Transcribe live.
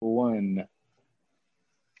1.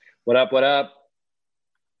 What up? What up?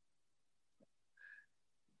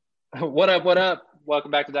 What up? What up?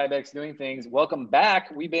 Welcome back to Diabetics Doing Things. Welcome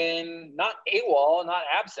back. We've been not AWOL, not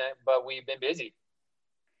absent, but we've been busy.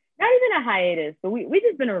 Not even a hiatus, but we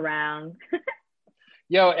just been around.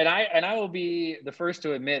 Yo, and I will be the first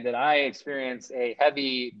to admit that I experienced a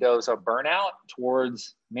heavy dose of burnout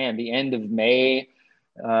towards the end of May.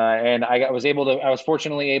 And I was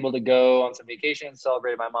fortunately able to go on some vacation,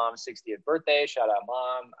 celebrate my mom's 60th birthday. Shout out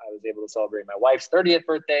mom. I was able to celebrate my wife's 30th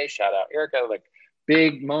birthday. Shout out Erica. Like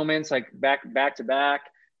big moments, like back to back.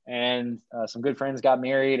 And some good friends got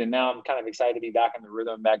married. And now I'm kind of excited to be back in the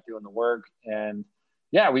rhythm, back doing the work. And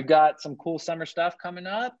yeah, we've got some cool summer stuff coming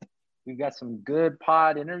up. We've got some good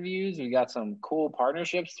pod interviews. We got some cool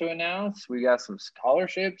partnerships to announce. We got some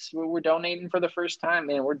scholarships we're donating for the first time.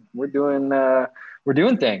 Man, we're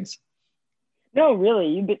doing things. No,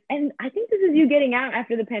 really. And I think this is you getting out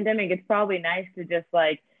after the pandemic. It's probably nice to just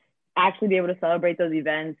like actually be able to celebrate those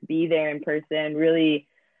events, be there in person. Really,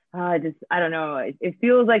 I don't know. It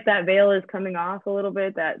feels like that veil is coming off a little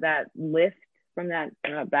bit. That lift from that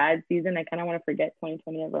bad season. I kind of want to forget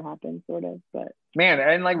 2020 ever happened, sort of. But man,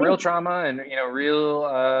 and like real trauma and real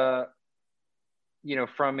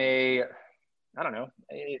from a, I don't know,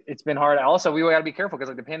 it's been hard. Also, we got to be careful because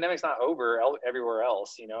like the pandemic's not over everywhere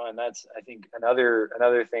else, and that's, I think,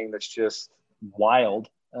 another thing that's just wild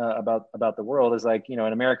about the world is like, in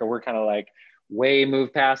America, we're kind of like way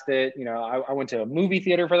moved past it. I went to a movie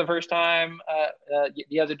theater for the first time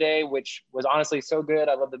the other day, which was honestly so good.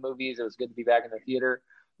 I love the movies. It was good to be back in the theater.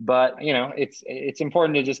 But, it's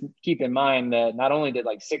important to just keep in mind that not only did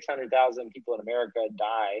like 600,000 people in America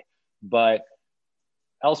die, but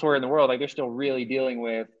elsewhere in the world, like they're still really dealing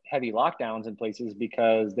with heavy lockdowns in places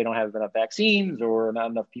because they don't have enough vaccines or not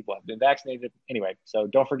enough people have been vaccinated. Anyway, so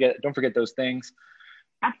don't forget those things.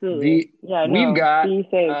 Absolutely. We've got, be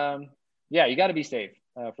safe. you got to be safe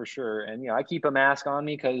for sure. And, I keep a mask on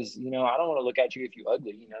me because, I don't want to look at you if you're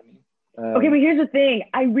ugly, you know what I mean? Okay, but here's the thing.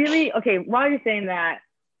 While you're saying that,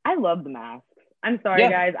 I love the masks. I'm sorry,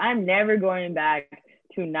 guys. I'm never going back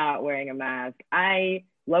to not wearing a mask. I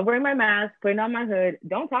love wearing my mask, putting on my hood.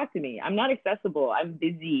 Don't talk to me. I'm not accessible. I'm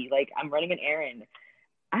busy. Like, I'm running an errand.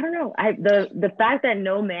 I don't know. The fact that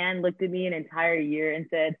no man looked at me an entire year and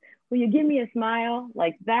said, will you give me a smile?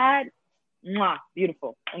 Like that, mwah,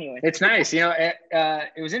 beautiful. Anyway. It's nice. It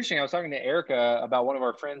was interesting. I was talking to Erica about one of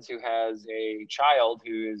our friends who has a child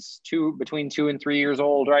who is between 2 and 3 years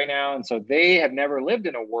old right now. And so they have never lived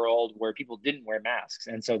in a world where people didn't wear masks.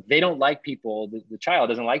 And so they don't like people, the child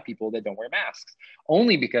doesn't like people that don't wear masks,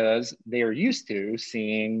 only because they are used to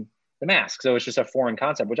seeing the mask. So it's just a foreign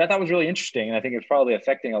concept, which I thought was really interesting. And I think it's probably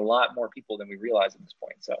affecting a lot more people than we realize at this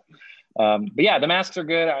point. So, but yeah, the masks are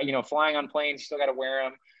good. Flying on planes, you still got to wear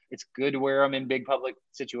them. It's good to wear them in big public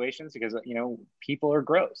situations because, people are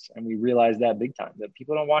gross. And we realize that big time, that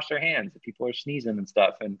people don't wash their hands, that people are sneezing and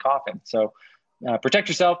stuff and coughing. So protect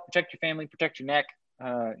yourself, protect your family, protect your neck,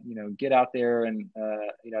 get out there. And,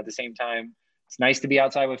 at the same time, it's nice to be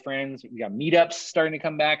outside with friends. We got meetups starting to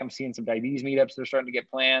come back. I'm seeing some diabetes meetups that are starting to get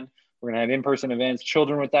planned. We're going to have in-person events.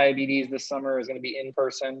 Children with Diabetes this summer is going to be in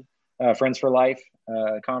person. Friends for Life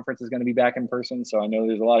conference is going to be back in person. So I know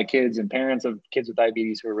there's a lot of kids and parents of kids with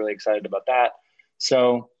diabetes who are really excited about that.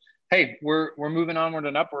 So, hey, we're moving onward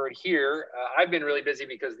and upward here. I've been really busy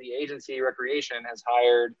because the agency Recreation has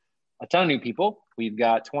hired a ton of new people. We've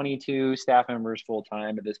got 22 staff members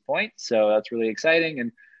full-time at this point. So that's really exciting.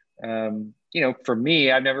 And, for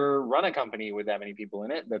me, I've never run a company with that many people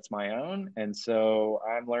in it. That's my own. And so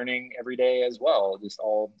I'm learning every day as well, just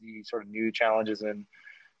all the sort of new challenges and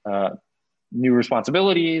new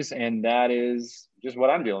responsibilities, and that is just what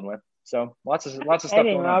I'm dealing with. So lots of stuff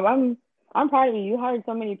going on. Rob, I'm proud of you. You hired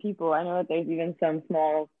so many people. I know that there's even some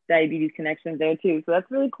small diabetes connections there too. So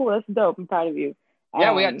that's really cool. That's dope. I'm proud of you.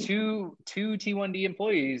 Yeah, we got two T1D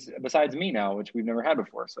employees besides me now, which we've never had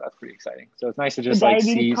before. So that's pretty exciting. So it's nice to just like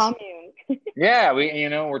see. Commune. Yeah,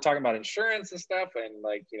 we're talking about insurance and stuff, and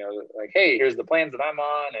like hey, here's the plans that I'm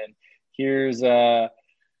on, and here's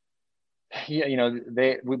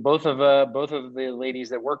both of the ladies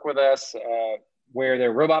that work with us wear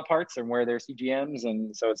their robot parts and wear their CGMs,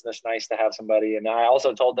 and so it's just nice to have somebody. And I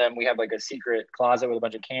also told them we have like a secret closet with a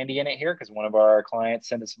bunch of candy in it here because one of our clients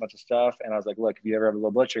sent us a bunch of stuff, and I was like, look, if you ever have a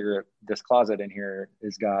low blood sugar, this closet in here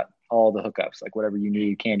has got all the hookups, like whatever you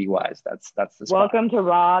need candy wise. That's the spot. Welcome to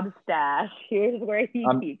Rob's stash. Here's where he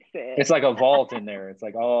keeps it. It's like a vault in there. It's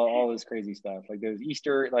like all this crazy stuff, like those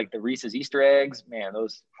like the Reese's Easter eggs, man,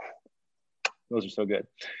 those are so good.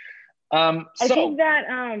 I think that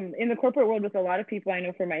in the corporate world with a lot of people, I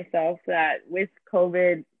know for myself that with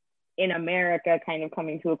COVID in America kind of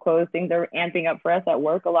coming to a close. Things are amping up for us at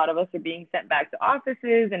work. A lot of us are being sent back to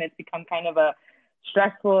offices, and it's become kind of a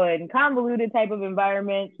stressful and convoluted type of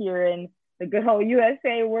environment here in the good old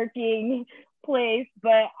USA working place.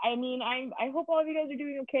 But I mean, I hope all of you guys are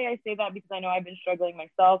doing okay. I say that because I know I've been struggling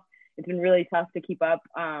myself. It's been really tough to keep up.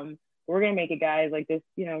 We're gonna make it, guys. Like this,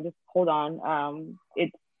 just hold on.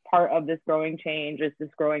 It's part of this growing change. It's this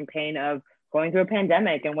growing pain of going through a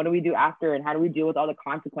pandemic, and what do we do after, and how do we deal with all the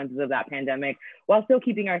consequences of that pandemic while still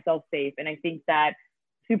keeping ourselves safe? And I think that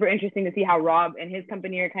super interesting to see how Rob and his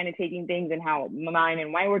company are kind of taking things, and how mine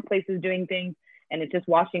and my workplace is doing things. And it's just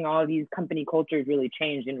watching all of these company cultures really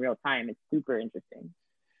change in real time. It's super interesting.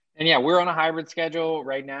 And yeah, we're on a hybrid schedule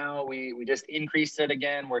right now. We just increased it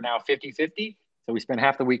again. We're now 50-50. So we spend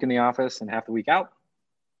half the week in the office and half the week out,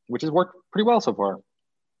 which has worked pretty well so far.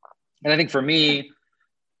 And I think for me,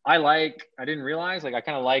 I didn't realize,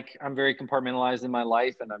 I'm very compartmentalized in my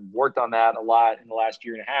life, and I've worked on that a lot in the last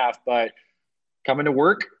year and a half. But coming to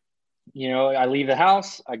work, I leave the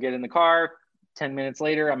house, I get in the car, 10 minutes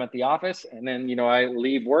later, I'm at the office, and then, I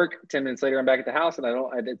leave work, 10 minutes later, I'm back at the house, and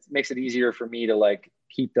it makes it easier for me to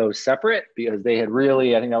keep those separate, because they had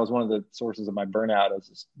really, I think that was one of the sources of my burnout. I was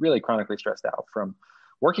just really chronically stressed out from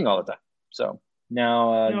working all the time. So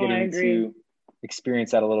now getting to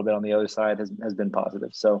experience that a little bit on the other side has been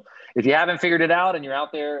positive. So if you haven't figured it out and you're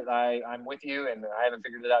out there, I'm with you, and I haven't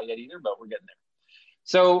figured it out yet either, but we're getting there.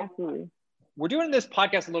 So absolutely. We're doing this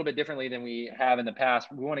podcast a little bit differently than we have in the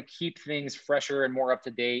past. We want to keep things fresher and more up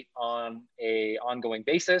to date on a ongoing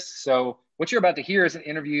basis. So what you're about to hear is an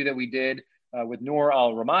interview that we did with Noor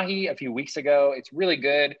Al-Ramahi a few weeks ago. It's really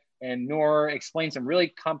good. And Noor explained some really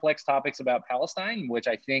complex topics about Palestine, which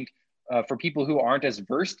I think for people who aren't as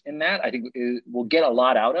versed in that, I think we'll get a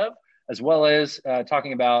lot out of, as well as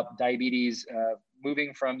talking about diabetes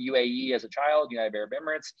moving from UAE as a child, United Arab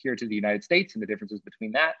Emirates, here to the United States, and the differences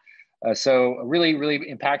between that. So a really, really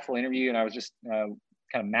impactful interview. And I was just kind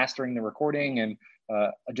of mastering the recording and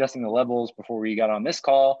adjusting the levels before we got on this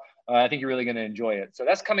call. I think you're really going to enjoy it. So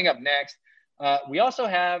that's coming up next. We also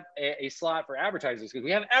have a slot for advertisers, because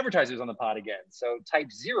we have advertisers on the pod again. So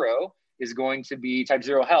Type Zero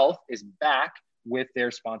Health is back with their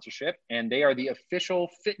sponsorship, and they are the official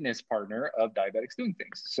fitness partner of Diabetics Doing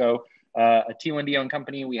Things. So a T1D owned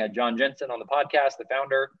company. We had John Jensen on the podcast, the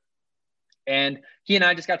founder, and he and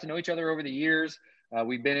I just got to know each other over the years.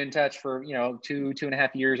 We've been in touch for, 2.5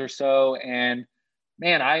 years or so. And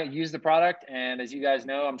man, I use the product. And as you guys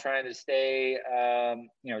know, I'm trying to stay,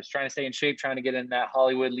 trying to stay in shape, trying to get in that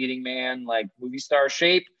Hollywood leading man, movie star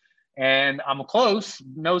shape. And I'm close.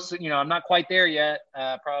 I'm not quite there yet.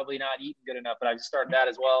 Probably not eating good enough, but I've just started that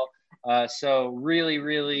as well. So really,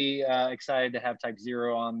 really excited to have Type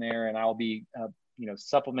Zero on there. And I'll be,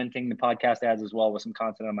 supplementing the podcast ads as well with some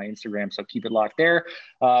content on my Instagram. So keep it locked there.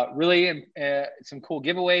 Really some cool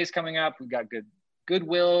giveaways coming up. We've got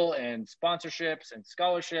goodwill and sponsorships and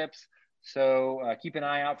scholarships. So keep an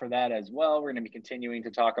eye out for that as well. We're going to be continuing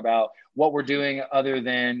to talk about what we're doing other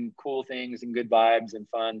than cool things and good vibes and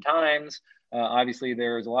fun times. Obviously,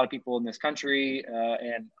 there's a lot of people in this country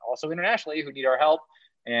and also internationally who need our help.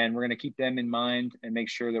 And we're going to keep them in mind and make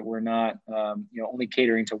sure that we're not only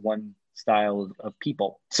catering to one style of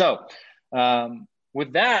people. So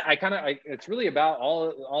with that, it's really about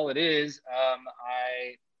all it is.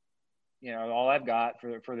 All I've got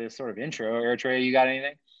for this sort of intro. Eritrea, you got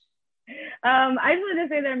anything? I just wanted to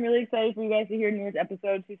say that I'm really excited for you guys to hear Noor's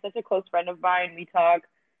episode. She's such a close friend of mine. We talk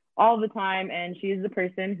all the time, and she's the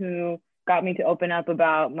person who got me to open up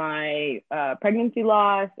about my pregnancy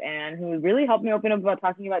loss, and who really helped me open up about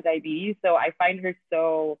talking about diabetes. So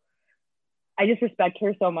I just respect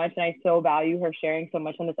her so much, and I so value her sharing so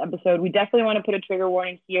much on this episode. We definitely want to put a trigger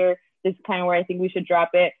warning here. This is kind of where I think we should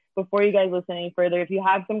drop it. Before you guys listen any further, if you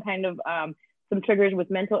have some kind of some triggers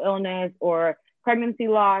with mental illness or pregnancy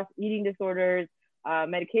loss, eating disorders,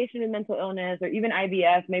 medication and mental illness, or even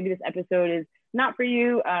IVF, maybe this episode is not for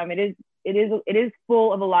you. It is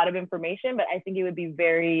full of a lot of information, but I think it would be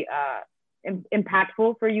very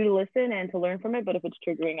impactful for you to listen and to learn from it. But if it's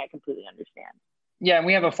triggering, I completely understand. Yeah, and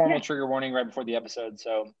we have a formal trigger warning right before the episode.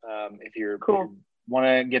 So if you want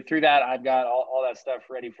to get through that, I've got all that stuff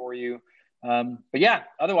ready for you. But yeah,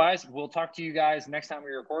 otherwise, we'll talk to you guys next time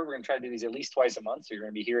we record. We're going to try to do these at least twice a month. So you're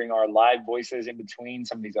going to be hearing our live voices in between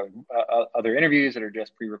some of these other interviews that are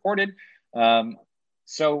just pre-recorded.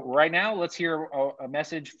 So right now, let's hear a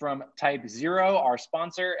message from Type Zero, our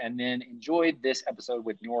sponsor, and then enjoy this episode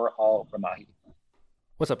with Noor Al-Ramahi.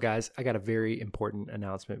 What's up, guys? I got a very important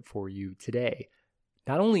announcement for you today.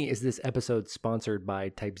 Not only is this episode sponsored by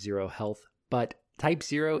Type Zero Health, but Type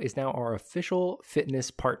Zero is now our official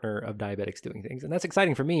fitness partner of Diabetics Doing Things. And that's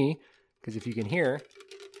exciting for me because if you can hear,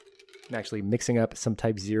 I'm actually mixing up some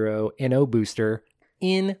Type Zero NO booster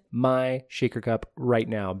in my shaker cup right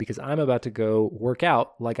now because I'm about to go work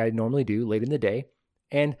out like I normally do late in the day.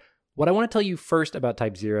 And what I want to tell you first about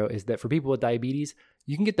Type Zero is that for people with diabetes,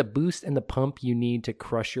 you can get the boost and the pump you need to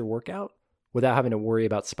crush your workout without having to worry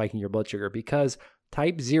about spiking your blood sugar because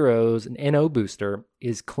Type Zero's NO booster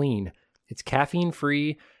is clean. It's caffeine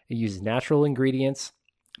free. It uses natural ingredients,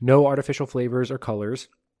 no artificial flavors or colors,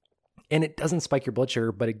 and it doesn't spike your blood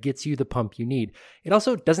sugar, but it gets you the pump you need. It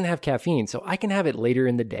also doesn't have caffeine, so I can have it later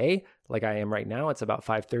in the day, like I am right now. It's about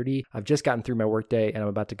 5:30. I've just gotten through my workday, and I'm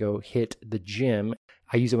about to go hit the gym.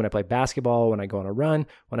 I use it when I play basketball, when I go on a run,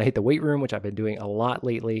 when I hit the weight room, which I've been doing a lot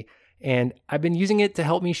lately. And I've been using it to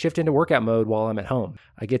help me shift into workout mode while I'm at home.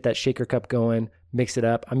 I get that shaker cup going, mix it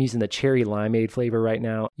up. I'm using the cherry limeade flavor right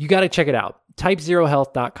now. You got to check it out.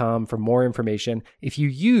 TypeZeroHealth.com for more information. If you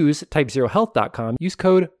use TypeZeroHealth.com, use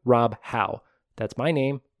code RobHow. That's my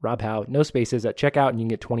name, Rob Howe, no spaces at checkout, and you can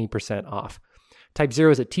get 20% off. Type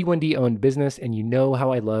Zero is a T1D owned business, and you know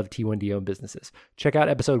how I love T1D owned businesses. Check out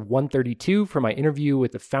episode 132 for my interview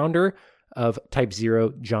with the founder of Type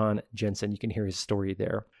Zero, John Jensen. You can hear his story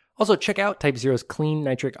there. Also, check out Type Zero's Clean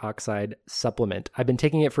Nitric Oxide supplement. I've been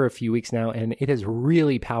taking it for a few weeks now, and it has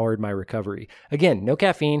really powered my recovery. Again, no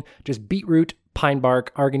caffeine, just beetroot, pine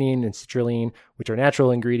bark, arginine, and citrulline, which are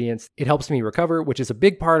natural ingredients. It helps me recover, which is a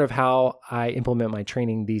big part of how I implement my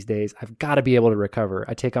training these days. I've got to be able to recover.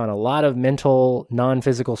 I take on a lot of mental,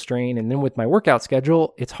 non-physical strain, and then with my workout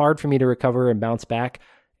schedule, it's hard for me to recover and bounce back.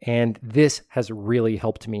 And this has really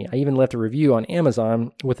helped me. I even left a review on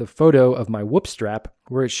Amazon with a photo of my Whoop strap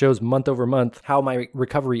where it shows month over month how my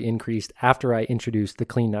recovery increased after I introduced the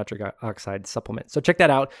Clean Nitric Oxide supplement. So check that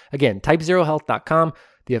out. Again, typezerohealth.com,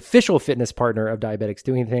 the official fitness partner of Diabetics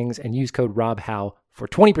Doing Things, and use code RobHow for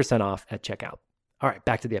 20% off at checkout. All right,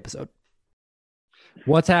 back to the episode.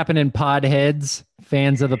 What's happening, pod heads,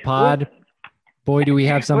 fans of the pod? Boy, do we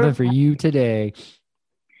have something for you today.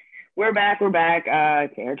 We're back.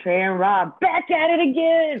 Trey and Rob back at it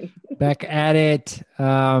again. Back at it.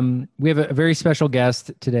 We have a very special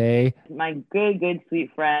guest today. My good,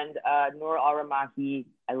 sweet friend, Noor Al-Ramaki.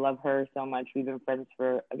 I love her so much. We've been friends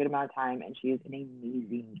for a good amount of time, and she is an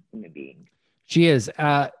amazing human being. She is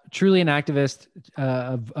truly an activist,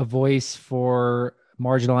 a voice for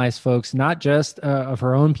marginalized folks, not just of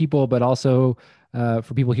her own people, but also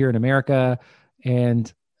for people here in America.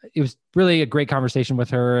 And it was really a great conversation with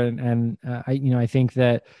her. And I think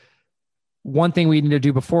that one thing we need to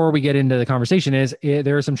do before we get into the conversation is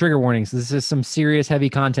there are some trigger warnings. This is some serious, heavy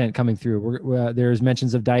content coming through. There's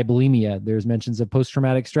mentions of diabulimia. There's mentions of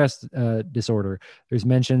post-traumatic stress disorder. There's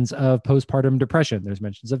mentions of postpartum depression. There's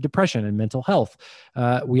mentions of depression and mental health.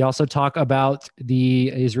 We also talk about the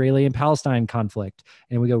Israeli and Palestine conflict,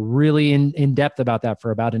 and we go really in depth about that for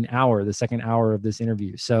about an hour, the second hour of this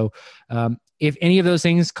interview. So if any of those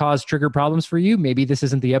things cause trigger problems for you, maybe this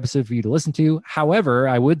isn't the episode for you to listen to. However,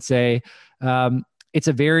 I would say it's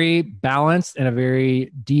a very balanced and a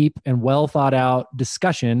very deep and well thought out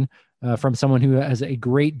discussion from someone who has a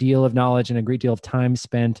great deal of knowledge and a great deal of time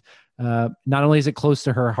spent. Not only is it close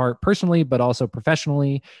to her heart personally, but also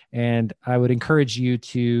professionally. And I would encourage you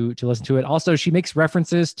to listen to it. Also, she makes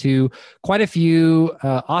references to quite a few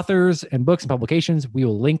authors and books and publications. We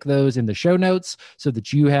will link those in the show notes so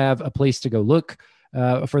that you have a place to go look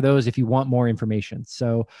for those if you want more information.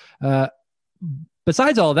 So,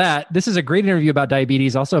 besides all that, this is a great interview about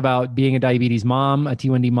diabetes, also about being a diabetes mom, a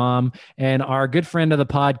T1D mom, and our good friend of the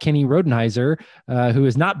pod, Kenny Rodenheiser, who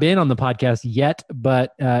has not been on the podcast yet,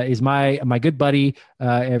 but is my good buddy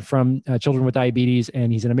from Children with Diabetes,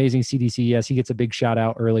 and he's an amazing CDC. Yes, he gets a big shout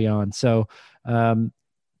out early on. So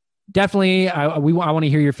definitely, I want to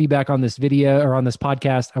hear your feedback on this video or on this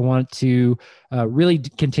podcast. I want to really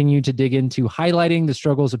continue to dig into highlighting the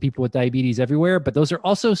struggles of people with diabetes everywhere, but those are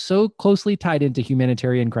also so closely tied into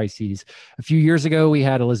humanitarian crises. A few years ago, we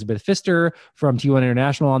had Elizabeth Pfister from T1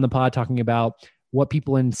 International on the pod talking about what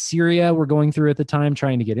people in Syria were going through at the time,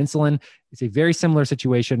 trying to get insulin. It's a very similar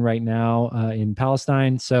situation right now in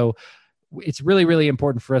Palestine. So it's really, really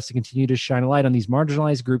important for us to continue to shine a light on these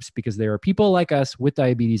marginalized groups because there are people like us with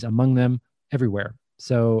diabetes among them everywhere.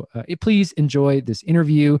 So please enjoy this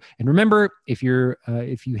interview. And remember, if you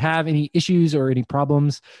have any issues or any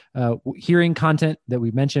problems hearing content that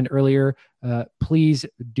we mentioned earlier, please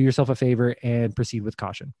do yourself a favor and proceed with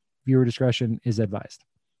caution. Viewer discretion is advised.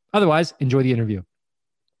 Otherwise, enjoy the interview.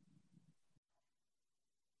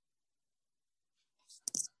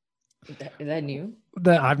 Is that new?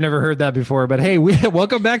 I've never heard that before, but hey,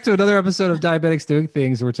 welcome back to another episode of Diabetics Doing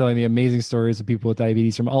Things. We're telling the amazing stories of people with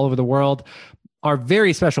diabetes from all over the world. Our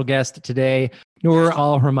very special guest today, Noor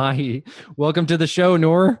Al-Ramahi. Welcome to the show,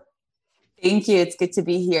 Noor. Thank you. It's good to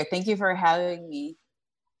be here. Thank you for having me.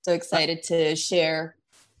 So excited to share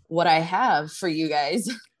what I have for you guys.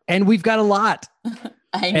 And we've got a lot.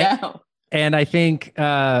 I know. And I think,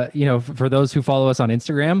 for those who follow us on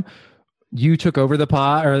Instagram, you took over the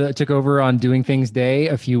pod or took over on Doing Things Day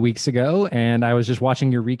a few weeks ago. And I was just watching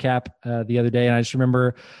your recap the other day. And I just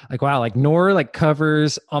remember like, wow, like Noor like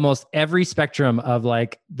covers almost every spectrum of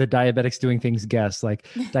like the Diabetics Doing Things guests, like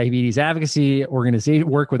diabetes advocacy,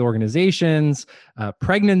 work with organizations,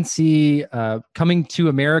 pregnancy, coming to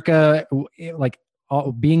America, like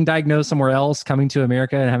being diagnosed somewhere else, coming to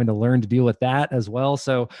America and having to learn to deal with that as well.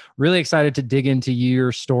 So really excited to dig into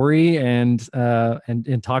your story and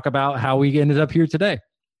talk about how we ended up here today.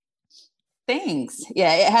 Thanks.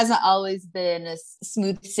 Yeah, it hasn't always been a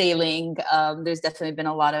smooth sailing. There's definitely been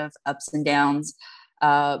a lot of ups and downs,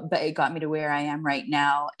 but it got me to where I am right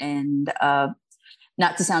now. And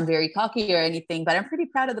not to sound very cocky or anything, but I'm pretty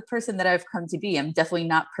proud of the person that I've come to be. I'm definitely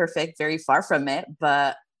not perfect, very far from it,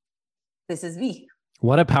 but this is me.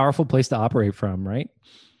 What a powerful place to operate from, right?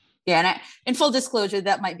 Yeah, and in full disclosure,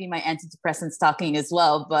 that might be my antidepressants talking as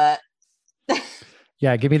well, but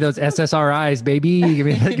yeah, give me those SSRIs, baby. Give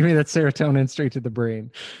me that serotonin straight to the brain.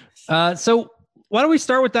 So why don't we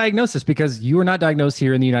start with diagnosis? Because you were not diagnosed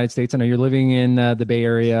here in the United States. I know you're living in the Bay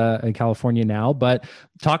Area in California now, but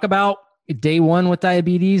talk about day one with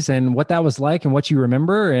diabetes and what that was like and what you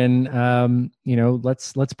remember. And,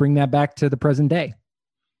 let's bring that back to the present day.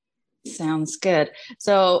 Sounds good.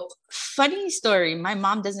 So funny story. My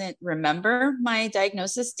mom doesn't remember my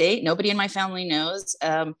diagnosis date. Nobody in my family knows.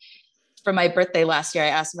 For my birthday last year, I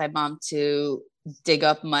asked my mom to dig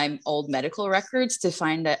up my old medical records to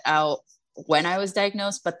find out when I was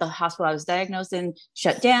diagnosed, but the hospital I was diagnosed in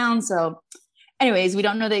shut down. So anyways, we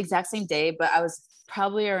don't know the exact same day, but I was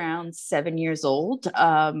probably around 7 years old.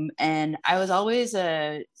 And I was always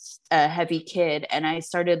a heavy kid, and I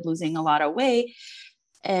started losing a lot of weight.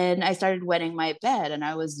 And I started wetting my bed, and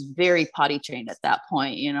I was very potty trained at that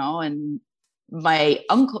point, and my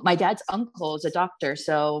dad's uncle is a doctor.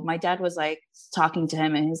 So my dad was like talking to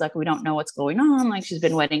him, and he's like, we don't know what's going on. Like, she's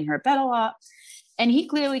been wetting her bed a lot. And he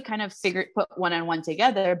clearly kind of put one and one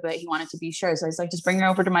together, but he wanted to be sure. So he's like, just bring her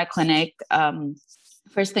over to my clinic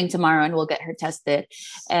first thing tomorrow, and we'll get her tested.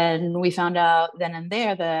 And we found out then and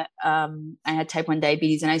there that I had type 1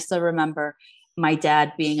 diabetes. And I still remember my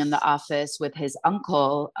dad being in the office with his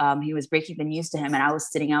uncle. He was breaking the news to him, and I was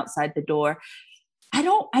sitting outside the door. I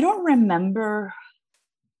don't remember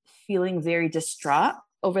feeling very distraught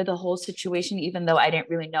over the whole situation, even though I didn't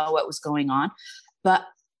really know what was going on. But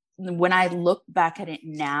when I look back at it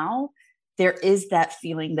now, there is that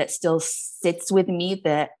feeling that still sits with me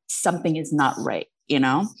that something is not right.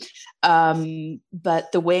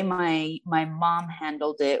 But the way my mom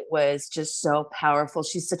handled it was just so powerful.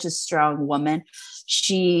 She's such a strong woman.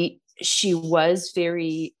 She was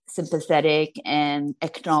very sympathetic and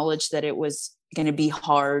acknowledged that it was going to be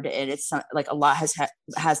hard, and it's not, like a lot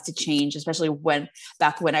has to change, especially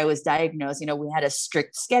back when I was diagnosed. We had a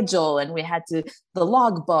strict schedule, and we had the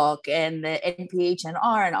logbook and the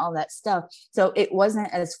NPH&R and all that stuff. So it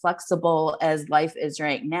wasn't as flexible as life is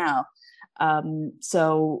right now.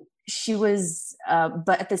 So she was,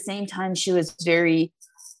 but at the same time, she was very,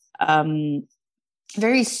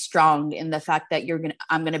 very strong in the fact that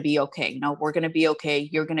I'm going to be okay. We're going to be okay.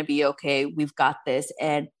 You're going to be okay. We've got this.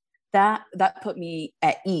 And that put me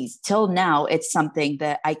at ease. Till now, it's something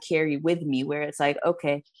that I carry with me, where it's like,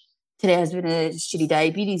 okay, today has been a shitty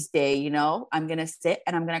diabetes day. I'm going to sit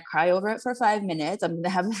and I'm going to cry over it for 5 minutes. I'm going to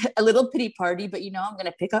have a little pity party, but I'm going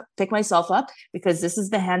to pick myself up, because this is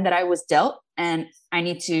the hand that I was dealt, and I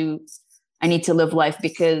need to live life,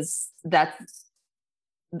 because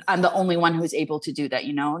I'm the only one who's able to do that.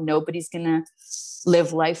 Nobody's going to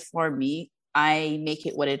live life for me. I make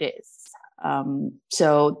it what it is.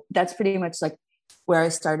 So that's pretty much like where I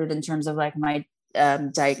started in terms of like my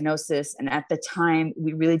diagnosis. And at the time,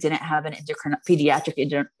 we really didn't have an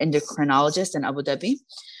pediatric endocrinologist in Abu Dhabi.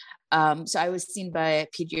 So I was seen by a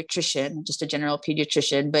pediatrician, just a general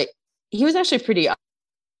pediatrician, but he was actually pretty,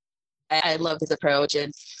 I loved his approach.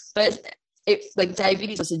 But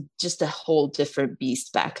diabetes was just a whole different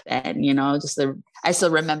beast back then, I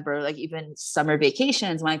still remember, like, even summer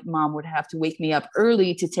vacations, my mom would have to wake me up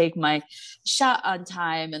early to take my shot on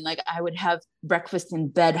time. And like, I would have breakfast in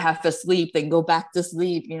bed, half asleep, then go back to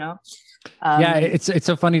sleep, Yeah, it's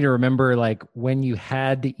so funny to remember like when you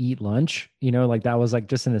had to eat lunch, like that was like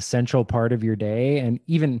just an essential part of your day. And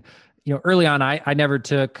even, early on, I never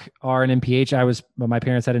took R and NPH. My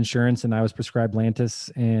parents had insurance and I was prescribed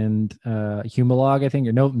Lantus and Humalog, I think,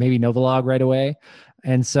 or no, maybe Novolog right away.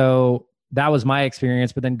 And so that was my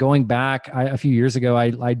experience. But then going back a few years ago,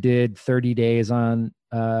 I did 30 days on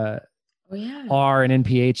R and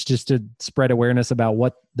NPH just to spread awareness about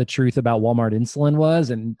what the truth about Walmart insulin was.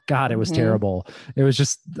 And God, it was terrible. It was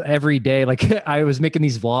just every day, like I was making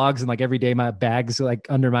these vlogs and like every day my bags like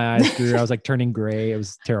under my eyes grew. I was like turning gray. It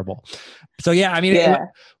was terrible. So yeah, I mean,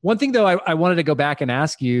 one thing though, I wanted to go back and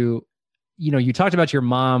ask you, you talked about your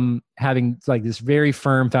mom having like this very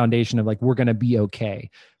firm foundation of like, we're going to be okay.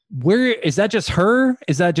 Where is that just her?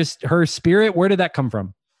 Is that just her spirit? Where did that come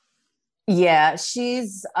from? Yeah,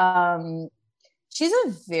 she's she's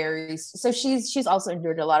also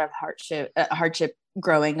endured a lot of hardship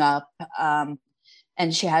growing up.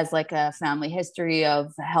 And she has like a family history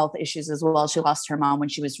of health issues as well. She lost her mom when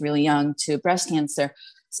she was really young to breast cancer.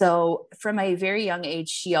 So from a very young age,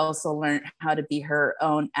 she also learned how to be her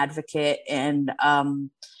own advocate and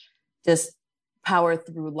just power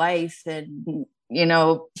through life and,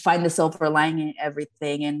 find the silver lining in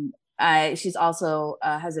everything. And she's also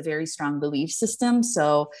has a very strong belief system,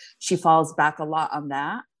 so she falls back a lot on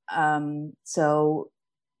that. So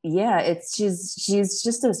yeah, she's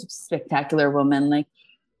just a spectacular woman. Like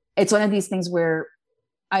it's one of these things where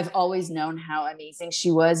I've always known how amazing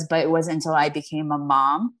she was, but it wasn't until I became a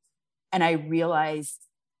mom and I realized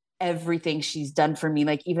everything she's done for me,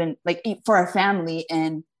 like even like for our family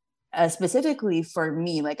and specifically for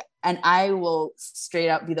me, like, and I will straight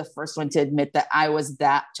up be the first one to admit that I was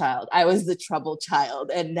that child. I was the troubled child.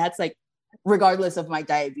 And that's like, regardless of my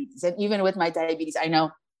diabetes. And even with my diabetes, I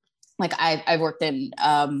know like I've worked in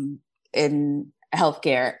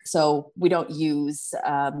healthcare, so we don't use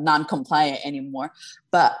non-compliant anymore,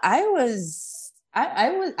 but I was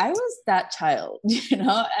that child,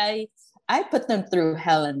 I put them through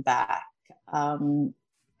hell and back.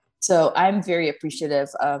 So I'm very appreciative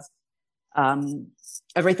of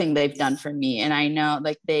everything they've done for me. And I know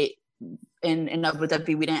like in Abu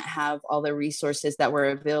Dhabi, we didn't have all the resources that were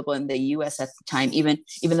available in the US at the time, even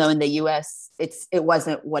though in the US it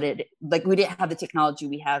wasn't what it, like we didn't have the technology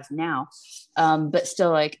we have now. But still,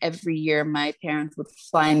 like every year my parents would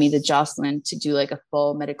fly me to Jocelyn to do like a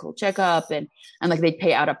full medical checkup and like they'd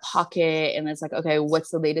pay out of pocket. And it's like, okay, what's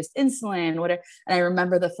the latest insulin? Whatever. And I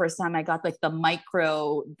remember the first time I got like the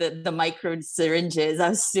micro syringes, I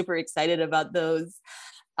was super excited about those.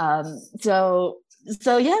 So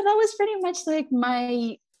yeah, that was pretty much like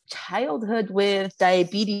my childhood with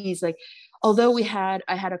diabetes. Like, although I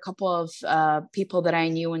had a couple of people that I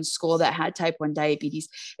knew in school that had type 1 diabetes,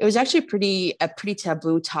 it was actually a pretty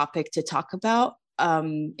taboo topic to talk about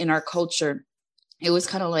in our culture. It was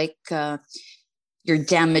kind of like your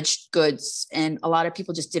damaged goods, and a lot of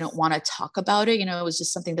people just didn't want to talk about it. It was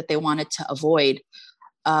just something that they wanted to avoid.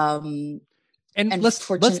 And let's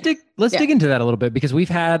dig into that a little bit, because we've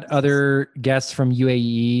had other guests from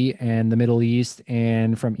UAE and the Middle East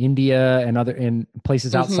and from India and in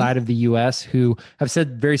places outside of the US who have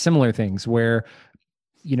said very similar things where,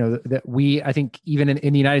 that I think even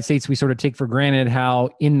in the United States, we sort of take for granted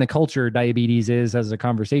how in the culture diabetes is as a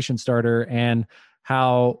conversation starter, and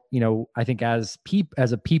how, I think as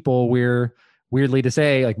a people, we're weirdly to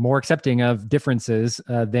say, like more accepting of differences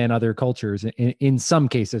than other cultures in some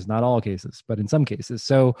cases, not all cases, but in some cases.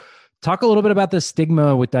 So talk a little bit about the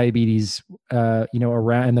stigma with diabetes,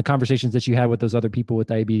 around, and the conversations that you had with those other people with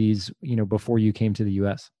diabetes, before you came to the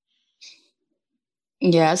US.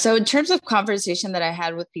 Yeah. So in terms of conversation that I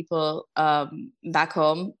had with people back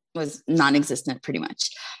home was non-existent pretty much.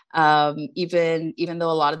 Even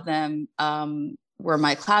though a lot of them were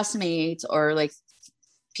my classmates or like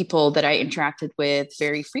people that I interacted with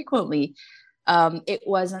very frequently, it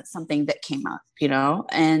wasn't something that came up,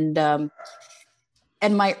 and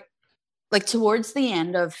my, like towards the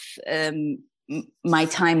end of my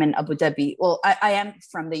time in Abu Dhabi, well, I am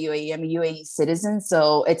from the UAE. I'm a UAE citizen,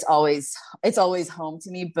 so it's always home to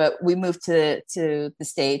me, but we moved to the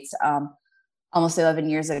States almost 11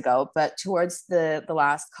 years ago. But towards the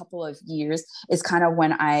last couple of years is kind of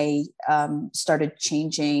when I started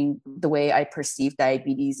changing the way I perceive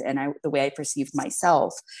diabetes and the way I perceived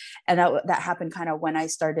myself. And that happened kind of when I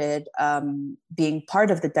started being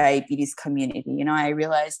part of the diabetes community. I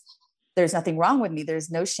realized there's nothing wrong with me. There's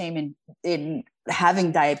no shame in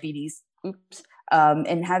having diabetes.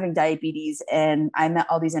 And having diabetes. And I met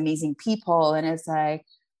all these amazing people, and it's like,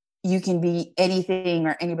 you can be anything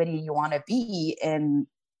or anybody you want to be and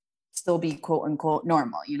still be quote unquote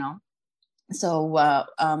normal, So,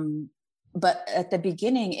 but at the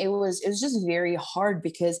beginning, it was just very hard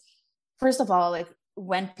because, first of all, like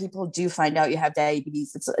when people do find out you have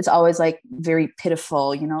diabetes, it's always like very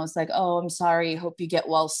pitiful, you know. It's like, oh, I'm sorry, hope you get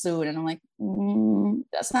well soon, and I'm like,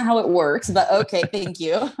 that's not how it works, but okay, thank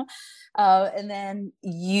you. And then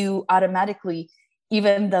you automatically,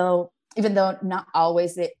 even though not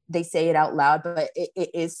always they say it out loud, but it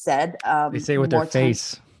is said. They say it with their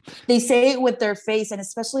face. They say it with their face, and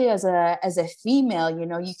especially as a female, you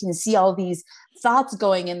know, you can see all these thoughts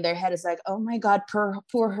going in their head. It's like, oh my God,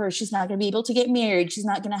 poor her. She's not going to be able to get married. She's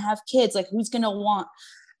not going to have kids. Like, who's going to want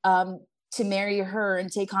to marry her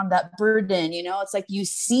and take on that burden? You know, it's like you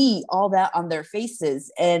see all that on their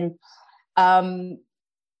faces. And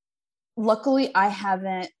luckily, I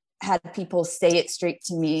haven't had people say it straight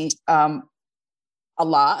to me a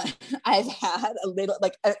lot. I've had a little,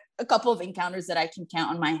 like a couple of encounters that I can count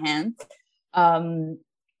on my hand.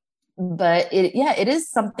 But it is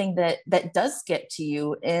something that does get to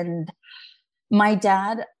you. And my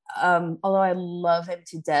dad, although I love him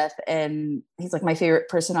to death and he's like my favorite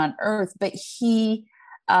person on earth, but he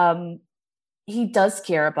does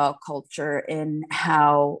care about culture and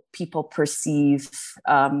how people perceive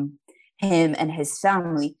him and his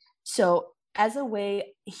family. So as a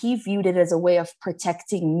way, he viewed it as a way of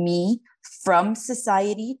protecting me from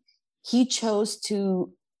society. He chose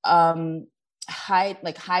to hide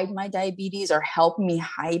my diabetes or help me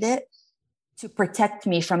hide it to protect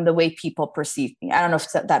me from the way people perceive me. I don't know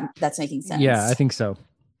if that's making sense. Yeah, I think so.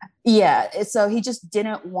 Yeah. So he just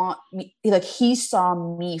didn't want me, like he saw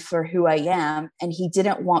me for who I am, and he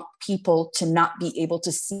didn't want people to not be able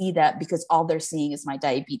to see that because all they're seeing is my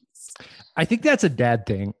diabetes. I think that's a dad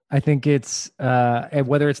thing. I think it's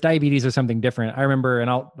whether it's diabetes or something different. I remember, and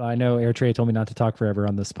I know Airtray told me not to talk forever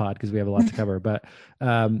on this pod because we have a lot to cover. But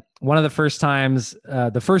one of the first times,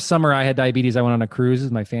 the first summer I had diabetes, I went on a cruise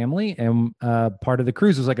with my family, and part of the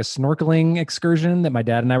cruise was like a snorkeling excursion that my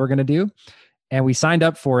dad and I were going to do. And we signed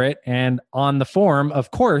up for it. And on the form,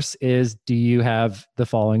 of course, is, do you have the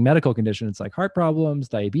following medical condition? It's like heart problems,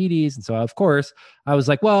 diabetes. And so, of course, I was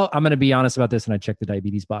like, well, I'm going to be honest about this. And I checked the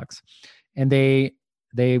diabetes box. And they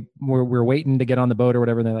were waiting to get on the boat or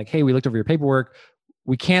whatever. And they're like, hey, we looked over your paperwork.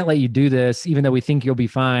 We can't let you do this, even though we think you'll be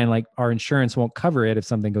fine. Like, our insurance won't cover it if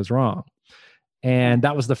something goes wrong. And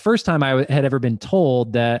that was the first time I had ever been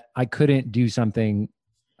told that I couldn't do something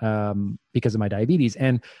because of my diabetes.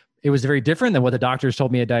 And it was very different than what the doctors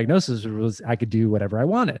told me at diagnosis was. I could do whatever I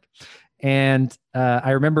wanted. And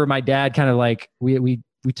I remember my dad kind of like, we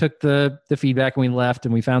took the feedback and we left,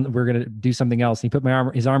 and we found that we were going to do something else. And he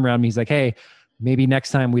put his arm around me. He's like, hey, maybe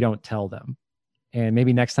next time we don't tell them. And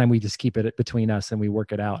maybe next time we just keep it between us and we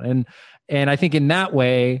work it out. And I think in that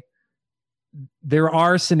way, there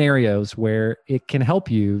are scenarios where it can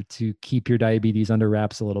help you to keep your diabetes under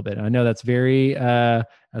wraps a little bit. And I know that's very,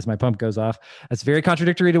 as my pump goes off, that's very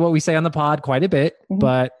contradictory to what we say on the pod quite a bit,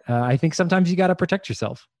 but I think sometimes you got to protect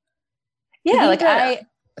yourself. Yeah.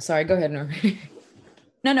 Sorry, go ahead, Noor.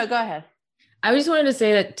 No, go ahead. I just wanted to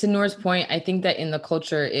say that, to Noor's point, I think that in the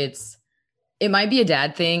culture, it might be a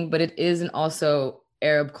dad thing, but it is an also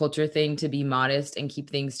Arab culture thing to be modest and keep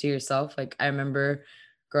things to yourself. Like, I remember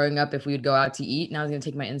growing up, if we would go out to eat and I was going to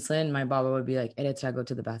take my insulin, my baba would be like, Eretra, go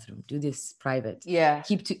to the bathroom, do this private. Yeah.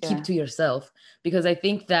 Keep to yourself. Because I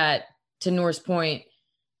think that, to Noor's point,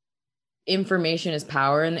 information is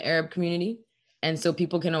power in the Arab community. And so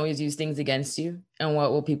people can always use things against you. And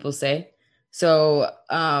what will people say? So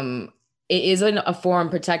it is a form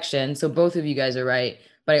of protection. So both of you guys are right.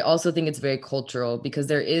 But I also think it's very cultural, because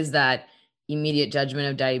there is that immediate judgment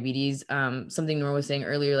of diabetes. Something Noor was saying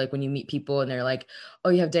earlier, like when you meet people and they're like, oh,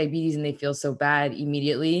 you have diabetes, and they feel so bad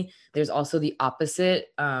immediately. There's also the opposite.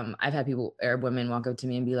 I've had Arab women walk up to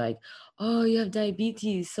me and be like, oh, you have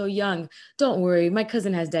diabetes, so young. Don't worry. My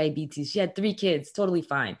cousin has diabetes. She had 3 kids, totally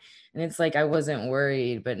fine. And it's like, I wasn't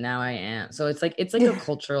worried, but now I am. So it's like a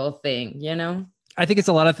cultural thing, you know? I think it's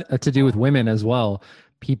a lot to do with women as well.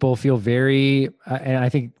 People feel very, and I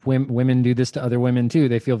think women do this to other women too.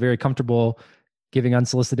 They feel very comfortable giving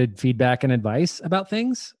unsolicited feedback and advice about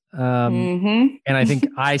things. And I think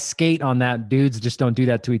I skate on that. Dudes just don't do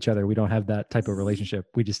that to each other. We don't have that type of relationship.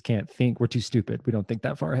 We just can't think. We're too stupid. We don't think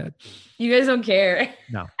that far ahead. You guys don't care.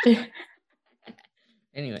 No.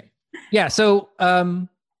 Anyway. Yeah. So,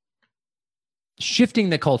 shifting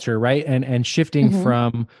the culture, right? And shifting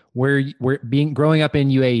from growing up in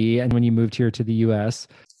UAE and when you moved here to the US.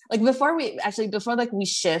 Like before we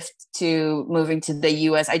shift to moving to the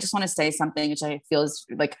US, I just want to say something which I feel is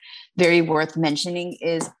like very worth mentioning,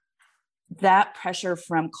 is that pressure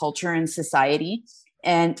from culture and society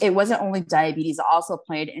And it wasn't only diabetes, it also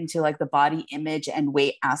played into like the body image and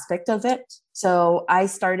weight aspect of it. So I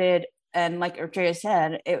started, and like Artreya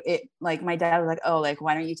said, it like my dad was like, oh, like,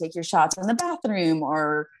 why don't you take your shots in the bathroom,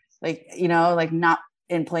 or like, you know, like not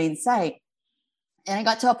in plain sight. And I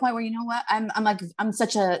got to a point where, you know what, I'm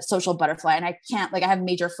such a social butterfly, and I can't, like, I have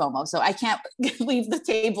major FOMO, so I can't leave the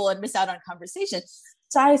table and miss out on conversation.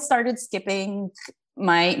 So I started skipping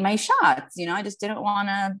my shots. You know, I just didn't want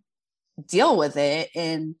to deal with it.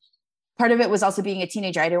 And part of it was also being a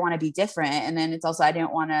teenager. I didn't want to be different. And then it's also, I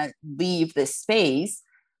didn't want to leave this space.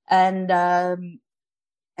 And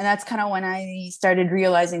that's kind of when I started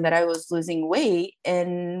realizing that I was losing weight,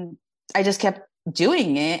 and I just kept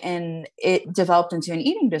doing it, and it developed into an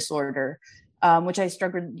eating disorder, which I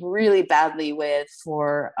struggled really badly with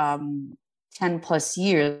for 10 plus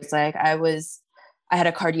years. Like I had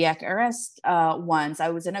a cardiac arrest once. I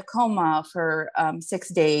was in a coma for 6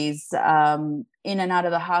 days, in and out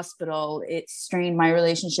of the hospital. It strained my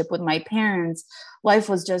relationship with my parents. Life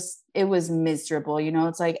was just, it was miserable. You know,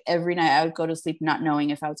 it's like every night I would go to sleep not knowing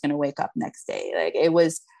if I was going to wake up next day. Like, it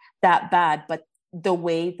was that bad. But the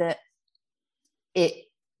way that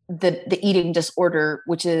the eating disorder,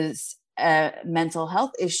 which is a mental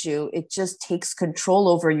health issue, it just takes control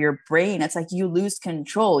over your brain. It's like you lose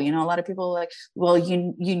control. You know, a lot of people are like, well,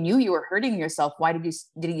 you knew you were hurting yourself. Why did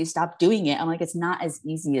you stop doing it? I'm like, it's not as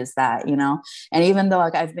easy as that, you know? And even though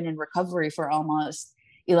like I've been in recovery for almost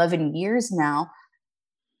 11 years now,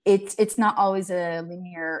 it's not always a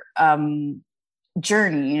linear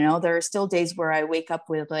journey. You know, there are still days where I wake up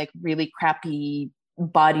with like really crappy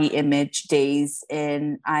body image days,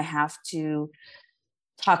 and I have to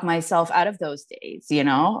talk myself out of those days. You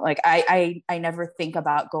know, like I never think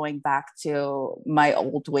about going back to my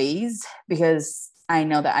old ways, because I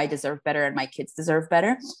know that I deserve better and my kids deserve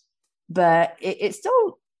better, but it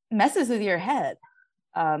still messes with your head.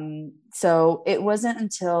 So it wasn't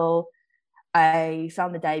until I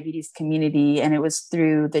found the diabetes community, and it was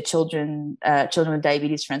through the Children with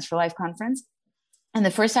Diabetes Friends for Life conference. And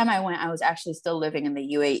the first time I went, I was actually still living in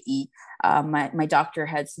the UAE. My doctor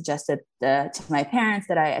had suggested to my parents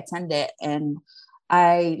that I attend it, and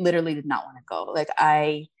I literally did not want to go. Like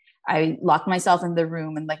I locked myself in the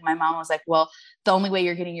room, and like my mom was like, well, the only way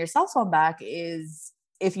you're getting your cell phone back is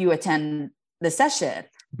if you attend the session.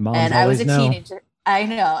 Moms and I was a always know. teenager. I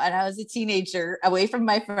know. And I was a teenager away from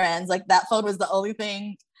my friends. Like that phone was the only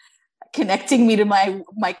thing connecting me to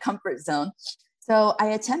my comfort zone. So I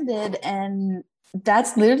attended, and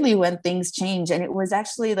that's literally when things change. And it was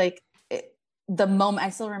actually like the moment,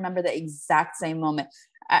 I still remember the exact same moment.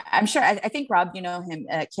 I'm sure, I think Rob, you know him,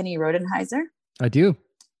 Kenny Rodenheiser. I do.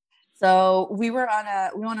 So we were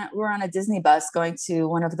on a Disney bus going to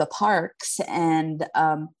one of the parks, and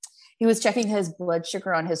he was checking his blood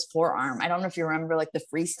sugar on his forearm. I don't know if you remember, like the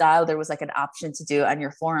freestyle, there was like an option to do it on your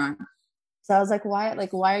forearm. So I was like,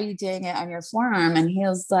 why are you doing it on your forearm? And he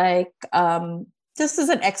was like, this is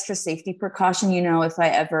an extra safety precaution. You know, if I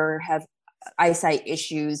ever have eyesight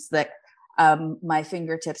issues, that my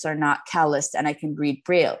fingertips are not calloused and I can read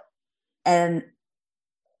Braille. And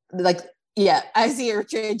like, yeah, I see you're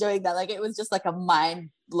enjoying that. Like, it was just like a mind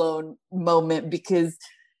blown moment, because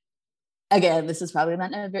again, this is probably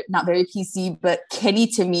not very PC, but Kenny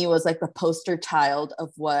to me was like the poster child of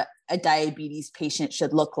what a diabetes patient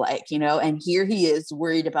should look like, you know? And here he is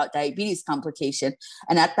worried about diabetes complication.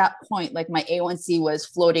 And at that point, like my A1C was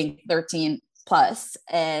floating 13 plus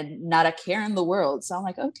and not a care in the world. So I'm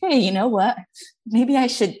like, okay, you know what? Maybe I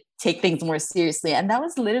should take things more seriously. And that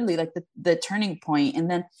was literally like the turning point. And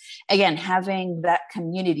then again, having that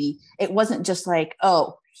community, it wasn't just like,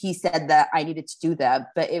 oh, he said that I needed to do that,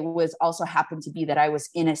 but it was also happened to be that I was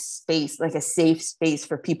in a space, like a safe space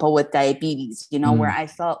for people with diabetes, you know, where I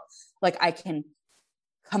felt like I can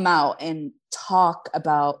come out and talk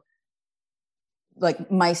about like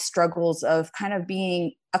my struggles of kind of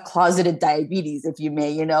being a closeted diabetes, if you may,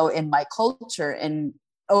 you know, in my culture, and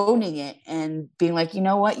owning it and being like, you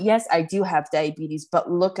know what? Yes, I do have diabetes, but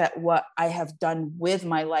look at what I have done with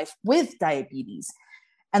my life with diabetes.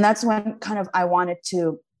 And that's when kind of I wanted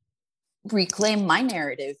to reclaim my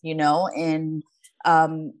narrative, you know, and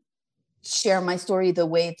share my story the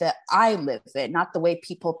way that I live it, not the way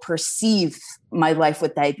people perceive my life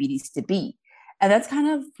with diabetes to be. And that's kind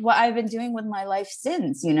of what I've been doing with my life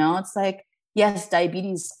since, you know. It's like, yes,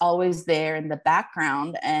 diabetes always there in the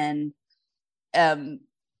background. And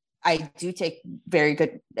I do take very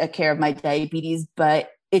good care of my diabetes,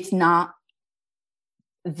 but it's not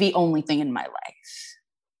the only thing in my life.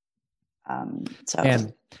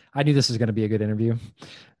 And I knew this was going to be a good interview.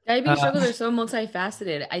 Diabetes struggles are so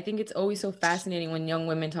multifaceted. I think it's always so fascinating when young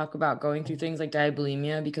women talk about going through things like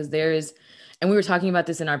diabulimia because and we were talking about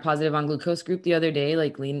this in our Positive on Glucose group the other day,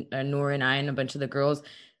 like Nora and I and a bunch of the girls.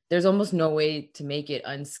 There's almost no way to make it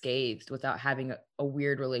unscathed without having a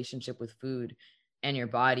weird relationship with food and your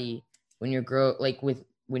body when you grew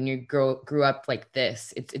up like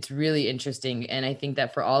this. It's really interesting. And I think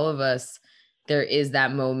that for all of us, there is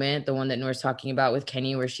that moment, the one that Nora's talking about with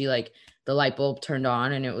Kenny, where she like the light bulb turned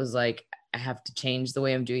on and it was like, I have to change the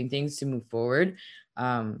way I'm doing things to move forward.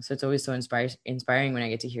 So it's always so inspiring when I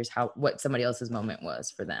get to hear what somebody else's moment was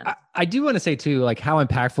for them. I do want to say too, like how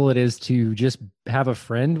impactful it is to just have a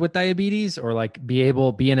friend with diabetes or like be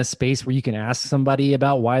in a space where you can ask somebody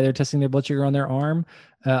about why they're testing their blood sugar on their arm.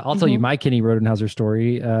 I'll tell you my Kenny Rodenhauser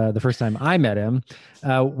story. The first time I met him,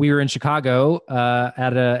 we were in Chicago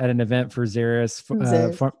at an event for Xeris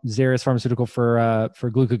Pharmaceutical for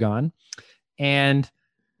glucagon, and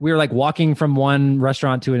we were like walking from one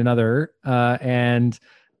restaurant to another, and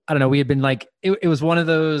I don't know. We had been like it was one of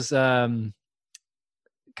those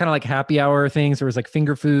kind of like happy hour things. There was like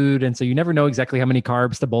finger food, and so you never know exactly how many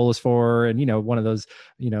carbs to bolus for, and one of those,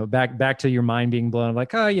 back to your mind being blown,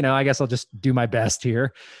 like, oh, I guess I'll just do my best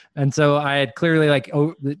here. And so I had clearly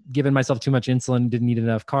given myself too much insulin, didn't eat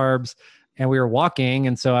enough carbs, and we were walking,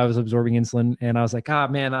 and so I was absorbing insulin, and I was like,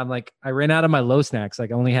 man, I ran out of my low snacks.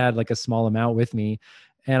 Like I only had like a small amount with me,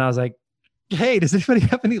 and I was like, hey, does anybody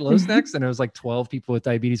have any low snacks? And it was like 12 people with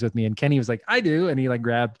diabetes with me. And Kenny was like, I do. And he like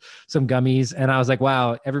grabbed some gummies. And I was like,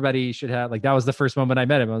 wow, everybody should have, like, that was the first moment I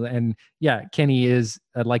met him. And yeah, Kenny is,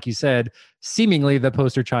 like you said, seemingly the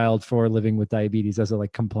poster child for living with diabetes as a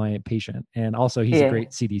like compliant patient. And also he's a great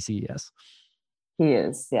CDC. Yes. He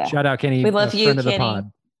is. Yeah. Shout out Kenny. We love you, friend Kenny. Of the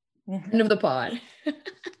pod. Friend of the pod.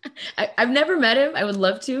 I've never met him. I would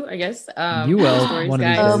love to, I guess. You will. One of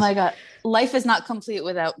these days. Oh my God. Life is not complete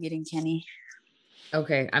without meeting Kenny.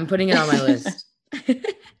 Okay, I'm putting it on my list.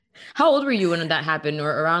 How old were you when that happened, or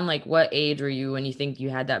around like what age were you when you think you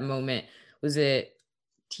had that moment? Was it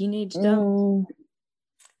teenage stuff?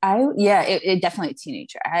 It definitely a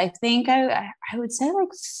teenager. I think I would say like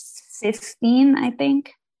 15, I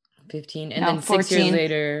think. 15. And then 14. 6 years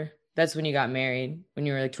later, that's when you got married, when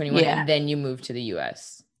you were like 21, and then you moved to the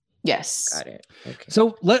US. Yes. Got it. Okay.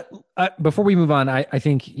 So before we move on, I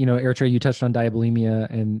think, Eritrea, you touched on diabulimia,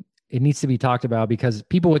 and it needs to be talked about because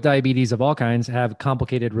people with diabetes of all kinds have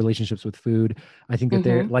complicated relationships with food. I think that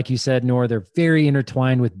they're, like you said, Nora, they're very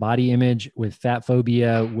intertwined with body image, with fat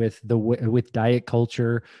phobia, with diet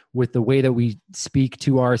culture, with the way that we speak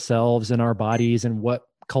to ourselves and our bodies and what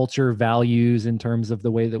culture values in terms of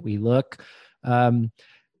the way that we look.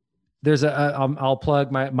 There's I'll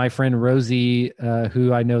plug my friend Rosie,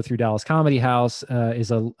 who I know through Dallas Comedy House, is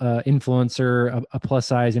a influencer, a plus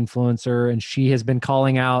size influencer, and she has been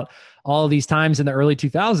calling out all these times in the early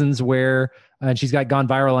 2000s where and she's gone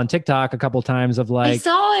viral on TikTok a couple of times of like, I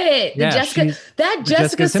saw it.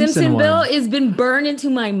 Jessica Simpson bill has been burned into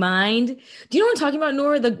my mind. Do you know what I'm talking about,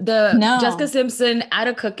 Nora? The Jessica Simpson at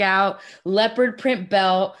a cookout, leopard print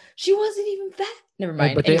belt. She wasn't even fat. Never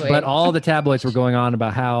mind. But all the tabloids were going on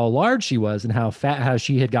about how large she was and how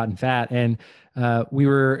she had gotten fat. And we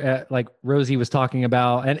were like Rosie was talking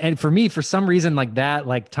about, and for me, for some reason, like that,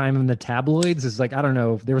 like time in the tabloids is like, I don't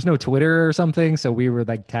know, there was no Twitter or something. So we were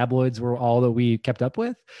like, tabloids were all that we kept up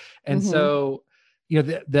with. And so,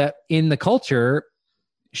 that in the culture,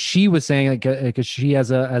 she was saying, like, because she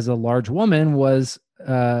as a large woman was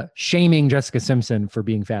shaming Jessica Simpson for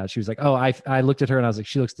being fat. She was like, oh, I looked at her and I was like,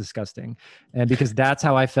 she looks disgusting. And because that's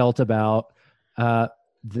how I felt about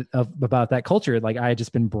that culture. Like I had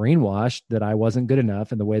just been brainwashed that I wasn't good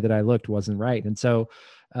enough and the way that I looked wasn't right. And so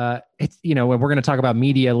it's, when we're going to talk about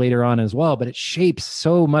media later on as well, but it shapes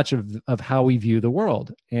so much of how we view the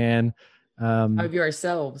world and how we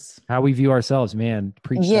view ourselves, man.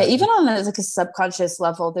 Yeah. Even on a subconscious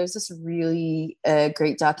level, there's this really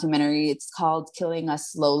great documentary. It's called Killing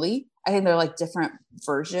Us Slowly. I think there are like different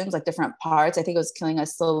versions, like different parts. I think it was Killing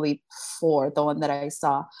Us Slowly 4, the one that I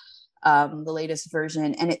saw. The latest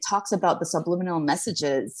version, and it talks about the subliminal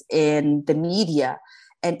messages in the media.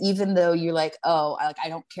 And even though you're like, oh, I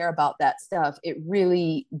don't care about that stuff, it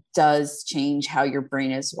really does change how your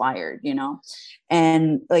brain is wired,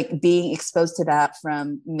 and like being exposed to that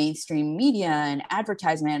from mainstream media and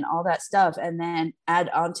advertisement and all that stuff. And then add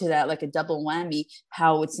onto that, like a double whammy,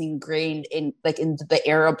 how it's ingrained in the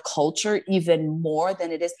Arab culture, even more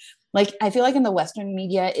than it is. Like, I feel like in the Western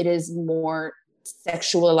media, it is more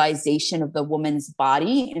sexualization of the woman's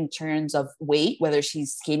body in terms of weight, whether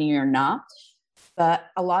she's skinny or not. But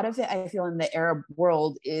a lot of it, I feel, in the Arab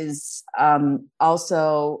world is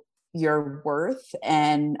also your worth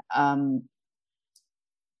and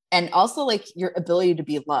also like your ability to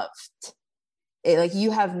be loved. Like you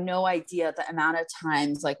have no idea the amount of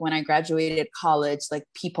times, like when I graduated college, like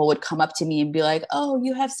people would come up to me and be like, oh,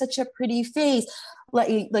 you have such a pretty face, like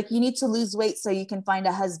you need to lose weight so you can find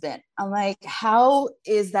a husband. I'm like, how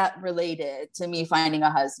is that related to me finding a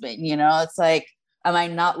husband? You know, it's like, am I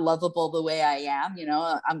not lovable the way I am? You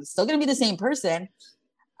know, I'm still gonna be the same person.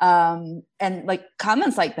 And like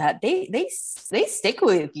comments like that, they stick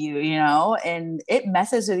with you, you know, and it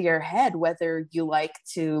messes with your head whether you like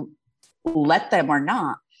to let them or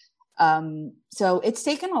not. So it's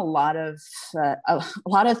taken a lot of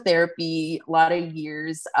therapy, a lot of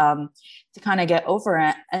years to kind of get over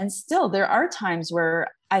it. And still there are times where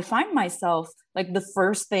I find myself like the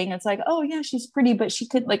first thing, it's like, oh yeah, she's pretty, but she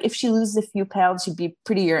could, like, if she loses a few pounds, she'd be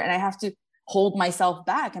prettier. And I have to hold myself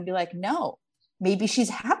back and be like, no, maybe she's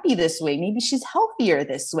happy this way. Maybe she's healthier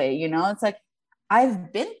this way. You know, it's like,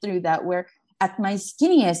 I've been through that where at my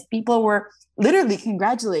skinniest, people were literally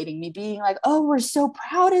congratulating me, being like, oh, we're so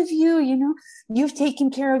proud of you. You know, you've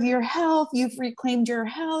taken care of your health. You've reclaimed your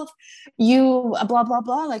health. You blah, blah,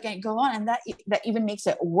 blah. Like I go on. And that even makes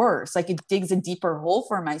it worse. Like it digs a deeper hole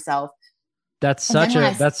for myself. That's such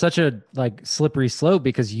a like slippery slope,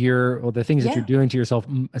 because the things that you're doing to yourself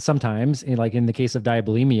sometimes, like in the case of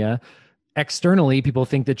diabulimia, externally people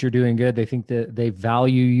think that you're doing good. They think that they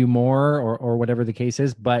value you more or whatever the case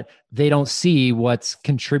is, but they don't see what's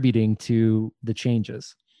contributing to the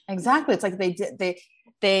changes. Exactly. It's like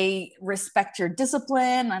they respect your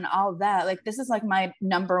discipline and all that. Like this is like my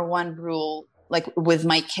number one rule, like with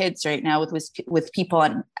my kids right now, with people.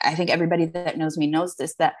 And I think everybody that knows me knows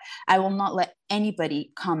this, that I will not let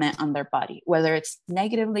anybody comment on their body, whether it's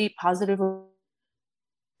negatively, positively.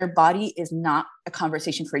 Your body is not a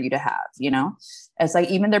conversation for you to have, you know? It's like,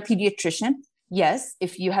 even their pediatrician, yes,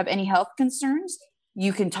 if you have any health concerns,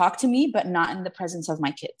 you can talk to me, but not in the presence of my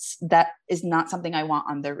kids. That is not something I want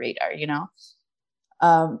on their radar, you know?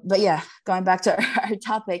 But yeah, going back to our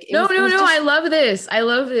topic. No. I love this.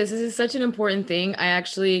 This is such an important thing.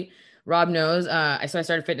 Rob knows, I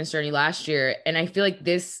started fitness journey last year, and I feel like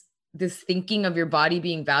this thinking of your body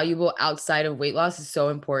being valuable outside of weight loss is so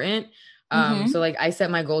important. So like I set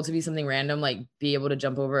my goal to be something random, like be able to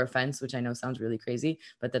jump over a fence, which I know sounds really crazy,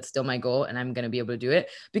 but that's still my goal. And I'm going to be able to do it,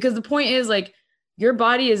 because the point is, like, your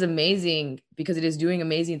body is amazing because it is doing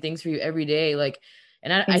amazing things for you every day. Like,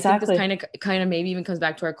 and I think this kind of maybe even comes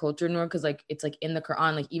back to our culture, Noor, because like, it's like in the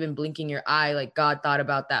Quran, like even blinking your eye, like God thought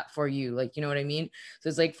about that for you. Like, you know what I mean? So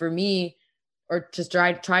it's like, for me, or just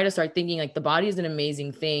try to start thinking like the body is an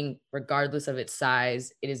amazing thing, regardless of its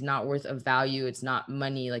size. It is not worth of value. It's not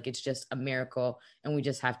money. Like, it's just a miracle. And we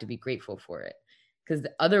just have to be grateful for it. Because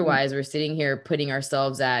otherwise we're sitting here putting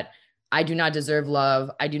ourselves at, I do not deserve love.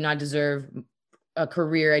 I do not deserve a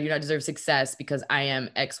career. I do not deserve success because I am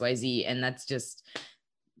XYZ. And that's just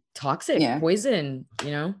toxic, poison,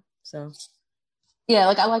 you know? So yeah,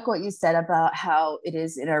 like I like what you said about how it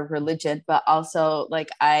is in our religion, but also like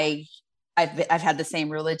I've had the same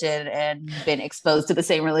religion and been exposed to the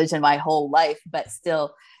same religion my whole life, but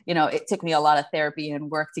still, you know, it took me a lot of therapy and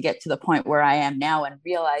work to get to the point where I am now, and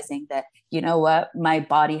realizing that, you know what, my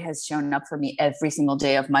body has shown up for me every single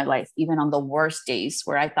day of my life, even on the worst days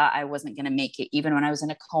where I thought I wasn't going to make it, even when I was in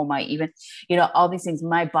a coma, even, you know, all these things,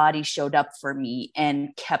 my body showed up for me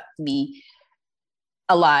and kept me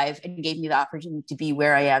alive and gave me the opportunity to be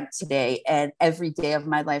where I am today. And every day of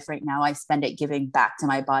my life right now, I spend it giving back to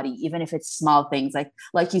my body, even if it's small things.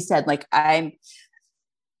 Like you said, like I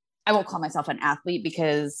won't call myself an athlete,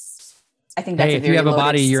 because I think that's if you have a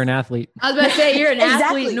body, you're an athlete. I was about to say you're an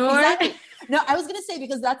athlete, Noor. Exactly. No, I was going to say,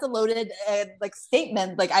 because that's a loaded like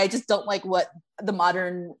statement. Like, I just don't like what the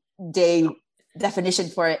modern day definition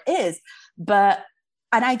for it is, and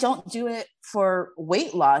I don't do it for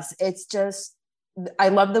weight loss. It's just, I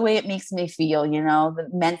love the way it makes me feel, you know,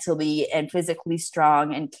 mentally and physically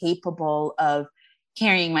strong and capable of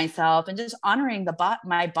carrying myself and just honoring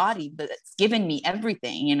my body that's given me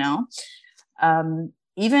everything, you know,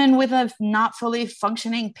 even with a not fully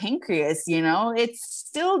functioning pancreas, you know, it's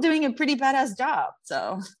still doing a pretty badass job.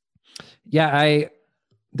 So yeah,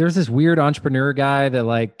 there's this weird entrepreneur guy that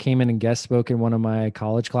like came in and guest spoke in one of my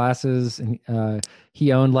college classes, and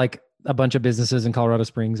he owned like a bunch of businesses in Colorado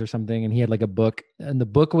Springs or something. And he had like a book, and the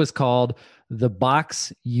book was called The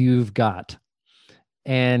Box You've Got.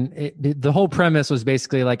 And the whole premise was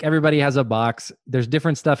basically like, everybody has a box. There's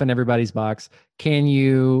different stuff in everybody's box. Can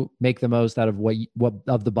you make the most out of what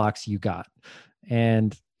of the box you got?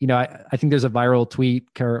 And, you know, I think there's a viral tweet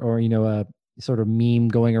or, you know, a sort of meme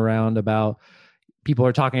going around about people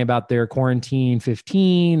are talking about their quarantine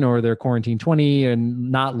 15 or their quarantine 20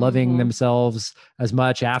 and not loving themselves as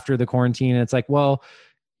much after the quarantine. And it's like, well,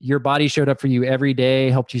 your body showed up for you every day,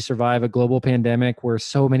 helped you survive a global pandemic where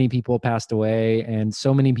so many people passed away and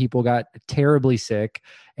so many people got terribly sick.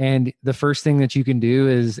 And the first thing that you can do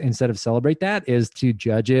is, instead of celebrate that, is to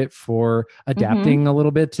judge it for adapting a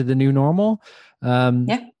little bit to the new normal.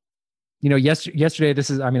 You know, yesterday,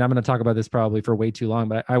 this is, I mean, I'm going to talk about this probably for way too long,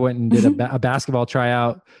 but I went and did a basketball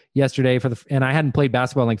tryout yesterday and I hadn't played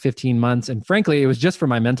basketball in like 15 months. And frankly, it was just for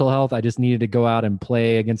my mental health. I just needed to go out and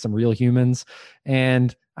play against some real humans.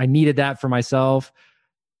 And I needed that for myself.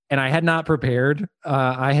 And I had not prepared.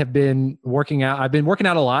 I have been working out. I've been working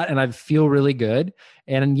out a lot and I feel really good.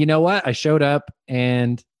 And you know what? I showed up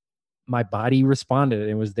and my body responded.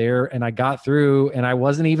 It was there and I got through, and I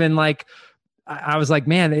wasn't even like, I was like,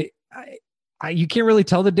 man, you can't really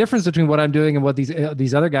tell the difference between what I'm doing and what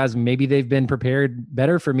these other guys, maybe they've been prepared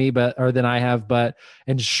better for me, or than I have,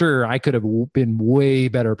 and sure, I could have been way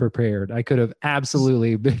better prepared. I could have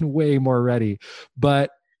absolutely been way more ready,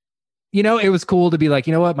 but you know, it was cool to be like,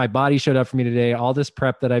 you know what, my body showed up for me today. All this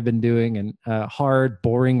prep that I've been doing and hard,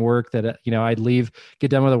 boring work that, you know, I'd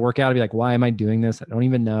get done with a workout. I'd be like, why am I doing this? I don't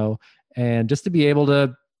even know. And just to be able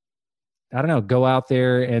to, I don't know, go out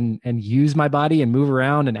there and use my body and move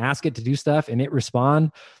around and ask it to do stuff and it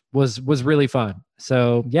respond was really fun.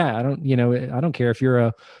 So yeah, I don't care if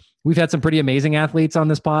we've had some pretty amazing athletes on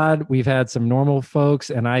this pod. We've had some normal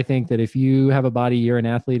folks. And I think that if you have a body, you're an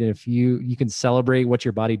athlete. And if you can celebrate what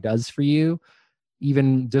your body does for you,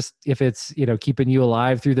 even just if it's, you know, keeping you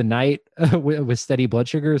alive through the night with steady blood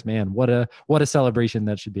sugars, man, what a celebration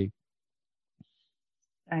that should be.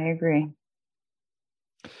 I agree.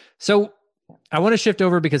 So I want to shift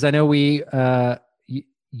over because I know I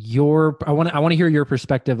want to hear your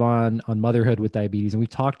perspective on motherhood with diabetes. And we've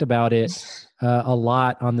talked about it a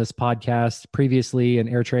lot on this podcast previously, and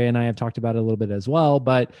Eritrea and I have talked about it a little bit as well,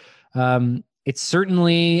 but it's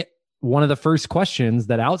certainly one of the first questions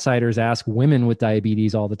that outsiders ask women with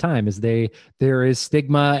diabetes all the time is there is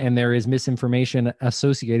stigma and there is misinformation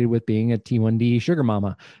associated with being a T1D sugar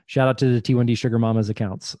mama. Shout out to the T1D sugar mamas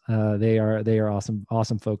accounts. They are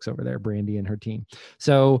awesome folks over there, Brandy and her team.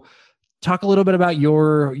 So talk a little bit about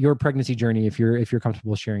your pregnancy journey if you're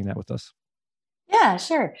comfortable sharing that with us. Yeah,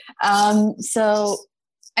 sure. So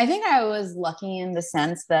I think I was lucky in the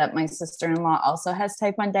sense that my sister-in-law also has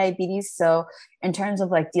type 1 diabetes. So in terms of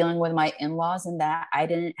like dealing with my in-laws and that, I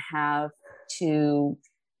didn't have to,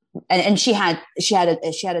 and she had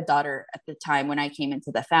a daughter at the time when I came into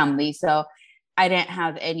the family. So I didn't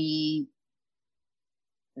have any,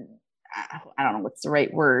 I don't know what's the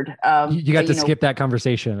right word. You got to skip that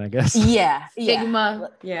conversation, I guess. Yeah.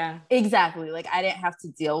 Stigma. Yeah, exactly. Like I didn't have to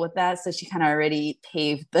deal with that. So she kind of already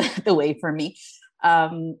paved the way for me.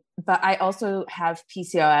 But I also have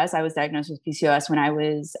PCOS. I was diagnosed with PCOS when I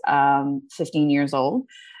was 15 years old.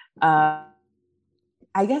 I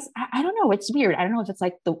guess, I don't know. It's weird. I don't know if it's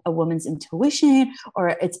like a woman's intuition or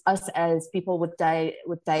it's us as people with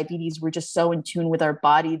diabetes. We're just so in tune with our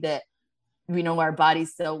body that we know our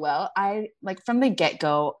bodies so well. I like from the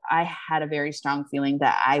get-go, I had a very strong feeling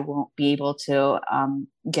that I won't be able to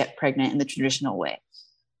get pregnant in the traditional way.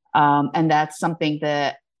 And that's something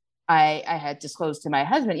that I had disclosed to my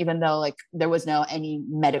husband, even though like there was any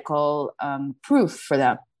medical proof for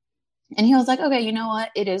them. And he was like, okay, you know what?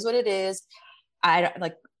 It is what it is.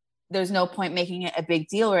 There's no point making it a big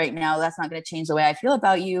deal right now. That's not going to change the way I feel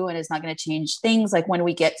about you. And it's not going to change things. Like when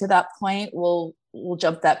we get to that point, we'll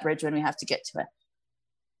jump that bridge when we have to get to it.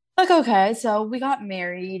 Like, okay. So we got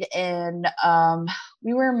married and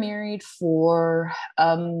we were married for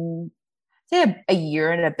a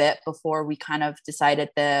year and a bit before we kind of decided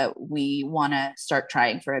that we want to start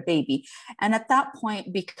trying for a baby. And at that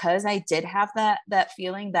point, because I did have that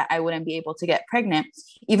feeling that I wouldn't be able to get pregnant,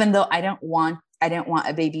 even though I didn't want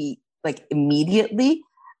a baby like immediately.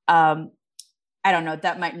 I don't know,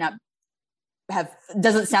 that might not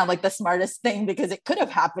doesn't sound like the smartest thing because it could have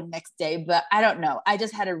happened next day, but I don't know. I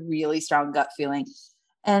just had a really strong gut feeling.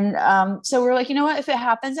 And so we're like, you know what, if it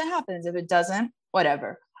happens, it happens. If it doesn't,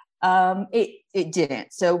 whatever. It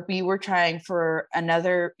didn't. So we were trying for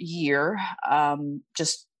another year,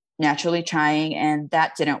 just naturally trying, and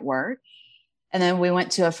that didn't work. And then we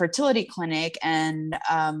went to a fertility clinic and,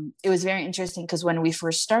 it was very interesting because when we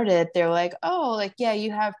first started, they're like, oh, like, yeah,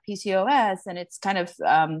 you have PCOS and it's kind of,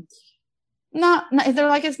 they're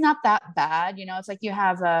like, it's not that bad. You know, it's like you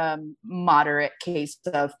have a moderate case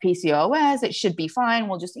of PCOS. It should be fine.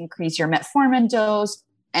 We'll just increase your metformin dose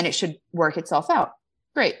and it should work itself out.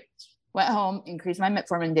 Great. Went home, increased my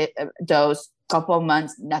metformin dose, couple of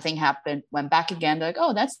months, nothing happened. Went back again. They're like,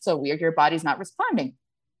 oh, that's so weird. Your body's not responding.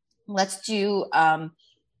 Let's do Clomid,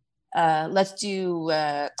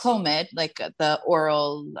 like the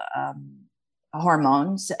oral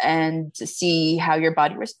hormones, and to see how your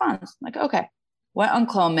body responds. I'm like, okay, went on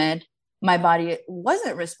Clomid. My body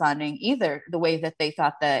wasn't responding either the way that they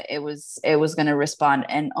thought that it was going to respond.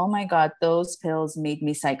 And oh my God, those pills made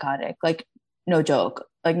me psychotic. Like, no joke.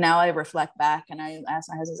 Like, now I reflect back and I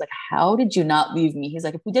asked my husband, like, how did you not leave me? He's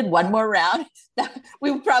like, if we did one more round,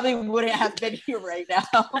 we probably wouldn't have been here right now.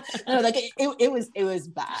 Like, it was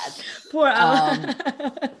bad. Poor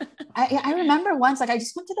I remember once, like, I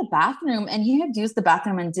just went to the bathroom and he had used the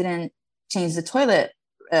bathroom and didn't change the toilet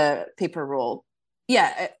paper roll.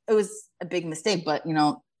 Yeah, it was a big mistake, but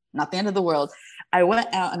not the end of the world. I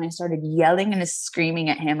went out and I started yelling and screaming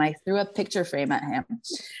at him. I threw a picture frame at him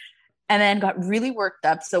and then got really worked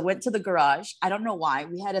up. So went to the garage. I don't know why.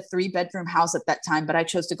 We had a 3-bedroom house at that time, but I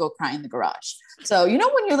chose to go cry in the garage. So,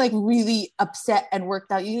 when you're like really upset and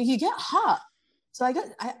worked out, you get hot. So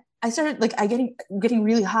I started like getting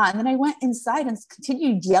really hot. And then I went inside and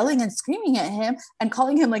continued yelling and screaming at him and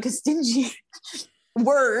calling him like a stingy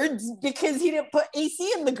words because he didn't put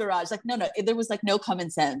AC in the garage. Like, no, there was like no common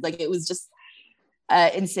sense. Like, it was just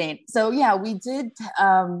insane. So yeah, we did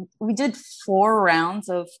 4 rounds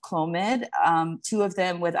of Clomid, 2 of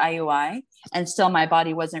them with IUI, and still my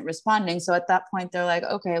body wasn't responding. So at that point they're like,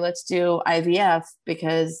 okay, let's do IVF,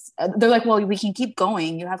 because they're like, well, we can keep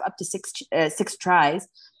going. You have up to 6 tries.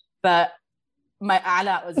 But my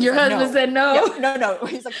Ala was your like, husband said no. Yeah, no.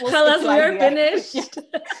 He's like, tell us we're finished.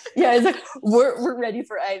 Yeah, it's like we're ready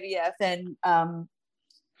for IVF,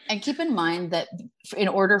 and keep in mind that in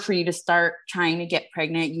order for you to start trying to get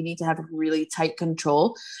pregnant, you need to have really tight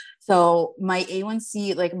control. So my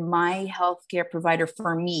A1C, like my healthcare provider,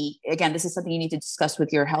 for me, again, this is something you need to discuss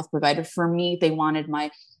with your health provider. For me, they wanted my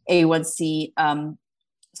A1C.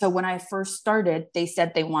 So when I first started, they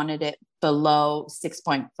said they wanted it below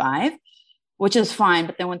 6.5. which is fine.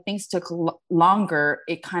 But then when things took longer,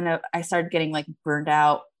 I started getting like burned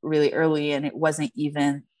out really early, and it wasn't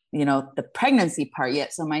even, the pregnancy part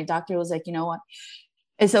yet. So my doctor was like, you know what,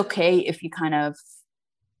 it's okay if you kind of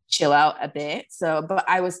chill out a bit. So, but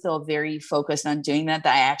I was still very focused on doing that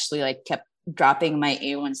I actually like kept dropping my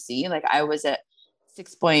A1C. Like I was at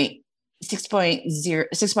 6.6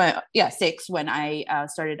 when I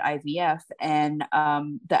started IVF, and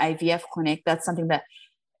the IVF clinic, that's something that,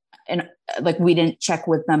 and like we didn't check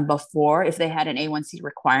with them before if they had an A1C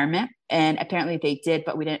requirement, and apparently they did,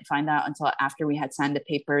 but we didn't find out until after we had signed the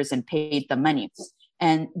papers and paid the money.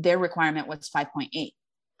 And their requirement was 5.8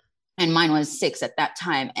 and mine was 6 at that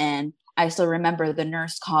time. And I still remember the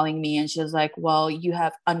nurse calling me and she was like, well, you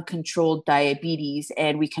have uncontrolled diabetes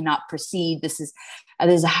and we cannot proceed. This is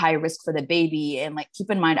a high risk for the baby. And like,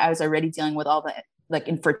 keep in mind, I was already dealing with all the like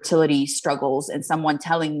infertility struggles, and someone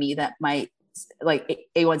telling me that my like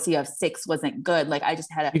A1C of 6 wasn't good. Like I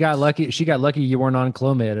just had She got lucky you weren't on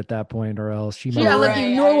Clomid at that point, or else she got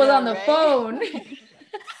lucky Noor was on the phone.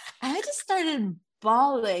 I just started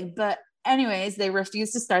bawling. But anyways, they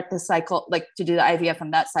refused to start the cycle, like to do the IVF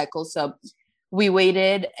on that cycle. So we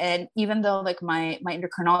waited. And even though like my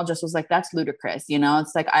endocrinologist was like, that's ludicrous,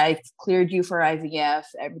 it's like, I've cleared you for IVF,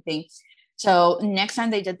 everything. So next time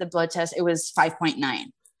they did the blood test, it was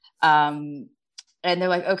 5.9. And they're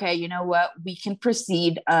like, okay, you know what? We can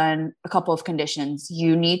proceed on a couple of conditions.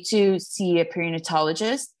 You need to see a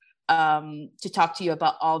perinatalogist to talk to you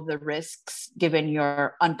about all the risks given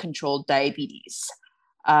your uncontrolled diabetes.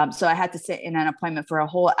 So I had to sit in an appointment for a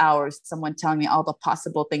whole hour, someone telling me all the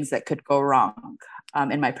possible things that could go wrong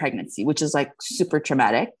in my pregnancy, which is like super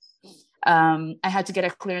traumatic. I had to get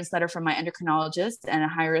a clearance letter from my endocrinologist and a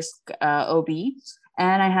high risk OB.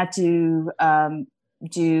 And I had to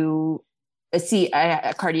see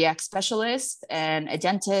a cardiac specialist and a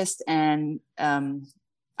dentist and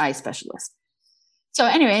eye specialist. So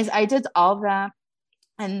anyways, I did all that.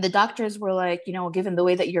 And the doctors were like, given the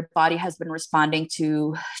way that your body has been responding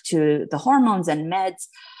to the hormones and meds,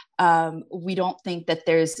 we don't think that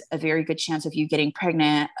there's a very good chance of you getting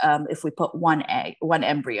pregnant if we put one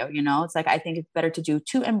embryo. It's like, I think it's better to do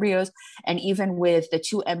 2 embryos. And even with the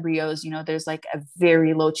 2 embryos, there's like a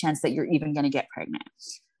very low chance that you're even going to get pregnant.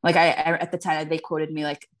 Like I at the time, they quoted me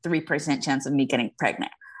like 3% chance of me getting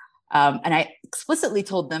pregnant. And I explicitly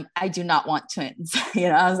told them, I do not want twins.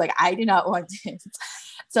 I was like, I do not want twins.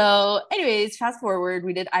 So anyways, fast forward,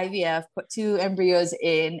 we did IVF, put 2 embryos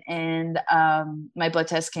in, and my blood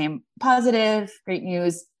test came positive. Great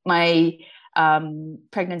news. My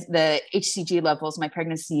pregnancy, the HCG levels, my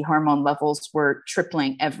pregnancy hormone levels were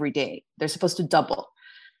tripling every day. They're supposed to double.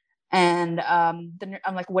 And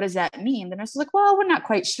I'm like, what does that mean? The nurse was like, well, we're not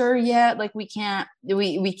quite sure yet. Like we can't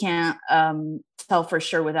tell for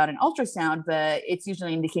sure without an ultrasound, but it's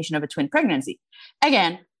usually an indication of a twin pregnancy.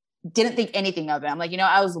 Again, didn't think anything of it. I'm like,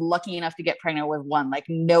 I was lucky enough to get pregnant with one, like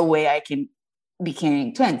no way I can be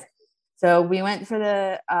carrying twins. So we went for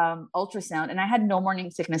the ultrasound, and I had no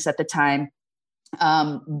morning sickness at the time.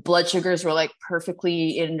 Blood sugars were like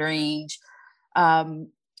perfectly in range.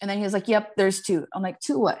 And then he was like, yep, there's 2. I'm like,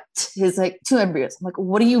 2 what? He's like, 2 embryos. I'm like,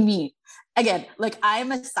 what do you mean? Again, like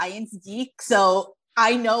I'm a science geek, so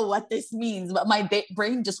I know what this means, but my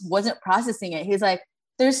brain just wasn't processing it. He's like,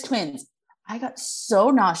 there's twins. I got so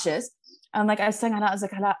nauseous. I'm like, I was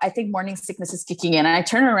like, I think morning sickness is kicking in. And I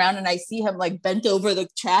turn around and I see him like bent over the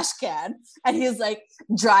trash can, and he's like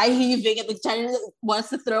dry heaving and like wants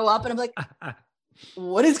to throw up. And I'm like,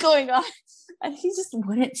 what is going on? And he just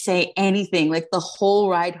wouldn't say anything like the whole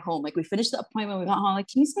ride home. Like we finished the appointment, we got home, like,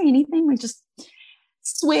 can you say anything? Like just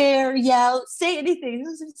swear, yell, say anything.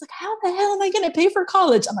 It's like, how the hell am I going to pay for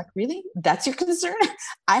college? I'm like, really? That's your concern?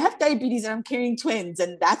 I have diabetes and I'm carrying twins,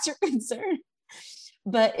 and that's your concern?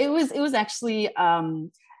 But it was actually,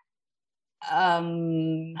 I'm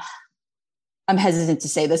hesitant to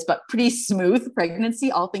say this, but pretty smooth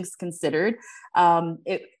pregnancy, all things considered.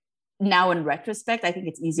 Now in retrospect, I think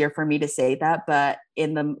it's easier for me to say that, but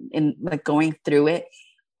in like going through it,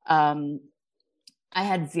 I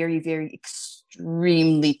had very, very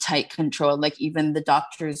extremely tight control. Like even the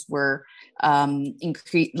doctors were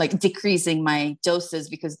decreasing my doses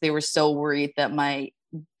because they were so worried that my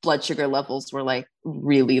blood sugar levels were like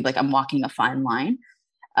really like I'm walking a fine line.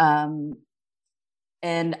 And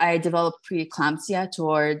I developed preeclampsia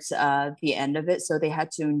towards the end of it. So they had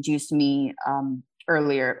to induce me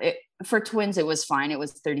earlier. For twins, it was fine. It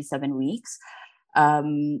was 37 weeks.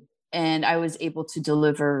 And I was able to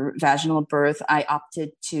deliver vaginal birth. I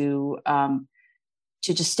opted to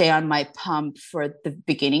just stay on my pump for the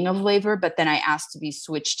beginning of labor, but then I asked to be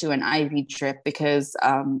switched to an IV drip because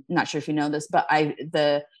I'm not sure if you know this, but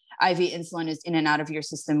the IV insulin is in and out of your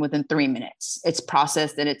system within 3 minutes. It's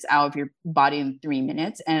processed and it's out of your body in 3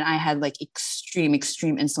 minutes. And I had like extreme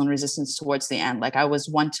insulin resistance towards the end. Like I was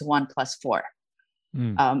 1-to-1 +4.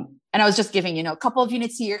 And I was just giving, a couple of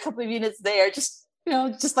units here, a couple of units there, just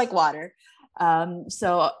like water.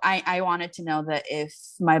 So I wanted to know that if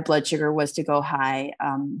my blood sugar was to go high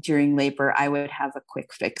during labor, I would have a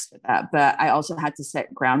quick fix for that. But I also had to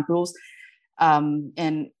set ground rules.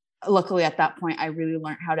 And luckily at that point, I really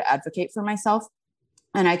learned how to advocate for myself.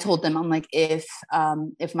 And I told them, I'm like, if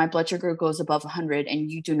my blood sugar goes above 100 and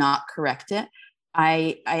you do not correct it,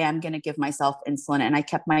 I am going to give myself insulin. And I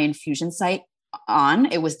kept my infusion site on.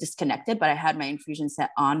 It was disconnected, but I had my infusion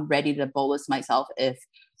set on, ready to bolus myself if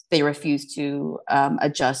they refused to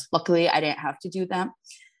adjust. Luckily, I didn't have to do that.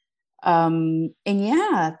 And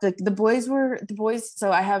yeah, the boys.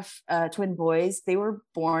 So I have twin boys. They were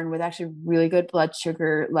born with actually really good blood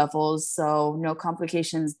sugar levels, so no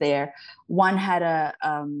complications there. One had a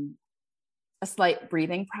slight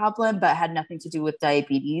breathing problem, but had nothing to do with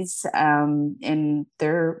diabetes. And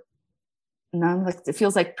they're not like, it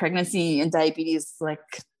feels like pregnancy and diabetes like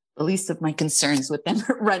the least of my concerns with them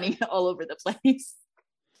running all over the place.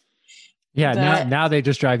 Yeah, but, now they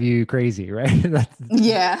just drive you crazy, right?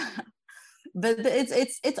 Yeah. But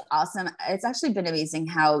it's awesome. It's actually been amazing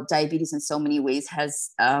how diabetes in so many ways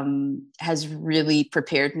has really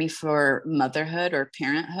prepared me for motherhood or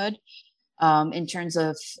parenthood, in terms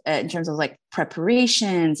of like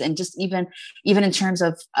preparations, and just even in terms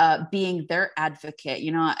of being their advocate.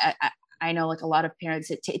 I know like a lot of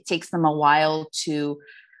parents, it takes them a while to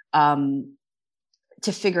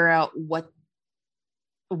figure out what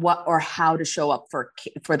or how to show up for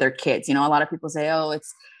their kids. A lot of people say, oh,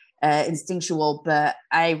 it's instinctual, but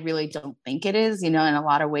I really don't think it is, in a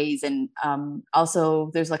lot of ways. And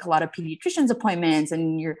also there's like a lot of pediatricians appointments,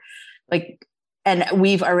 and and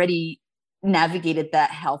we've already navigated that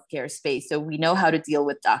healthcare space. So we know how to deal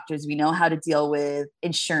with doctors. We know how to deal with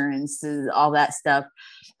insurance, all that stuff.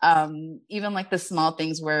 Even like the small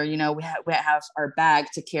things where, we have our bag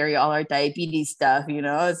to carry all our diabetes stuff,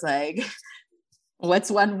 it's like, what's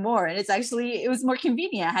one more? And it was more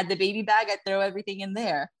convenient. I had the baby bag, I throw everything in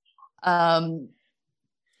there. And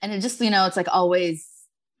it just, it's like always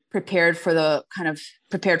prepared for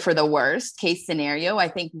the worst case scenario. I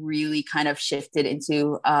think really kind of shifted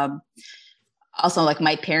into, also like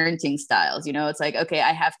my parenting styles. It's like, okay,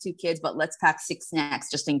 I have 2 kids, but let's pack 6 snacks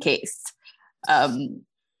just in case.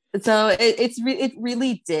 So it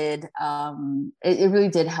really did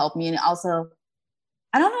help me. And also,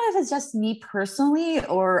 I don't know if it's just me personally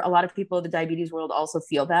or a lot of people in the diabetes world also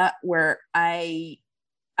feel that, where I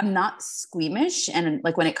I'm not squeamish. And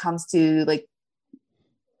like, when it comes to like,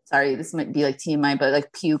 sorry, this might be like TMI, but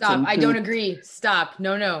like puke. Stop. I don't poop. agree. Stop.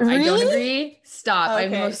 No, Really? I don't agree. Stop. I'm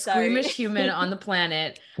the Okay, most sorry. squeamish human on the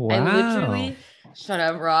planet. Wow. I literally, shut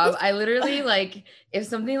up, Rob. I literally, like, if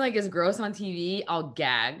something like is gross on TV, I'll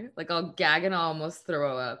gag. Like, I'll gag and I'll almost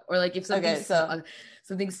throw up. Or like if something, Okay, so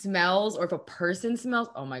something smells, or if a person smells,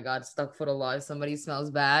 oh my God, stuck foot of law. If somebody smells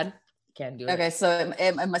bad, can't do it. okay, so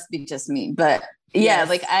it must be just me, but yeah, Yes.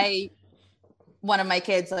 like one of my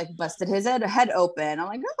kids like busted his head open. I'm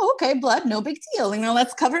like, oh, okay, blood, no big deal. You know,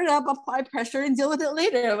 let's cover it up, apply pressure, and deal with it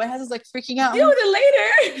later. My husband's like freaking out. Deal with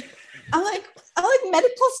it later. I'm like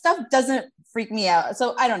medical stuff doesn't freak me out.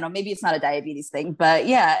 So I don't know, maybe it's not a diabetes thing, but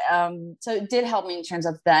yeah. So it did help me in terms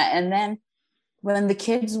of that. And then when the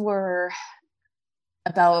kids were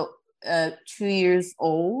about 2 years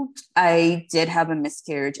old, I did have a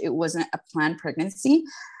miscarriage. It wasn't a planned pregnancy.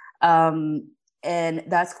 And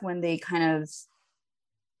that's when they kind of,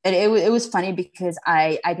 and it was funny because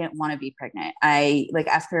I didn't want to be pregnant.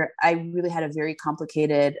 After I really had a very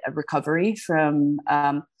complicated recovery from,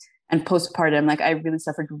 and postpartum, like I really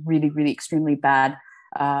suffered really, really extremely bad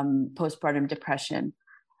postpartum depression.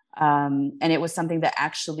 And it was something that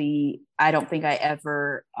actually, I don't think I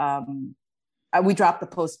ever, we dropped the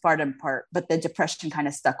postpartum part, but the depression kind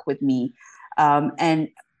of stuck with me. And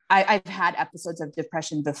I've had episodes of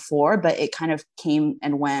depression before, but it kind of came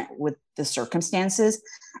and went with the circumstances.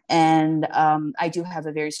 And I do have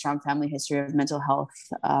a very strong family history of mental health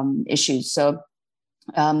issues. So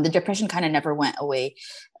the depression kind of never went away.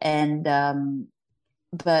 And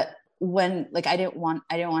but when like I didn't want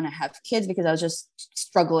to have kids because I was just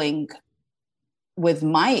struggling with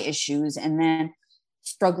my issues, and then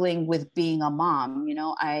struggling with being a mom. You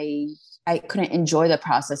know, I couldn't enjoy the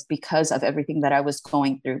process because of everything that I was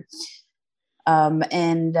going through.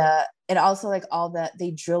 And also like all that,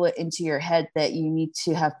 they drill it into your head that you need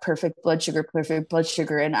to have perfect blood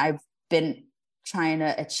sugar. And I've been trying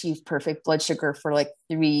to achieve perfect blood sugar for like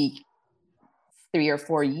three or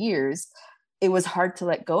 4 years. It was hard to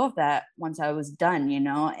let go of that once I was done, you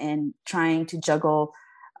know, and trying to juggle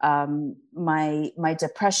my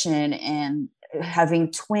depression and having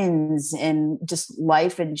twins and just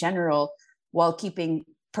life in general while keeping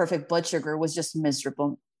perfect blood sugar was just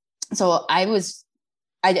miserable. So I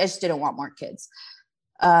just didn't want more kids.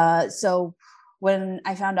 So when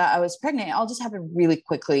I found out I was pregnant, it all just happened really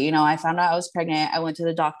quickly. You know, I found out I was pregnant. I went to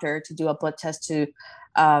the doctor to do a blood test to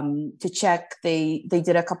check. They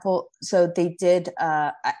did a couple. So they did,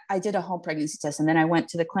 I did a home pregnancy test, and then I went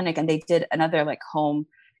to the clinic and they did another like home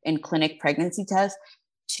and clinic pregnancy test.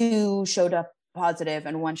 2 showed up positive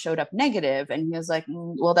and 1 showed up negative. And he was like,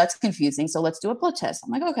 well, that's confusing. So let's do a blood test. I'm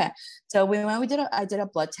like, okay. So I did a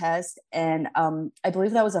blood test, and I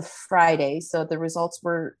believe that was a Friday. So the results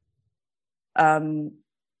were, the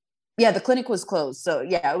clinic was closed. So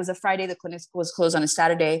yeah, it was a Friday. The clinic was closed on a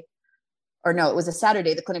Saturday, or no, it was a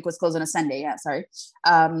Saturday. The clinic was closed on a Sunday. Yeah. Sorry.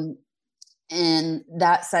 And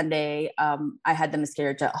that Sunday, I had the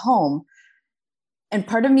miscarriage at home. And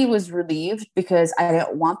part of me was relieved because I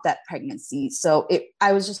didn't want that pregnancy. So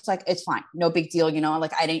I was just like, it's fine. No big deal. You know,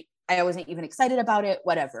 like I wasn't even excited about it,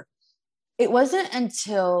 whatever. It wasn't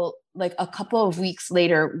until like a couple of weeks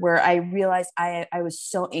later where I realized I was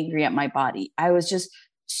so angry at my body. I was just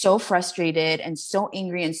so frustrated and so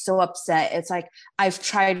angry and so upset. It's like, I've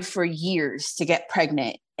tried for years to get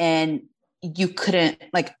pregnant, and you couldn't,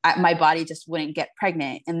 like, my body just wouldn't get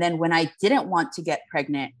pregnant. And then when I didn't want to get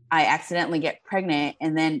pregnant, I accidentally get pregnant,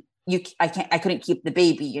 and then I couldn't keep the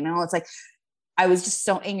baby, you know. It's like, I was just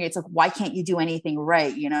so angry. It's like, why can't you do anything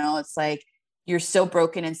right? You know, it's like, you're so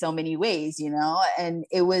broken in so many ways, you know. And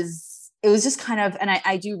it was just kind of, and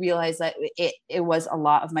I do realize that it was a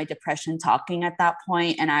lot of my depression talking at that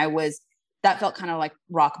point. And that felt kind of like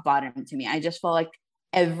rock bottom to me. I just felt like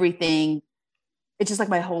everything, it's just like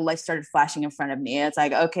my whole life started flashing in front of me. It's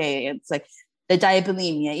like, okay, it's like the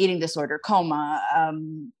diabulimia, eating disorder, coma,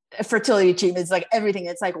 fertility treatments, like everything.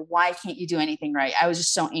 It's like, why can't you do anything right? I was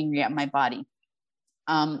just so angry at my body.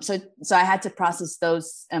 So I had to process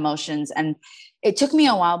those emotions, and it took me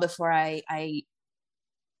a while before I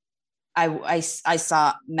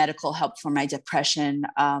sought medical help for my depression,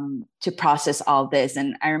 to process all this.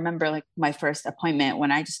 And I remember like my first appointment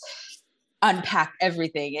when I just unpacked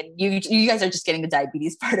everything, and you guys are just getting the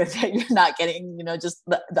diabetes part of it. You're not getting, you know, just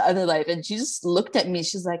the other life. And she just looked at me.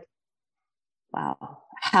 She's like, wow,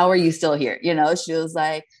 how are you still here? You know, she was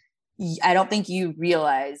like, I don't think you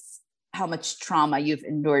realize how much trauma you've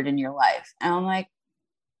endured in your life. And I'm like,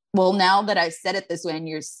 well, now that I said it this way,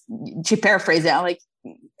 and to paraphrase it, I'm like,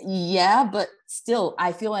 yeah, but still,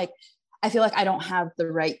 I feel like I feel like I don't have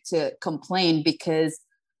the right to complain because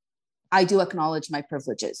I do acknowledge my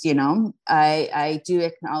privileges. I do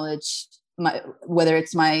acknowledge whether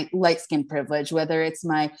it's my light skin privilege, whether it's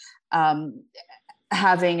my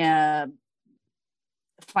having a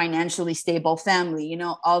financially stable family,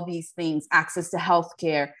 all these things, access to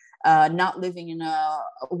healthcare, not living in a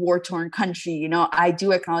war-torn country, I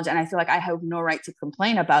do acknowledge, and I feel like I have no right to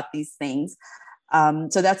complain about these things.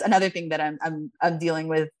 So that's another thing that I'm dealing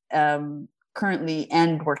with currently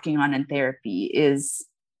and working on in therapy, is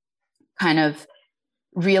kind of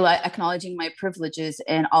acknowledging my privileges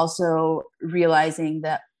and also realizing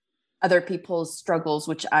that other people's struggles,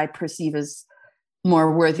 which I perceive as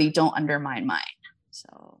more worthy, don't undermine mine.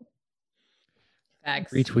 So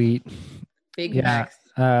facts. Retweet. Big facts.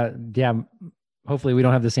 Hopefully we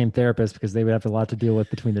don't have the same therapist, because they would have a lot to deal with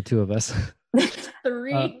between the two of us.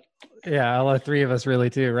 3. All 3 of us really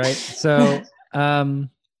too, right? So I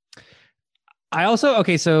also,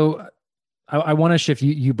 so I want to shift.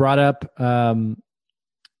 You brought up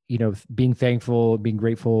being thankful, being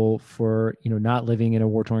grateful for not living in a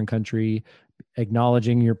war-torn country,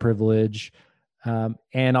 acknowledging your privilege,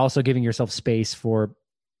 and also giving yourself space for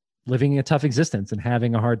living a tough existence and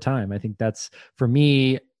having a hard time. I think that's, for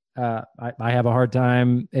me, I have a hard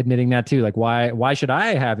time admitting that too. Like, why should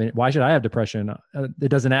I have depression? It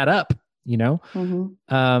doesn't add up,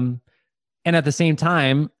 Mm-hmm. And at the same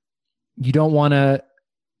time, you don't want to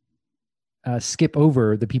skip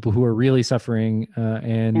over the people who are really suffering,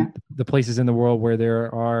 and the places in the world where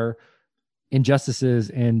there are injustices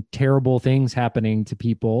and terrible things happening to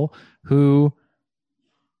people who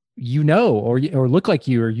or look like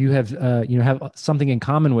you, or you have have something in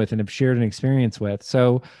common with and have shared an experience with.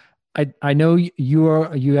 So I know you are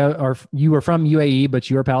from UAE, but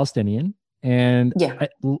you are Palestinian, and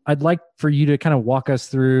I'd like for you to kind of walk us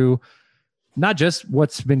through not just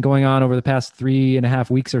what's been going on over the past 3.5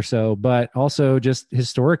 weeks or so, but also just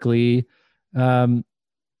historically,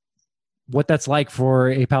 what that's like for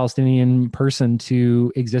a Palestinian person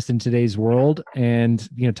to exist in today's world, and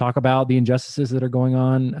talk about the injustices that are going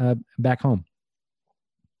on back home.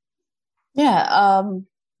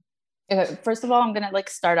 First of all, I'm gonna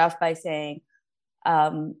start off by saying,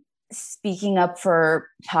 speaking up for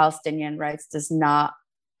Palestinian rights does not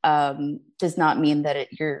mean that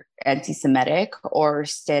you're anti-Semitic or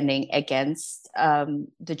standing against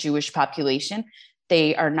the Jewish population.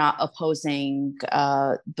 They are not opposing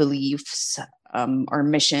beliefs or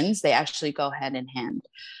missions. They actually go hand in hand.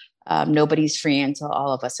 Nobody's free until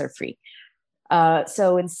all of us are free.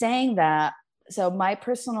 So in saying that, my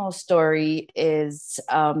personal story is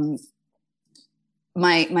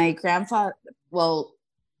my grandfather. Well,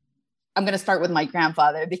 I'm going to start with my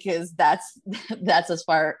grandfather, because that's as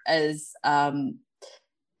far as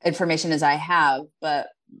information as I have. But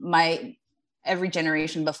every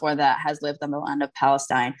generation before that has lived on the land of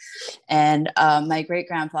Palestine, and my great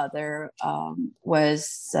grandfather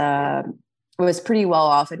was pretty well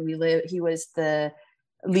off, and he was the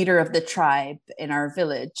leader of the tribe in our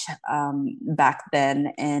village back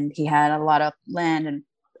then, and he had a lot of land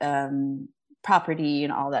and property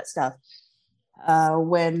and all that stuff.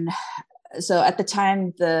 So at the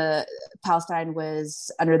time the Palestine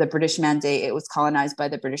was under the British mandate, it was colonized by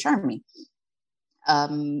the British Army.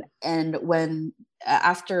 And when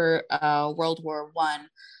after World War I,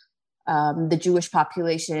 the Jewish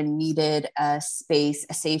population needed a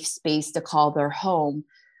safe space to call their home,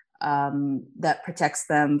 that protects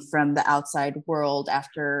them from the outside world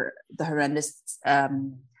after the horrendous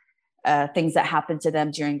things that happened to them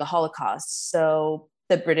during the Holocaust. So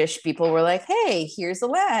the British people were like, hey, here's the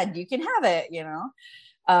land, you can have it,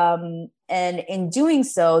 and in doing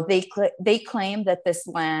so, they claimed that this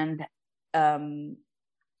land,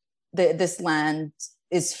 this land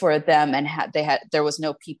is for them, and there was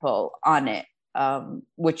no people on it,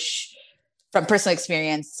 which from personal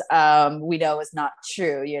experience, we know is not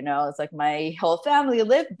true. It's like my whole family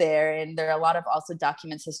lived there, and there are a lot of also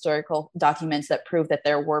historical documents that prove that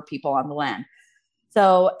there were people on the land.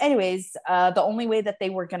 So anyways, the only way that they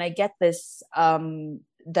were going to get this,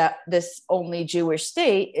 this only Jewish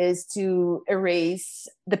state, is to erase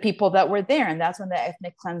the people that were there. And that's when the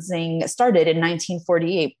ethnic cleansing started in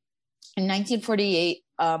 1948. In 1948,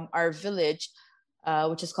 our village,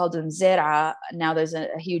 which is called Nzera, now there's a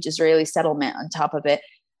huge Israeli settlement on top of it,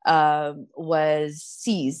 was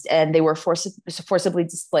seized, and they were forcibly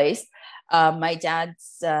displaced. My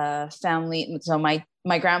dad's family, so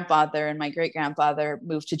my grandfather and my great-grandfather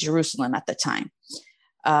moved to Jerusalem at the time.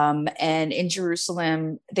 And in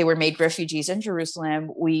Jerusalem, they were made refugees. In Jerusalem,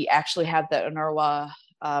 we actually have the UNRWA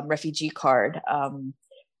refugee card.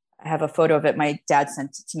 I have a photo of it. My dad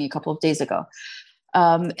sent it to me a couple of days ago.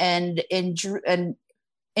 And in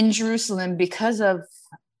Jerusalem, because of,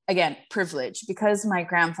 again, privilege, because my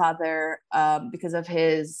grandfather, because of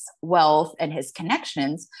his wealth and his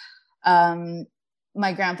connections,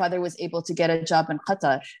 my grandfather was able to get a job in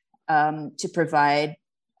Qatar to provide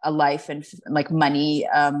a life and like money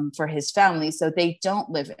for his family, so they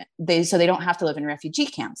don't have to live in refugee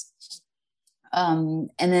camps. And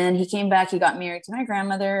then he came back. He got married to my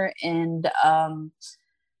grandmother, and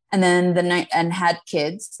then and had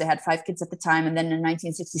kids. They had 5 kids at the time. And then the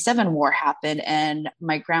 1967 war happened, and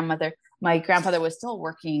my grandfather was still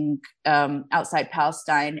working outside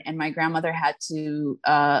Palestine, and my grandmother had to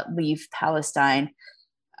leave Palestine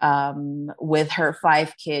with her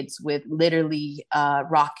 5 kids, with literally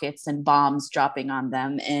rockets and bombs dropping on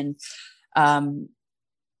them. And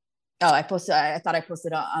I thought I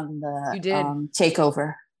posted on the You did.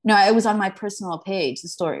 takeover. No, it was on my personal page, the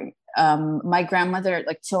story. My grandmother,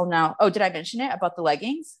 like till now. Oh, did I mention it about the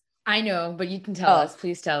leggings? I know, but you can tell us.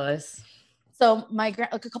 Please tell us. So like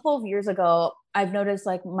a couple of years ago, I've noticed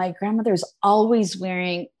like my grandmother's always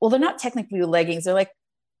wearing, well, they're not technically leggings. They're like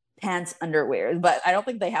pants underwear, but I don't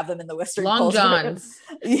think they have them in the Western Long culture. Johns.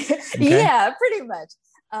 Yeah, pretty much.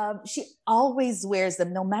 She always wears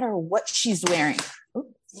them no matter what she's wearing.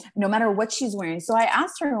 No matter what she's wearing. So I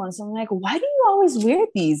asked her once, I'm like, why do you always wear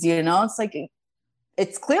these? You know, it's like,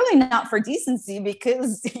 it's clearly not for decency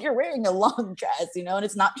because you're wearing a long dress, you know, and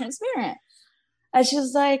it's not transparent. And she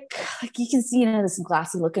was like you can see, you know, this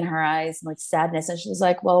glassy look in her eyes and like sadness. And she was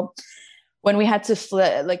like, well, when we had to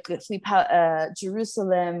flee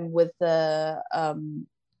Jerusalem with the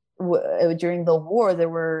during the war, there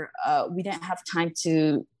were we didn't have time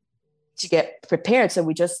to get prepared, so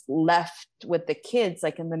we just left with the kids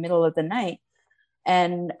like in the middle of the night.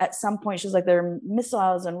 And at some point she was like, there are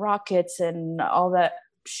missiles and rockets and all that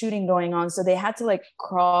shooting going on, so they had to like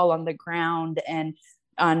crawl on the ground and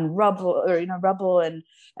on rubble and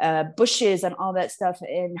bushes and all that stuff,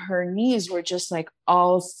 and her knees were just like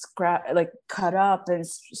all cut up and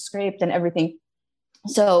scraped and everything.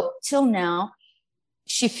 So till now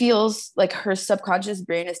she feels like her subconscious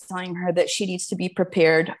brain is telling her that she needs to be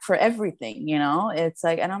prepared for everything, you know. It's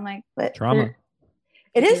like, and I'm like, but trauma.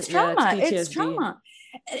 It is trauma. Yeah, it's trauma.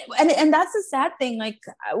 And that's the sad thing. Like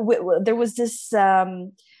there was this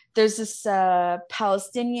there's this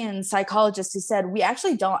Palestinian psychologist who said we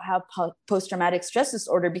actually don't have post-traumatic stress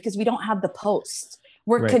disorder because we don't have the post.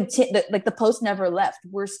 We're like the post never left.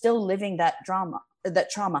 We're still living that trauma,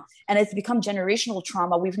 and it's become generational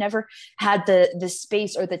trauma. We've never had the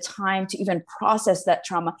space or the time to even process that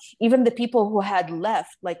trauma. Even the people who had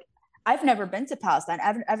left, like I've never been to Palestine.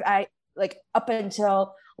 I like up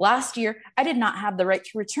until last year, I did not have the right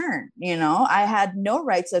to return. You know, I had no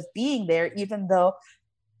rights of being there, even though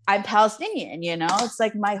I'm Palestinian. You know, it's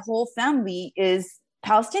like my whole family is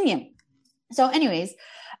Palestinian. So anyways,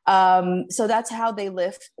 so that's how they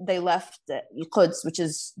left Quds, which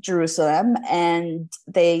is Jerusalem, and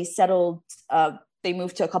they settled. They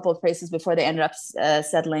moved to a couple of places before they ended up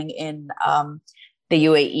settling in the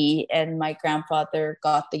UAE. And my grandfather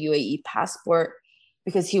got the UAE passport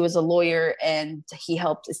because he was a lawyer and he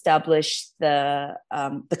helped establish the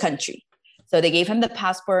country. So they gave him the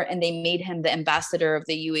passport and they made him the ambassador of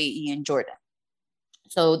the UAE in Jordan.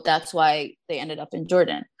 So that's why they ended up in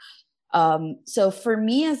Jordan. So for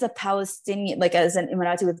me as a Palestinian, like as an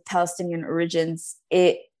Emirati with Palestinian origins,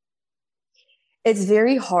 it's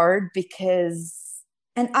very hard because,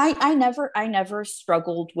 and I never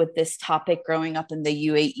struggled with this topic growing up in the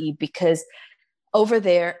UAE because over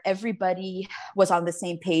there, everybody was on the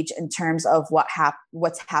same page in terms of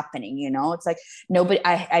what's happening. You know, it's like nobody,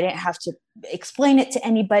 I didn't have to explain it to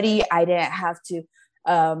anybody. I didn't have to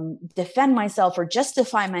defend myself or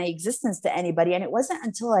justify my existence to anybody. And it wasn't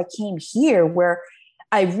until I came here where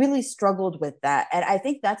I really struggled with that. And I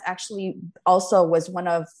think that's actually also was one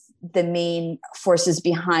of the main forces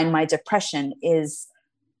behind my depression. Is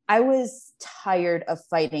I was tired of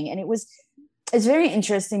fighting. And it's very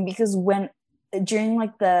interesting because during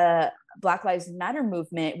like the Black Lives Matter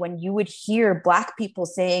movement, when you would hear Black people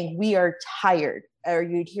saying we are tired, or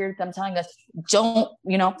you'd hear them telling us, don't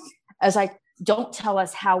tell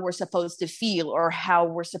us how we're supposed to feel or how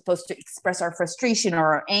we're supposed to express our frustration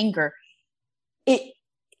or our anger. It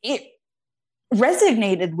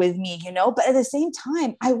resonated with me, you know, but at the same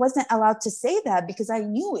time, I wasn't allowed to say that because I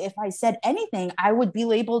knew if I said anything, I would be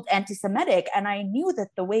labeled anti-Semitic. And I knew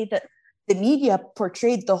that the way that the media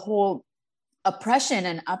portrayed the whole oppression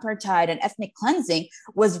and apartheid and ethnic cleansing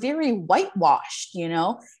was very whitewashed, you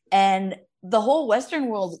know, and the whole Western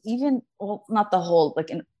world, not the whole,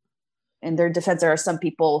 like in their defense, there are some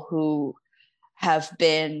people who have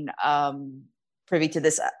been privy to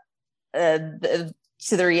this, to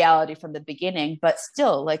the reality from the beginning, but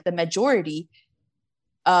still, like, the majority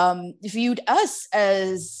viewed us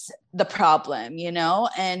as the problem, you know?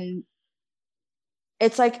 And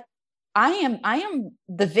it's like, I am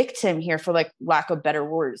the victim here, for like lack of better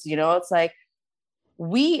words, you know? It's like,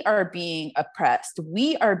 we are being oppressed.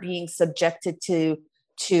 We are being subjected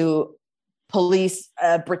to police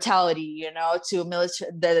brutality, you know, to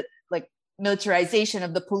militarization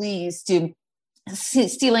of the police, to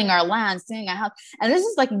stealing our land, stealing our house. And this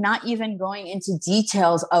is like not even going into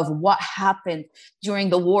details of what happened during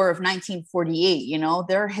the war of 1948. You know,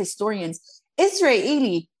 there are historians,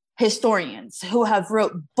 Israeli historians, who have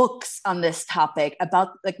wrote books on this topic about,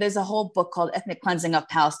 like, there's a whole book called Ethnic Cleansing of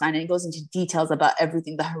Palestine, and it goes into details about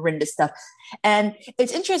everything, the horrendous stuff. And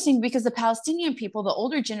it's interesting because the Palestinian people, the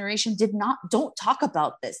older generation, don't talk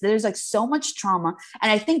about this. There's like so much trauma.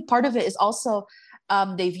 And I think part of it is also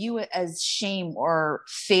they view it as shame or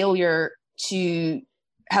failure to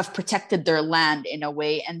have protected their land in a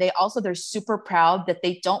way. And they're super proud that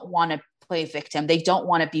they don't want to play victim. They don't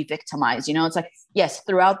want to be victimized. You know, it's like, yes,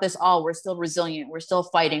 throughout this all, we're still resilient. We're still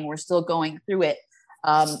fighting. We're still going through it.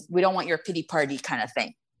 We don't want your pity party kind of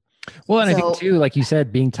thing. Well, and I think too, like you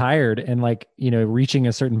said, being tired and, like, you know, reaching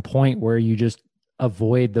a certain point where you just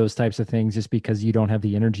avoid those types of things just because you don't have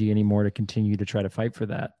the energy anymore to continue to try to fight for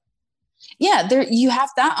that. Yeah, there you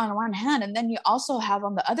have that on one hand, and then you also have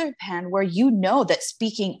on the other hand where you know that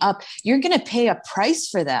speaking up, you're going to pay a price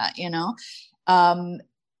for that, you know.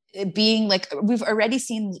 Being like, we've already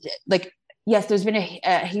seen, like, yes, there's been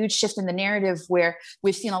a huge shift in the narrative where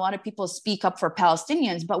we've seen a lot of people speak up for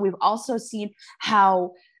Palestinians, but we've also seen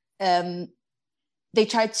how they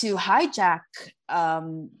tried to hijack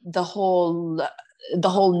the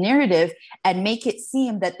whole narrative and make it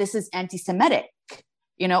seem that this is anti-Semitic.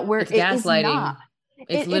 You know, where it's gaslighting.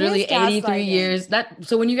 It's literally 83 years.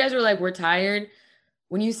 So when you guys were like, we're tired,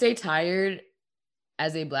 when you say tired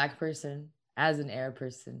as a Black person, as an Arab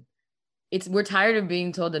person, we're tired of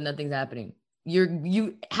being told that nothing's happening.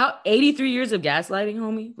 How 83 years of gaslighting,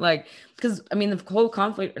 homie? Like, because I mean, the whole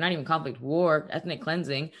conflict, or not even conflict, war, ethnic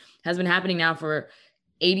cleansing has been happening now for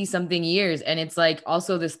 80 something years. And it's like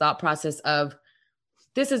also this thought process of,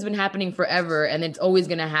 this has been happening forever and it's always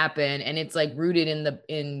going to happen. And it's like rooted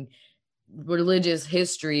in religious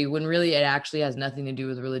history, when really it actually has nothing to do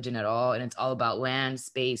with religion at all. And it's all about land,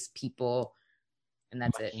 space, people, and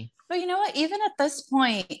that's it. But you know what, even at this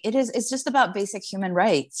point, it's just about basic human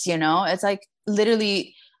rights. You know, it's like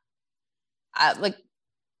literally like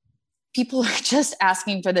people are just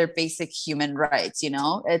asking for their basic human rights, you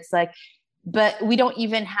know. It's like, but we don't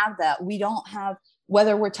even have that. We don't have,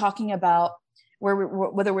 whether we're talking about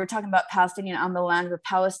Palestinian on the land of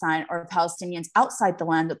Palestine or Palestinians outside the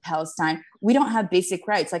land of Palestine, we don't have basic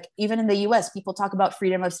rights. Like, even in the US, people talk about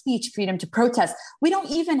freedom of speech, freedom to protest. We don't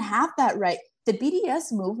even have that right. The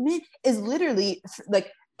BDS movement is literally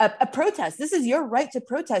like a protest. This is your right to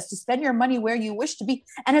protest, to spend your money where you wish to be.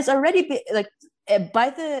 And it's already like, in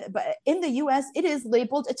the US, it is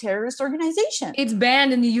labeled a terrorist organization. It's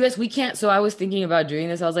banned in the US. We can't. So I was thinking about doing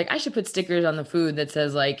this. I was like, I should put stickers on the food that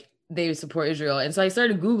says like, they support Israel. And so I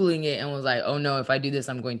started Googling it and was like, oh no, if I do this,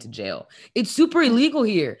 I'm going to jail. It's super illegal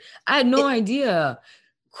here. I had no idea.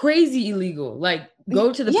 Crazy illegal. Like,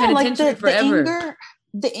 go to the penitentiary like forever.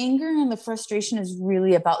 The anger and the frustration is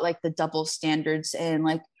really about like the double standards and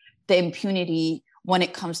like the impunity when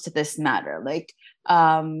it comes to this matter. Like,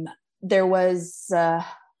 there was, God,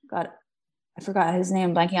 I forgot his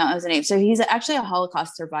name, blanking out his name. So he's actually a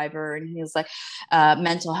Holocaust survivor, and he was like a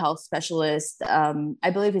mental health specialist.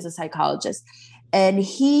 I believe he's a psychologist. And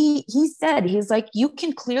he said, he's like, you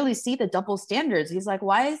can clearly see the double standards. He's like,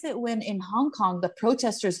 why is it when in Hong Kong, the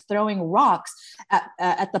protesters throwing rocks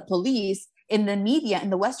at the police, in the media, in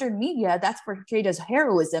the Western media, that's portrayed as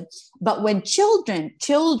heroism. But when children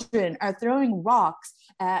are throwing rocks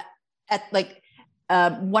at like,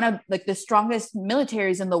 one of like the strongest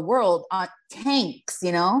militaries in the world on tanks,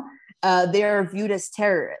 you know, they're viewed as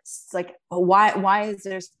terrorists. Like, why is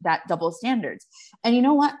there that double standards? And you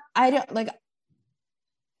know what? I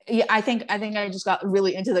think I just got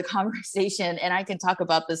really into the conversation, and I can talk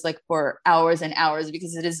about this like for hours and hours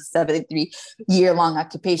because it is a 73-year-long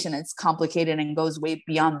occupation. It's complicated and goes way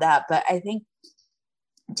beyond that. But I think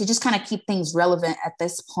to just kind of keep things relevant at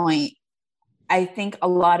this point, I think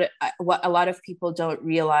what a lot of people don't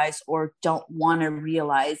realize or don't want to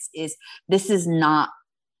realize is this is not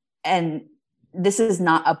a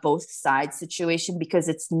both sides situation, because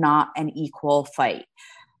it's not an equal fight.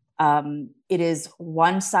 It is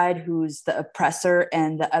one side who's the oppressor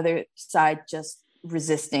and the other side just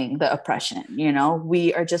resisting the oppression. You know,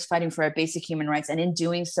 we are just fighting for our basic human rights. And in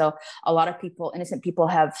doing so, a lot of people, innocent people,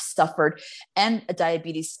 have suffered, and a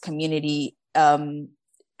diabetes community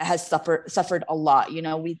has suffered a lot. You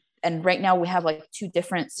know, and right now we have like two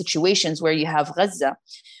different situations where you have Gaza,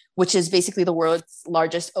 which is basically the world's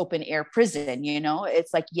largest open air prison. You know,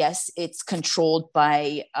 it's like, yes, it's controlled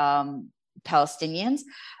by Palestinians,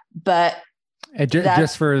 but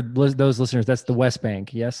just for those listeners, that's the West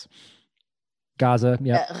Bank. Yes. Gaza.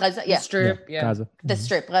 Yeah. Gaza. Yeah. Strip. Yeah. Gaza. The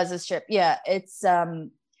Strip, Gaza Strip. Yeah. It's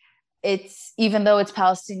even though it's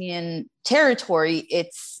Palestinian territory,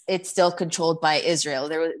 it's still controlled by Israel.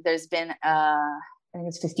 There's been I think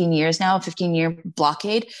it's 15 years now, 15-year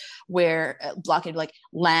blockade, where blockade like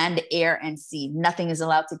land, air, and sea. Nothing is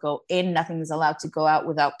allowed to go in, nothing is allowed to go out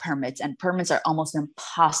without permits, and permits are almost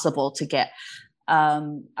impossible to get.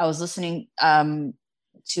 I was listening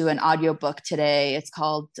to an audiobook today. It's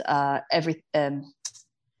called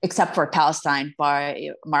Except for Palestine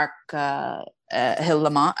by Mark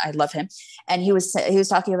Hill-Lamont. I love him. And he was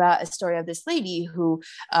talking about a story of this lady who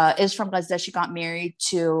is from Gaza. She got married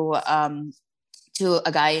to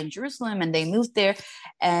a guy in Jerusalem, and they moved there,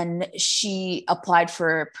 and she applied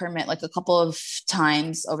for a permit like a couple of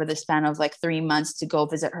times over the span of like 3 months to go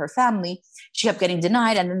visit her family. She kept getting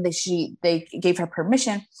denied, and then they gave her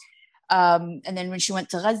permission. And then when she went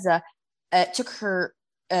to Gaza, it took her,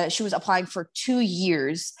 she was applying for 2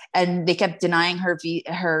 years, and they kept denying her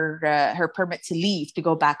permit to leave, to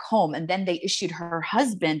go back home. And then they issued her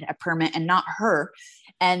husband a permit and not her.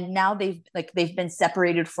 And now they've been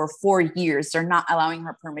separated for 4 years. They're not allowing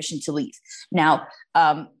her permission to leave. Now,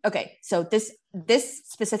 okay, so this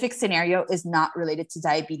specific scenario is not related to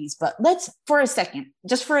diabetes, but let's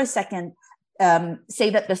just for a second, say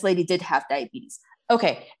that this lady did have diabetes.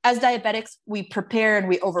 Okay, as diabetics, we prepare and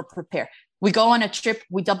we over prepare. We go on a trip,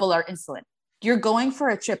 we double our insulin. You're going for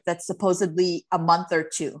a trip that's supposedly a month or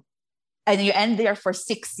two, and you end there for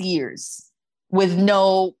 6 years with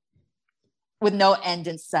no end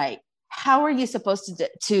in sight. How are you supposed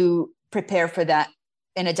to prepare for that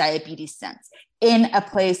in a diabetes sense, in a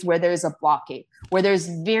place where there's a blockade, where there's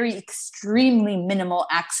very extremely minimal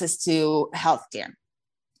access to healthcare?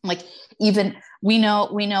 Like, even we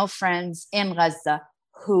know friends in Gaza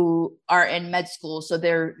who are in med school, so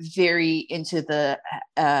they're very into the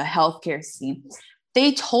healthcare scene.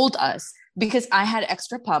 They told us, because I had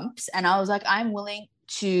extra pumps, and I was like, I'm willing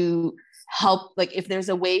to help. Like, if there's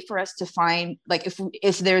a way for us to find, like, if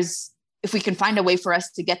we can find a way for us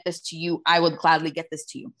to get this to you, I would gladly get this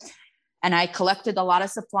to you. And I collected a lot of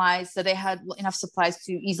supplies, so they had enough supplies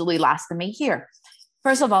to easily last them a year.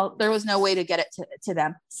 First of all, there was no way to get it to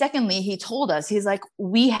them. Secondly, he told us, he's like,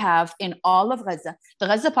 we have in all of Gaza, the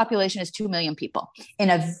Gaza population is 2 million people in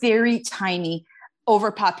a very tiny,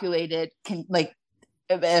 overpopulated,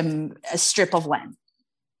 a strip of land.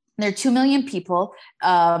 There are 2 million people.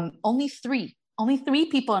 Only three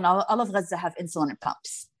people in all of Gaza have insulin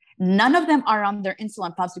pumps. None of them are on their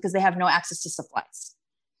insulin pumps because they have no access to supplies.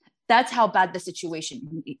 That's how bad the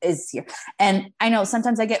situation is here. And I know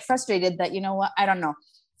sometimes I get frustrated that, you know what, I don't know,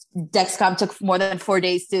 Dexcom took more than 4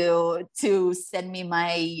 days to send me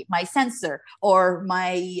my sensor, or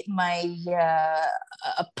my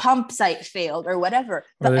pump site failed, or whatever.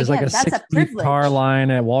 But there's again, like that's a privilege. Car line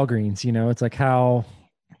at Walgreens, you know, it's like how.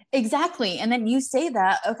 Exactly. And then you say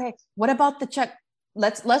that, okay, what about the check?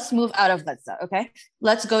 Let's move out of Gaza. Okay.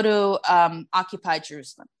 Let's go to occupied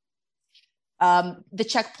Jerusalem. The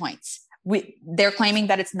checkpoints, they're claiming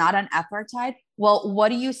that it's not an apartheid. Well, what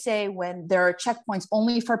do you say when there are checkpoints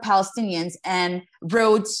only for Palestinians and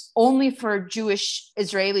roads only for Jewish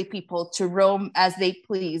Israeli people to roam as they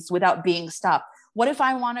please without being stopped? What if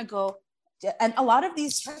I want to go? And a lot of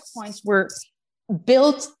these checkpoints were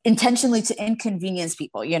built intentionally to inconvenience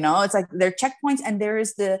people. You know, it's like they're checkpoints, and there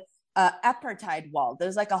is the apartheid wall.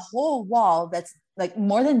 There's like a whole wall that's like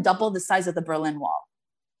more than double the size of the Berlin Wall.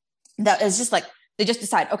 That is just like, they just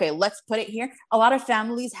decide, okay, let's put it here. A lot of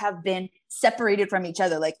families have been separated from each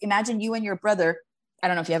other. Like, imagine you and your brother, I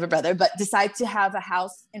don't know if you have a brother, but decide to have a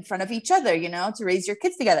house in front of each other, you know, to raise your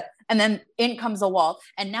kids together. And then in comes a wall.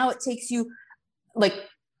 And now it takes you like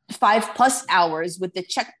 5+ hours with the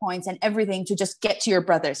checkpoints and everything to just get to your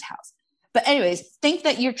brother's house. But anyways, think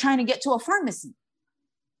that you're trying to get to a pharmacy.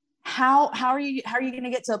 How are you going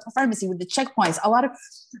to get to a pharmacy with the checkpoints? A lot of,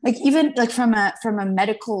 like, even like from a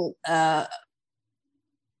medical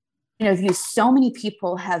view, so many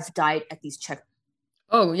people have died at these checkpoints.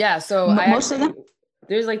 Oh yeah, so most of them.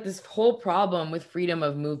 There's like this whole problem with freedom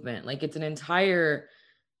of movement. Like, it's an entire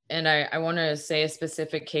And I want to say a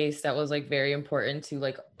specific case that was like very important to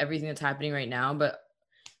like everything that's happening right now. But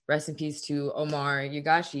rest in peace to Omar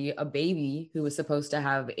Yagashi, a baby who was supposed to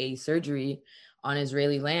have a surgery on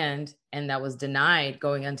Israeli land and that was denied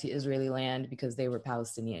going onto Israeli land because they were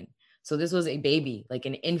Palestinian. So this was a baby, like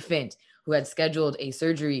an infant who had scheduled a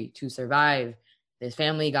surgery to survive. This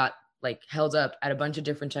family got like held up at a bunch of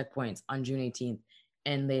different checkpoints on June 18th.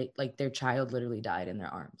 And they like their child literally died in their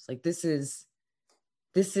arms. Like this is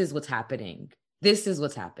what's happening. This is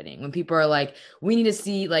what's happening when people are like, we need to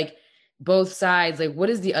see like both sides. Like, what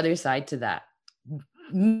is the other side to that?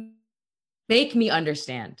 Make me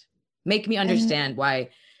understand why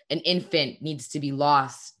an infant needs to be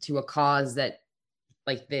lost to a cause that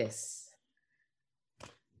like this.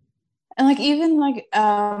 And like, even like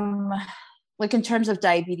in terms of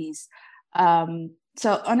diabetes, so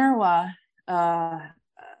UNRWA, UNRWA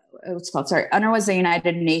is the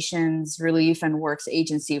United Nations Relief and Works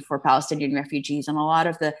Agency for Palestinian refugees, and a lot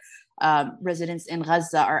of the residents in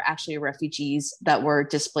Gaza are actually refugees that were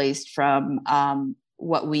displaced from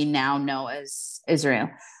what we now know as Israel.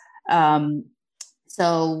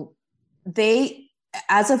 So they,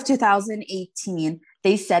 as of 2018,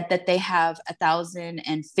 they said that they have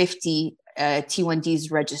 1,050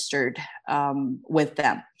 T1Ds registered with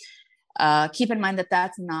them. Keep in mind that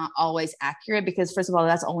that's not always accurate because, first of all,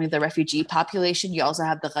 that's only the refugee population. You also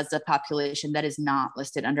have the Gaza population that is not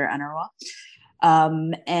listed under UNRWA.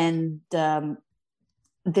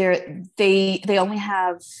 They only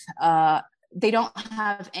have, they don't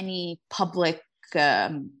have any public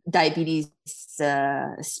diabetes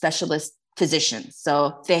specialist physicians.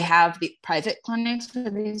 So they have the private clinics for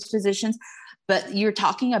these physicians, but you're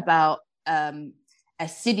talking about a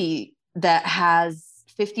city that has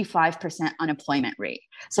 55% unemployment rate.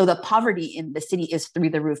 So the poverty in the city is through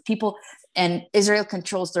the roof. People, and Israel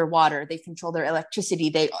controls their water, they control their electricity,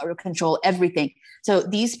 they control everything. So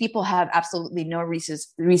these people have absolutely no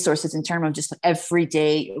resources in terms of just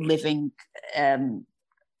everyday living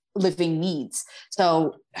needs.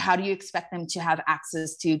 So how do you expect them to have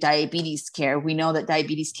access to diabetes care? We know that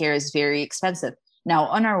diabetes care is very expensive. Now,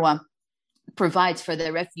 UNRWA provides for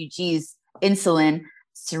the refugees insulin,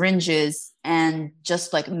 syringes, and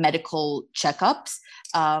just like medical checkups.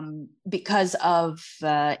 Because of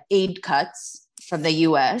aid cuts from the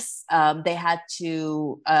US, they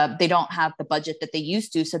don't have the budget that they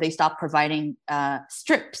used to, so they stopped providing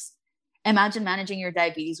strips. Imagine managing your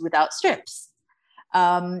diabetes without strips.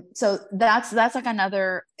 So that's like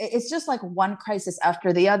another, it's just like one crisis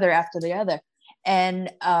after the other.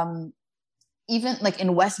 And even like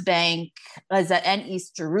in West Bank, Gaza, and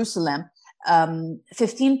East Jerusalem,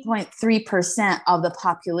 15.3% of the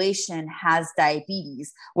population has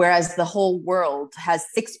diabetes, whereas the whole world has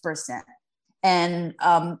 6%. And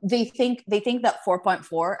they think that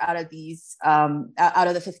 4.4 out of these out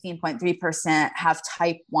of the 15.3% have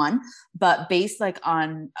type 1, but based like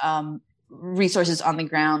on resources on the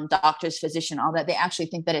ground, doctors, physician, all that, they actually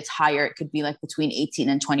think that it's higher. It could be like between 18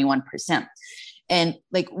 and 21%. And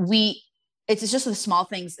like it's just the small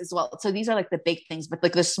things as well. So these are like the big things, but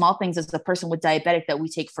like the small things as a person with diabetic that we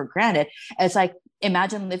take for granted. It's like,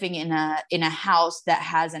 imagine living in a house that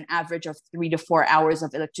has an average of 3 to 4 hours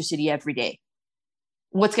of electricity every day.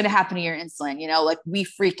 What's going to happen to your insulin? You know, like we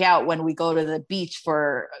freak out when we go to the beach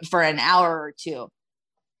for an hour or two.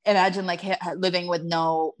 Imagine like living with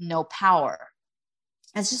no power.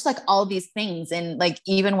 It's just like all these things. And like,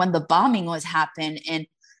 even when the bombing was happening, and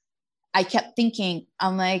I kept thinking,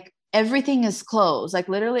 I'm like, everything is closed. Like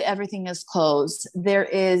literally everything is closed. There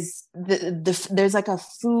is there's like a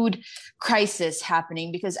food crisis happening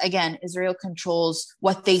because, again, Israel controls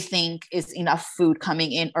what they think is enough food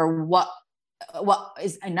coming in, or what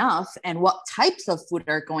is enough and what types of food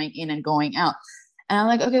are going in and going out. And I'm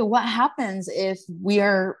like, okay, what happens if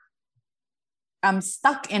I'm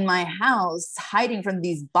stuck in my house hiding from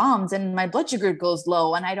these bombs and my blood sugar goes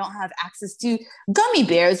low and I don't have access to gummy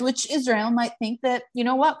bears, which Israel might think that, you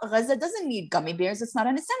know what, Gaza doesn't need gummy bears. It's not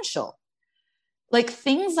an essential. Like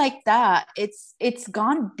things like that. It's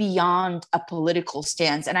gone beyond a political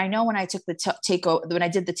stance. And I know when I took the when I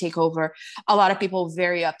did the takeover, a lot of people were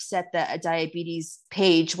very upset that a diabetes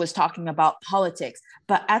page was talking about politics.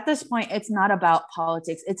 But at this point, it's not about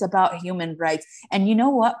politics. It's about human rights. And you know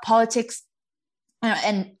what? Politics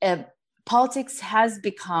has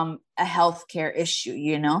become a healthcare issue.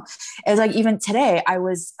 You know, it's like even today, I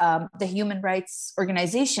was the Human Rights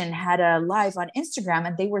Organization had a live on Instagram,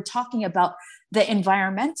 and they were talking about the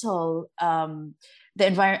environmental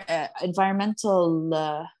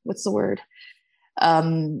what's the word?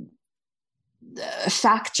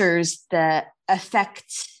 Factors that affect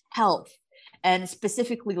health. and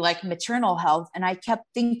specifically like maternal health. And I kept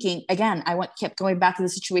thinking, again, kept going back to the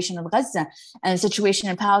situation in Gaza and the situation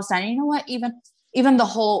in Palestine. And you know what? Even the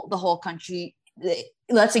whole country,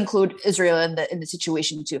 let's include Israel in the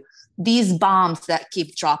situation too. These bombs that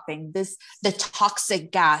keep dropping, the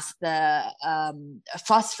toxic gas, the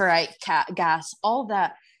phosphorite gas, all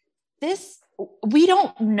that. We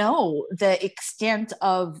don't know the extent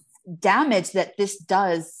of damage that this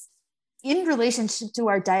does in relationship to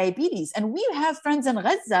our diabetes. And we have friends in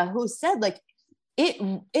Gaza who said like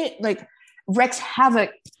it like wreaks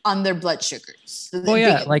havoc on their blood sugars. Oh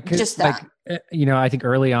yeah, just that. I think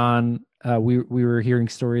early on we were hearing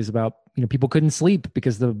stories about people couldn't sleep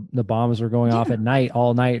because the bombs were going off at night,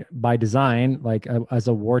 all night by design, like as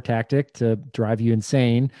a war tactic to drive you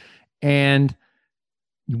insane. And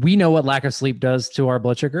we know what lack of sleep does to our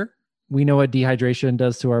blood sugar. We know what dehydration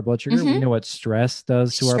does to our blood sugar. Mm-hmm. We know what stress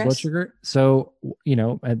does to our blood sugar. So,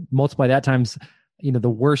 and multiply that times, the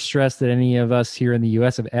worst stress that any of us here in the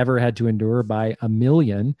US have ever had to endure by 1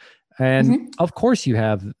 million. And of course you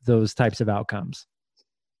have those types of outcomes.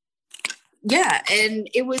 Yeah. And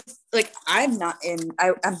it was like, I'm not in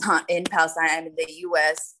Palestine. I'm in the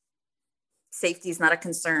US. Safety is not a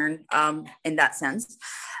concern in that sense.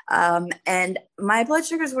 And my blood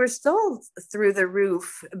sugars were still through the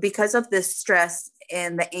roof because of this stress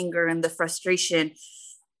and the anger and the frustration.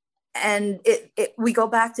 And we go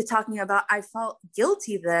back to talking about, I felt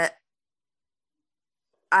guilty that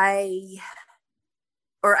I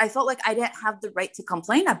felt like I didn't have the right to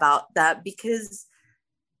complain about that, because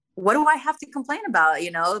what do I have to complain about?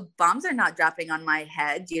 Bombs are not dropping on my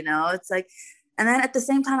head, it's like. And then at the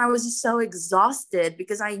same time, I was just so exhausted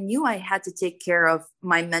because I knew I had to take care of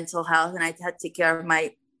my mental health and I had to take care of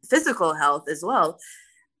my physical health as well.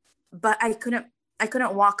 But I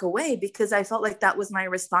couldn't walk away because I felt like that was my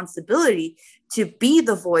responsibility to be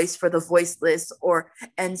the voice for the voiceless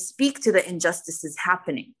and speak to the injustices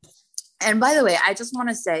happening. And by the way, I just want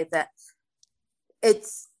to say that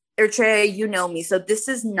it's Eritrea, you know me. So this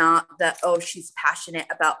is not that, she's passionate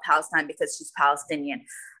about Palestine because she's Palestinian.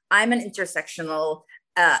 I'm an intersectional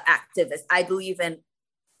activist. I believe in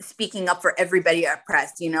speaking up for everybody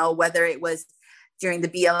oppressed, whether it was during the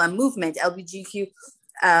BLM movement, LGBTQ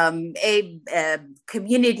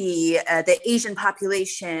community, the Asian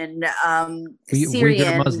population,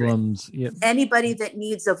 Syrian, Muslims, anybody that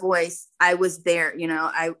needs a voice. I was there,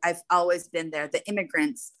 I've always been there, the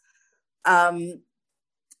immigrants.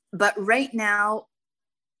 But right now,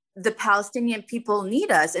 the Palestinian people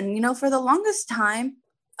need us. And, for the longest time,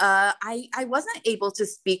 I wasn't able to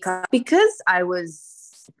speak up because I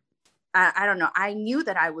don't know. I knew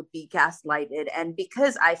that I would be gaslighted, and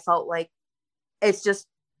because I felt like it's just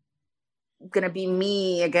going to be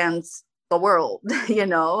me against the world,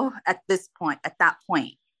 at that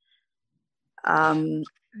point.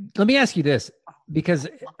 Let me ask you this, because,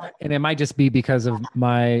 and it might just be because of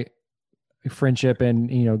my friendship and,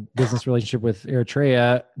 business relationship with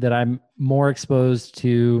Eritrea, that I'm more exposed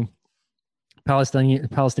to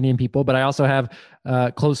Palestinian people, but I also have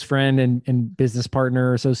a close friend and business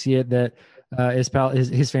partner, associate that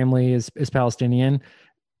his family is Palestinian.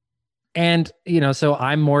 And, so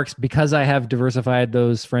I'm more, because I have diversified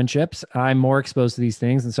those friendships, I'm more exposed to these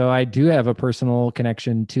things. And so I do have a personal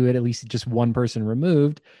connection to it, at least just one person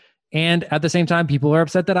removed. And at the same time, people are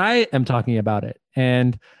upset that I am talking about it.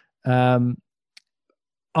 And on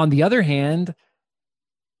the other hand,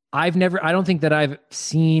 I don't think that I've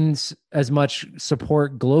seen as much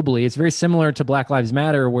support globally. It's very similar to Black Lives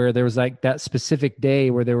Matter, where there was like that specific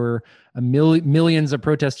day where there were millions of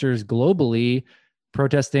protesters globally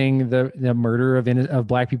protesting the murder of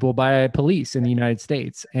Black people by police in the United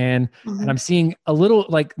States. And I'm seeing a little,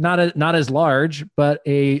 like, not as large, but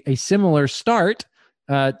a similar start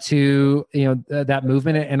to, that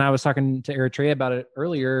movement. And I was talking to Eritrea about it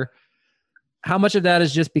earlier. How much of that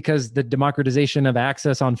is just because the democratization of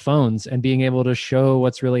access on phones and being able to show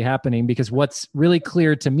what's really happening? Because what's really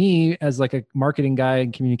clear to me as like a marketing guy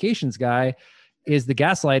and communications guy is the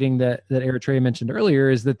gaslighting that Eritrea mentioned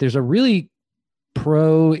earlier, is that there's a really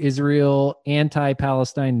pro-Israel,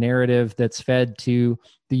 anti-Palestine narrative that's fed to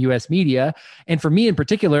the US media. And for me in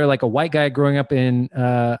particular, like a white guy growing up in,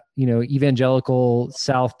 evangelical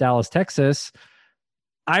South Dallas, Texas,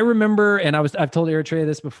 I remember, and I've told Eritrea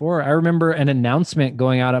this before, I remember an announcement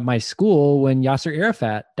going out at my school when Yasser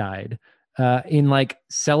Arafat died, in like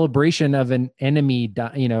celebration of an enemy,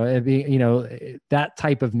 that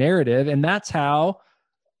type of narrative. And that's how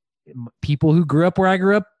people who grew up where I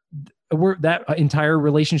grew up, that entire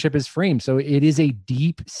relationship is framed. So it is a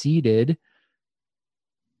deep-seated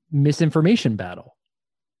misinformation battle.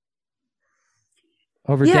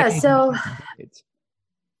 over Yeah, decades. so and decades.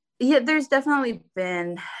 yeah, there's definitely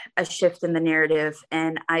been a shift in the narrative,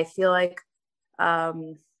 and I feel like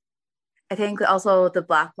I think also the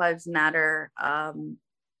Black Lives Matter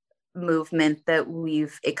movement that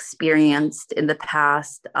we've experienced in the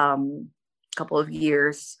past couple of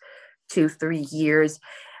years, 2-3 years,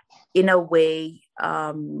 in a way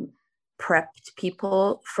prepped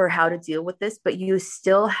people for how to deal with this. But you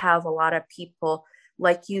still have a lot of people,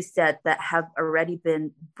 like you said, that have already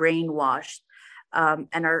been brainwashed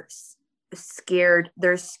and are scared.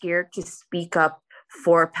 They're scared to speak up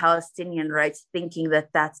for Palestinian rights, thinking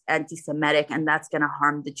that that's anti-Semitic and that's going to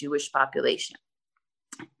harm the Jewish population.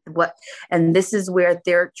 And this is where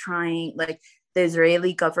they're trying, like the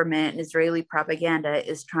Israeli government and Israeli propaganda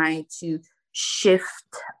is trying to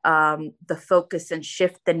shift the focus and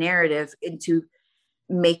shift the narrative into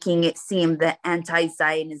making it seem that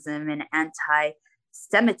anti-Zionism and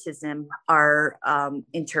anti-Semitism are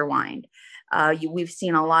intertwined. We've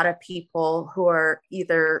seen a lot of people who are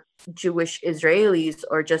either Jewish Israelis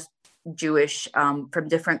or just Jewish from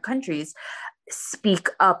different countries speak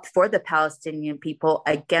up for the Palestinian people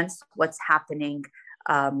against what's happening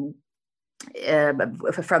from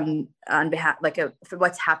on behalf, for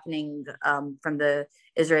what's happening from the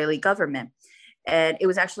Israeli government. And it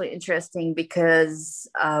was actually interesting because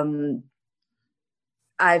I've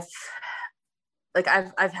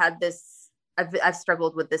had this. I've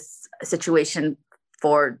struggled with this situation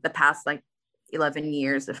for the past 11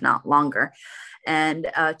 years, if not longer.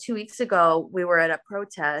 And 2 weeks ago, we were at a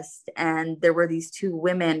protest, and there were these two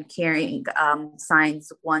women carrying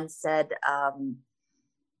signs. One said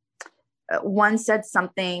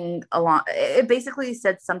something along. It basically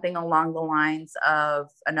said something along the lines of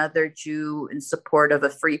another Jew in support of a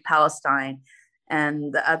free Palestine,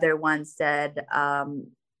 and the other one said,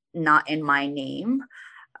 "Not in my name."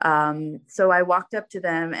 So I walked up to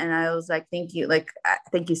them and I was like, thank you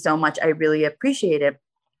so much. I really appreciate it.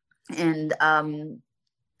 And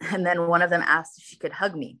then one of them asked if she could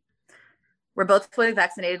hug me. We're both fully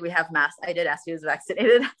vaccinated. We have masks. I did ask if she was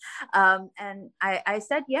vaccinated. And I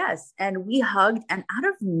said yes. And we hugged, and out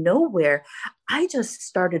of nowhere, I just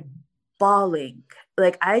started bawling.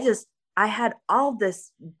 I had all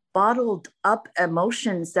this bottled up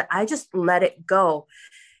emotions that I just let it go.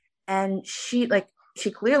 And she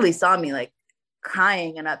clearly saw me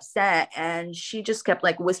crying and upset, and she just kept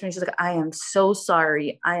whispering. She's like, I am so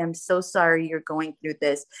sorry you're going through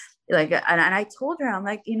this. And I told her, I'm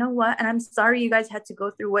like, you know what? And I'm sorry you guys had to go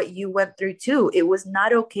through what you went through too. It was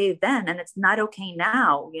not okay then, and it's not okay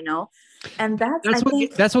now, And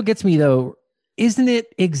that's what gets me though. Isn't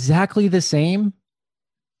it exactly the same?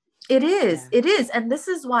 It is. It is. And this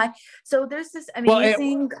is why. So there's this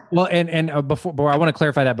amazing. Before I want to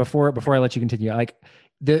clarify that before I let you continue,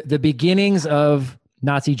 the beginnings of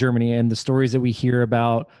Nazi Germany and the stories that we hear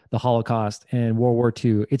about the Holocaust and World War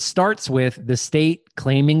II, it starts with the state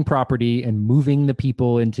claiming property and moving the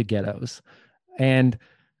people into ghettos. And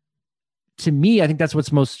to me, I think that's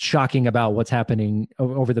what's most shocking about what's happening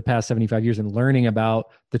over the past 75 years and learning about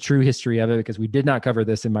the true history of it, because we did not cover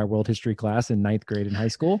this in my world history class in 9th grade in high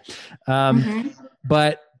school.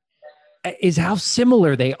 But is how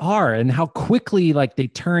similar they are and how quickly they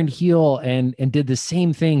turned heel and did the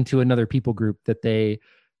same thing to another people group that they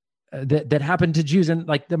that happened to Jews. And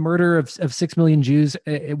the murder of 6 million Jews,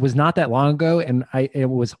 it was not that long ago, and it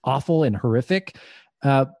was awful and horrific.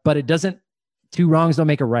 But it doesn't, two wrongs don't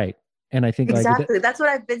make a right. And I think exactly that's what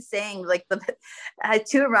I've been saying.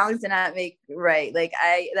 Two wrongs do not make right.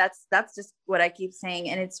 That's just what I keep saying,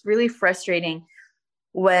 and it's really frustrating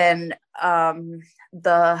when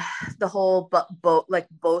the whole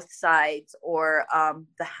both sides or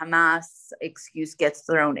the Hamas excuse gets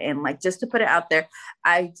thrown in. Just to put it out there,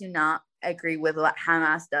 I do not agree with what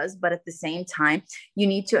Hamas does, but at the same time, you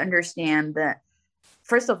need to understand that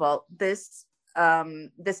first of all, this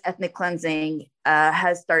ethnic cleansing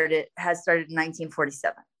has started in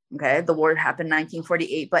 1947. Okay, the war happened in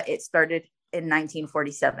 1948, but it started in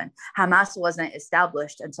 1947. Hamas wasn't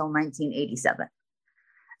established until 1987.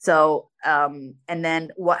 So, and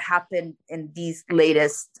then what happened in these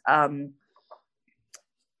latest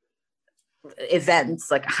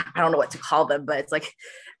events, I don't know what to call them, but it's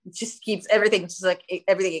just keeps everything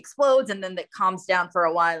everything explodes, and then it calms down for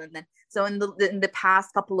a while, and then so in the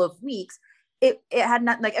past couple of weeks. It had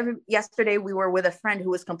not yesterday we were with a friend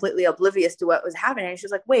who was completely oblivious to what was happening. And she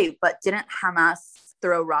was like, wait, but didn't Hamas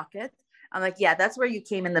throw rockets? I'm like, yeah, that's where you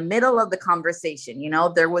came in the middle of the conversation.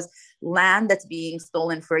 There was land that's being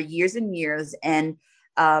stolen for years and years. And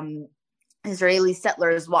Israeli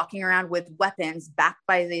settlers walking around with weapons backed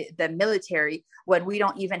by the military when we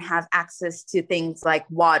don't even have access to things like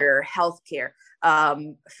water, healthcare,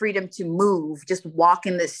 freedom to move, just walk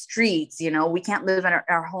in the streets. You know, we can't live in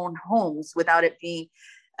our own homes without it being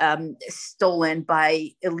stolen by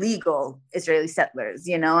illegal Israeli settlers,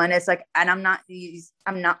 you know. And it's like, and I'm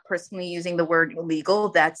not personally using the word illegal.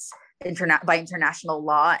 That's by international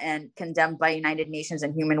law and condemned by United Nations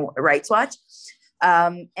and Human Rights Watch.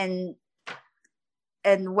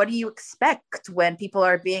 And what do you expect when people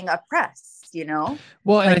are being oppressed, you know?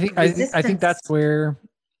 Well, and I think that's where,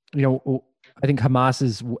 you know, I think Hamas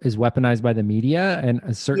is weaponized by the media,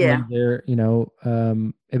 and certainly they're, you know,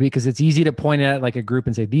 because it's easy to point at like a group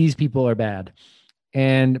and say these people are bad,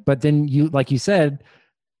 but then like you said,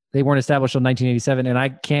 they weren't established until 1987, and I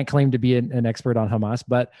can't claim to be an expert on Hamas,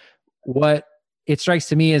 but what it strikes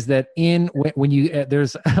to me is that when you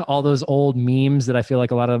there's all those old memes that I feel like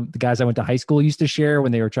a lot of the guys I went to high school used to share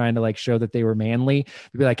when they were trying to like show that they were manly.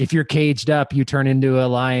 They'd be like, if you're caged up, you turn into a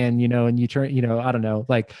lion, you know, and you turn, you know, I don't know,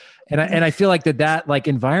 like, and I feel like that like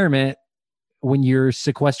environment, when you're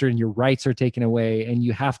sequestered and your rights are taken away and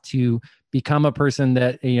you have to become a person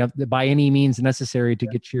that, you know, by any means necessary to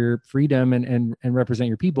get your freedom and represent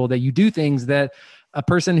your people, that you do things that a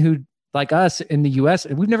person who, like us in the US,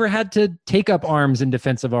 we've never had to take up arms in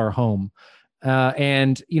defense of our home,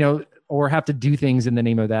 and, you know, or have to do things in the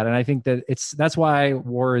name of that. And I think that that's why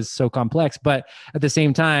war is so complex. But at the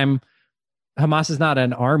same time, Hamas is not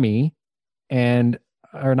an army and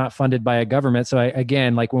are not funded by a government. So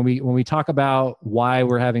again, like when we talk about why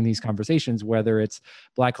we're having these conversations, whether it's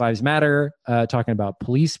Black Lives Matter, talking about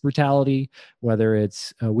police brutality, whether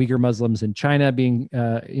it's Uyghur Muslims in China being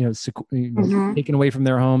taken away from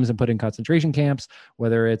their homes and put in concentration camps,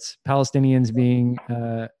 whether it's Palestinians being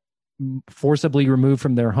forcibly removed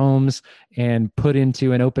from their homes and put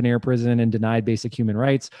into an open air prison and denied basic human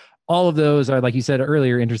rights. All of those are, like you said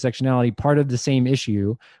earlier, intersectionality, part of the same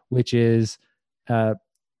issue, which is it's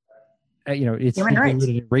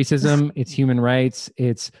racism, it's human rights,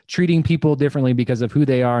 it's treating people differently because of who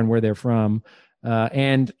they are and where they're from.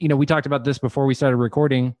 And, you know, we talked about this before we started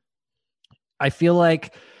recording. I feel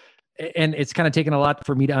like, and it's kind of taken a lot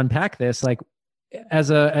for me to unpack this, like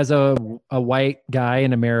as a white guy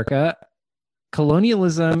in America,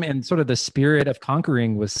 colonialism and sort of the spirit of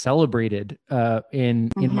conquering was celebrated in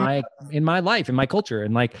my life, in my culture.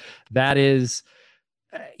 And like, that is,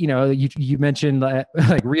 you know, you mentioned like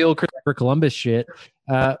real Christopher Columbus shit.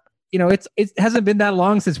 You know, it hasn't been that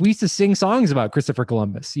long since we used to sing songs about Christopher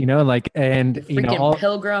Columbus, you know, like, and the you know,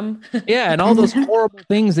 Pilgrim. Yeah. And all those horrible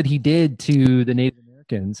things that he did to the Native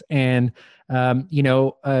Americans, and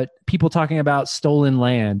people talking about stolen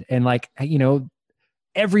land, and like, you know,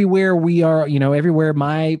 everywhere we are, you know, everywhere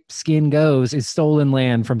my skin goes is stolen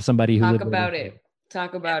land from somebody who Talk about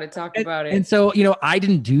it. And so, you know, I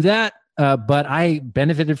didn't do that. But I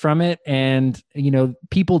benefited from it, and, you know,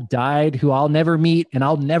 people died who I'll never meet and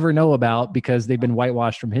I'll never know about because they've been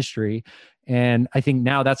whitewashed from history. And I think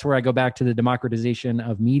now that's where I go back to the democratization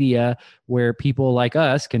of media, where people like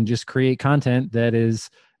us can just create content that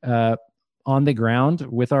is on the ground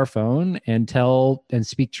with our phone and tell and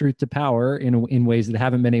speak truth to power in ways that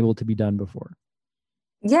haven't been able to be done before.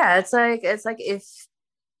 Yeah, it's like if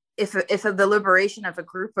the liberation of a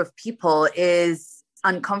group of people is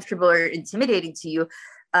uncomfortable or intimidating to you,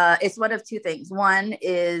 it's one of two things. One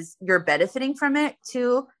is you're benefiting from it.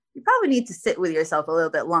 Two, you probably need to sit with yourself a little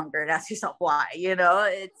bit longer and ask yourself why. You know,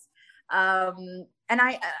 it's and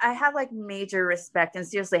I have like major respect and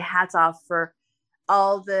seriously hats off for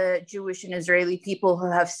all the Jewish and Israeli people who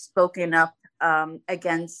have spoken up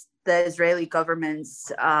against the Israeli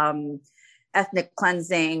government's ethnic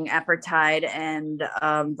cleansing, apartheid, and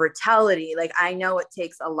brutality. Like, I know it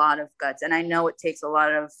takes a lot of guts, and I know it takes a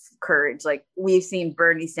lot of courage. Like, we've seen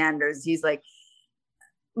Bernie Sanders. He's like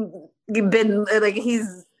been like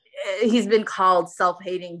he's been called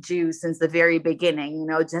self-hating Jew since the very beginning, you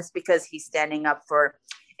know, just because he's standing up for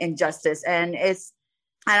injustice. And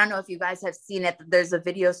I don't know if you guys have seen it. There's a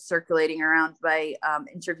video circulating around by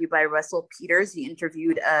interview by Russell Peters. He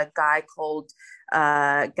interviewed a guy called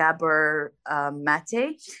Gabor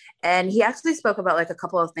Mate, and he actually spoke about like a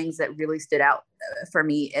couple of things that really stood out for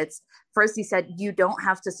me. It's first, he said, you don't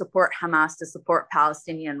have to support Hamas to support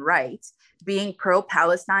Palestinian rights. Being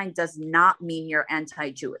pro-Palestine does not mean you're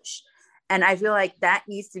anti-Jewish. And I feel like that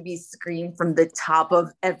needs to be screamed from the top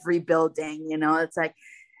of every building. You know, it's like,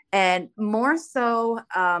 and more so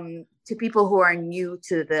to people who are new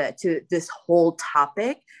to this whole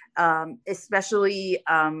topic, especially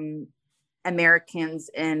Americans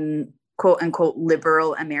and quote unquote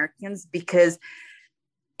liberal Americans, because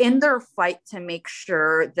in their fight to make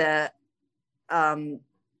sure that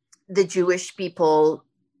the Jewish people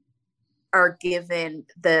are given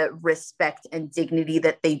the respect and dignity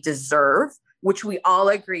that they deserve, which we all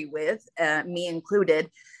agree with, me included.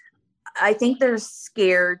 I think they're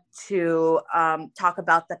scared to talk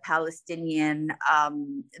about the Palestinian,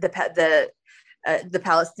 the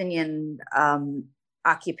Palestinian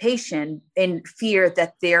occupation, in fear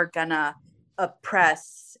that they're gonna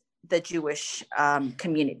oppress the Jewish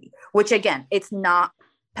community. Which again, it's not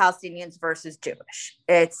Palestinians versus Jewish.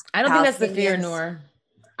 I don't think that's the fear, Noor.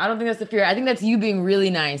 I don't think that's the fear. I think that's you being really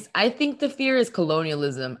nice. I think the fear is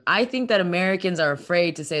colonialism. I think that Americans are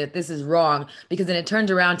afraid to say that this is wrong, because then it turns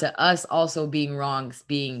around to us also being wrong,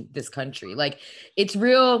 being this country. Like, it's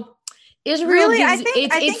real. Israel really, gives, I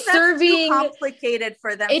think it's that's serving too complicated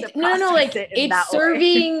for them to it's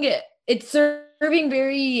serving way. It's serving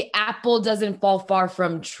very apple doesn't fall far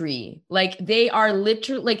from tree. Like, they are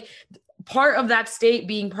literally, like, part of that state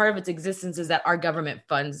being part of its existence is that our government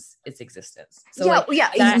funds its existence. So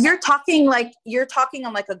you're talking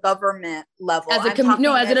on like a government level. As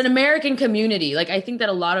an American community. Like, I think that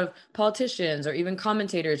a lot of politicians or even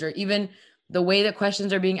commentators, or even the way that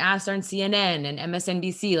questions are being asked on CNN and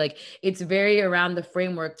MSNBC, like, it's very around the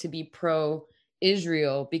framework to be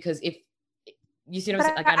pro-Israel, because if you see what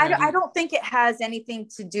I'm saying, like, I don't think it has anything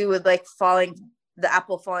to do with like the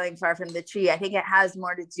apple falling far from the tree. I think it has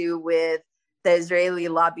more to do with the Israeli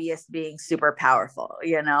lobbyists being super powerful,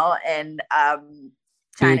 and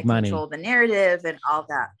trying to control the narrative and all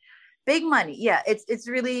that. Big money. Yeah, it's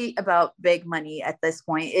really about big money at this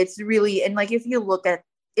point. It's really, and like, if you look at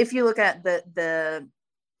the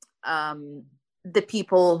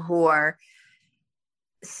people who are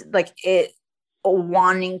like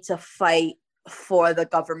wanting to fight for the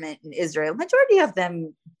government in Israel, majority of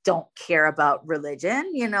them don't care about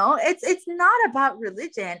religion. It's not about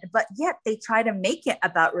religion, but yet they try to make it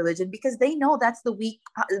about religion because they know that's the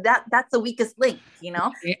weakest link.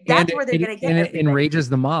 That's where they're going to get. And it enrages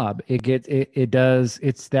the mob.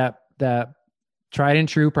 It's that tried and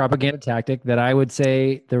true propaganda tactic that I would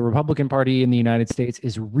say the Republican Party in the United States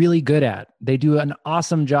is really good at. They do an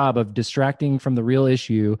awesome job of distracting from the real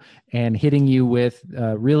issue and hitting you with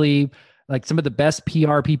really, like, some of the best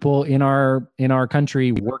PR people in our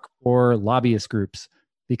country work for lobbyist groups,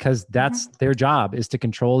 because that's their job, is to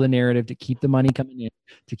control the narrative, to keep the money coming in,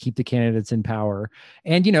 to keep the candidates in power.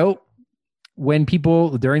 And, when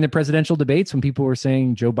people during the presidential debates, when people were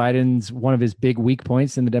saying Joe Biden's one of his big weak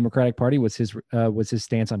points in the Democratic Party was his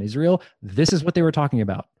stance on Israel, this is what they were talking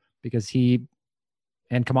about, because he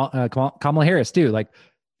and Kamala Harris too, like,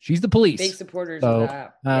 she's the police. Big supporters of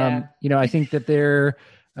that. I think that they're,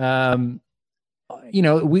 we're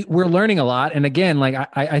learning a lot. And again, like,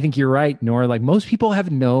 I think you're right, Nora, like, most people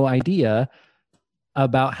have no idea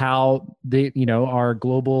about how our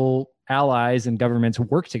global allies and governments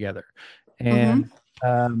work together. And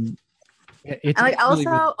it's like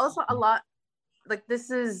really also a lot, like, this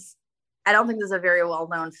is, I don't think this is a very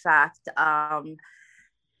well-known fact,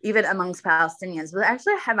 even amongst Palestinians, but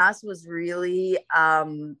actually Hamas was really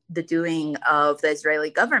the doing of the Israeli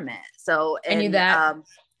government. So, I knew that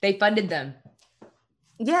they funded them.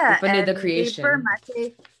 Yeah, they funded the creation. Gaber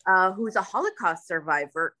Mate, who's a Holocaust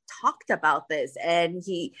survivor, talked about this, and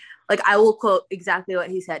he, like, I will quote exactly what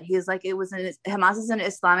he said. He was like, Hamas is an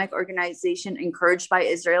Islamic organization encouraged by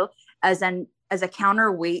Israel as a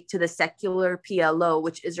counterweight to the secular PLO,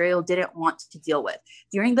 which Israel didn't want to deal with.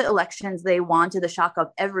 During the elections, they won to the shock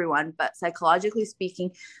of everyone, but psychologically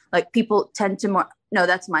speaking, like, people tend to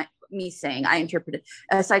that's me saying, I interpret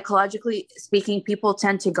it. Psychologically speaking, people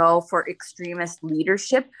tend to go for extremist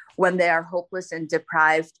leadership when they are hopeless and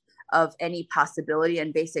deprived of any possibility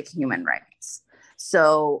and basic human rights.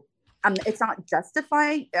 So it's not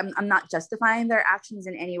justifying. I'm not justifying their actions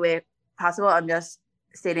in any way possible. I'm just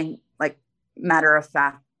stating, like, matter of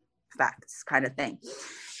facts kind of thing.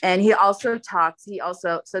 And he also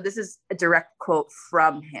so this is a direct quote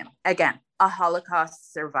from him, again, a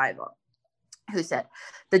Holocaust survivor, who said,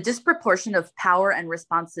 the disproportion of power and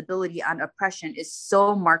responsibility on oppression is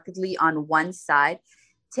so markedly on one side.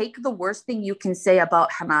 Take the worst thing you can say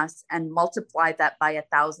about Hamas and multiply that by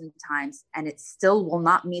 1,000 times, and it still will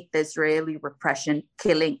not meet the Israeli repression,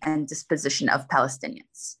 killing, and disposition of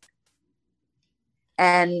Palestinians.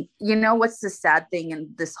 And what's the sad thing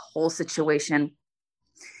in this whole situation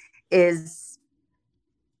is,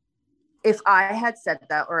 if I had said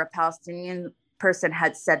that, or a Palestinian person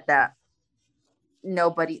had said that,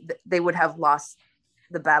 they would have lost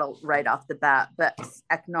the battle right off the bat. But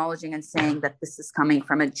acknowledging and saying that this is coming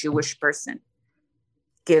from a Jewish person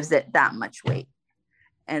gives it that much weight.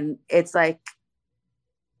 And it's like,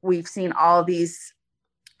 we've seen all these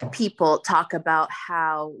people talk about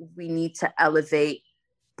how we need to elevate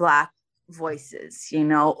Black voices, you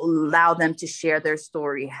know, allow them to share their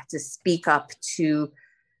story, to speak up, to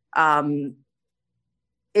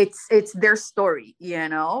it's their story, you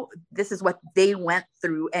know, this is what they went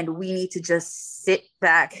through, and we need to just sit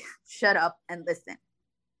back, shut up, and listen.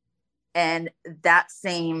 And that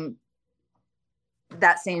same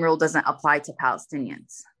rule doesn't apply to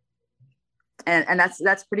Palestinians, and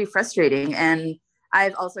that's pretty frustrating. And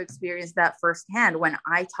I've also experienced that firsthand. When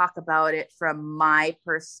I talk about it from my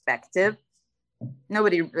perspective,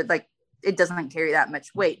 nobody, like, it doesn't carry that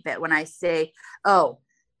much weight. But when I say, oh,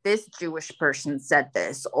 this Jewish person said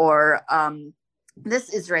this, or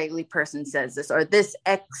this Israeli person says this, or this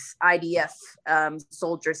ex-IDF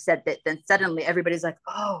soldier said that, then suddenly everybody's like,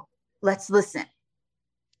 oh, let's listen.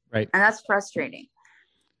 Right. And that's frustrating.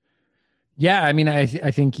 Yeah. I mean, I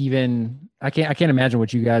think even, I can't imagine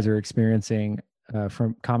what you guys are experiencing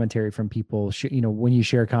from commentary from people, you know, when you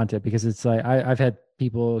share content, because it's like, I've had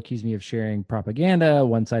people accuse me of sharing propaganda,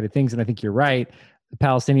 one-sided things. And I think you're right. The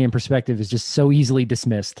Palestinian perspective is just so easily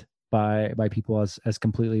dismissed by people as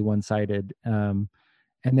completely one-sided. And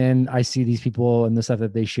then I see these people and the stuff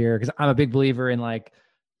that they share, because I'm a big believer in like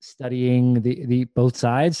studying the both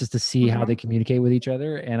sides just to see how they communicate with each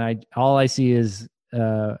other. And all I see is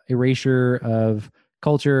erasure of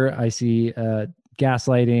culture. I see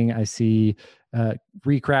gaslighting. I see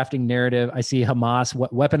recrafting narrative. I see Hamas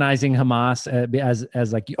weaponizing Hamas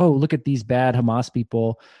as like, oh, look at these bad Hamas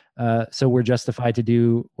people. So we're justified to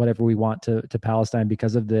do whatever we want to Palestine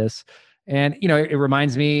because of this. And, you know, it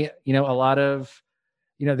reminds me, you know, a lot of,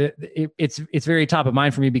 you know, it's very top of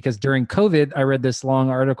mind for me, because during COVID, I read this long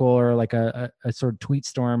article, or like a sort of tweet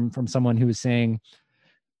storm from someone who was saying,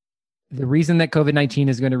 the reason that COVID-19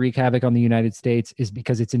 is going to wreak havoc on the United States is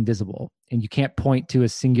because it's invisible, and you can't point to a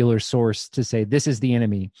singular source to say this is the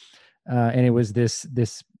enemy. And it was this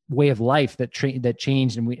way of life that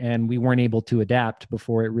changed, and we weren't able to adapt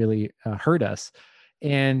before it really hurt us.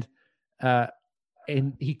 And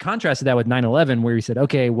he contrasted that with 9/11, where he said,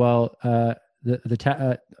 okay, well,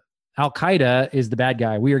 Al-Qaeda is the bad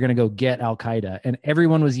guy. We are going to go get Al-Qaeda. And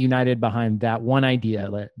everyone was united behind that one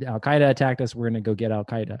idea. Al-Qaeda attacked us. We're going to go get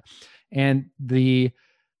Al-Qaeda. And the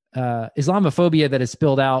Islamophobia that has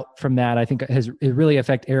spilled out from that, I think, it really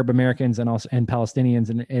affect Arab Americans and Palestinians,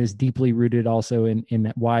 and is deeply rooted also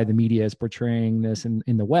in why the media is portraying this in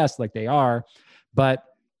the West like they are. But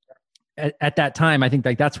at that time, I think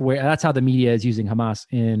like that's how the media is using Hamas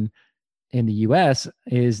in the U.S.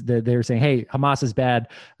 is that they're saying, hey, Hamas is bad.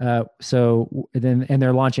 So then, and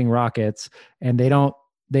they're launching rockets, and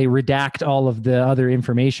they redact all of the other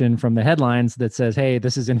information from the headlines that says, hey,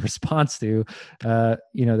 this is in response to,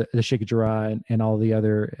 you know, the Sheikh Jarrah and all the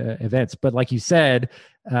other events. But like you said,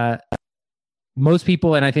 most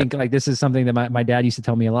people, and I think like this is something that my dad used to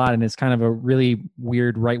tell me a lot, and it's kind of a really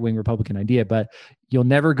weird right-wing Republican idea, but you'll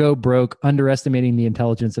never go broke underestimating the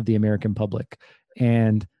intelligence of the American public.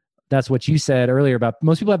 And that's what you said earlier about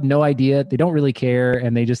most people have no idea. They don't really care,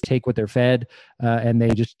 and they just take what they're fed, and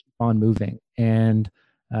they just keep on moving. And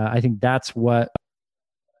I think that's what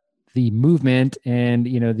the movement and,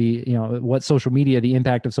 you know, what social media, the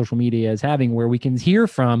impact of social media is having, where we can hear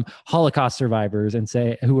from Holocaust survivors and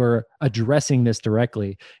say, who are addressing this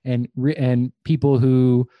directly, and people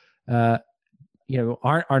who, you know,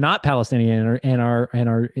 are not Palestinian and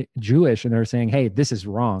are Jewish, and they're saying, hey, this is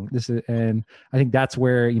wrong. And I think that's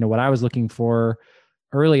where, you know, what I was looking for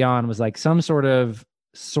early on was like some sort of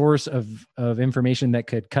source of information that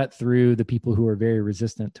could cut through the people who are very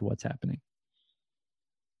resistant to what's happening.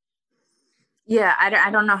 Yeah,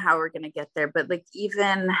 I don't know how we're going to get there, but like,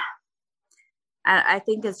 even I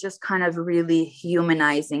think it's just kind of really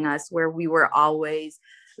humanizing us, where we were always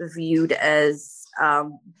viewed as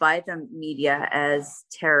by the media as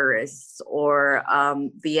terrorists or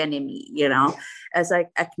the enemy, you know, as like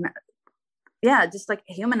just like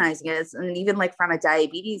humanizing it. And even like from a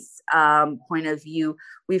diabetes point of view,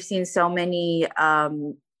 we've seen so many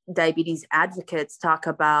diabetes advocates talk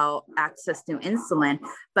about access to insulin,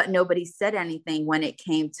 but nobody said anything when it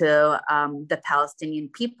came to the Palestinian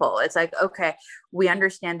people. It's like, okay, we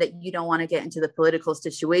understand that you don't want to get into the political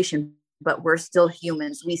situation, but we're still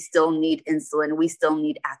humans. We still need insulin. We still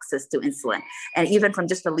need access to insulin. And even from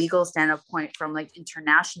just a legal standpoint, from like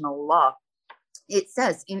international law, it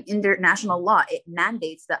says in international law, it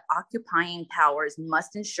mandates that occupying powers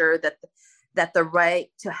must ensure that the right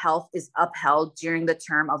to health is upheld during the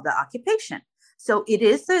term of the occupation. So it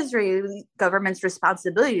is the Israeli government's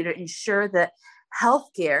responsibility to ensure that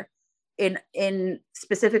healthcare, in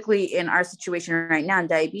specifically in our situation right now in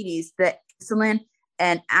diabetes, that insulin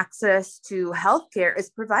and access to healthcare is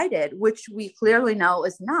provided, which we clearly know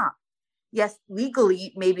is not. Yes,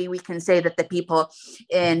 legally, maybe we can say that the people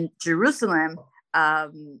in Jerusalem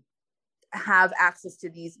have access to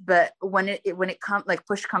these, but when it comes, like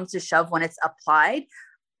push comes to shove, when it's applied,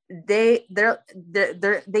 they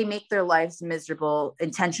make their lives miserable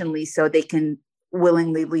intentionally so they can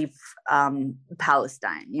willingly leave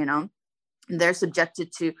Palestine. You know, they're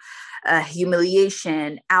subjected to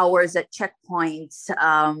humiliation, hours at checkpoints,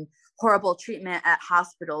 horrible treatment at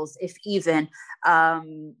hospitals, if even.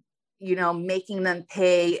 You know, making them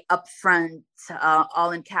pay upfront, all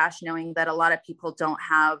in cash, knowing that a lot of people don't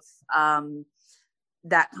have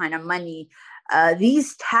that kind of money.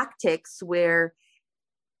 These tactics where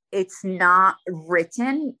it's not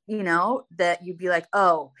written, you know, that you'd be like,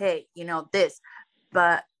 oh, hey, you know,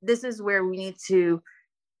 but this is where we need to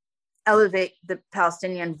elevate the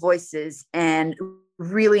Palestinian voices and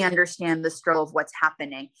really understand the struggle of what's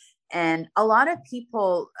happening. And a lot of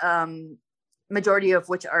people, majority of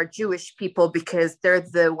which are Jewish people, because they're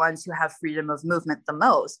the ones who have freedom of movement the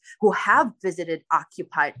most, who have visited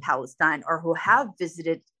occupied Palestine or who have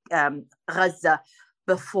visited Gaza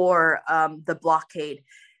before the blockade,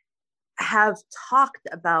 have talked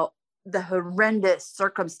about the horrendous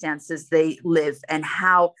circumstances they live and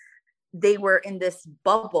how they were in this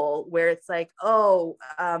bubble where it's like,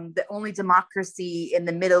 the only democracy in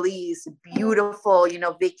the Middle East, beautiful, you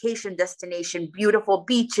know, vacation destination, beautiful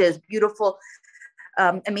beaches, beautiful,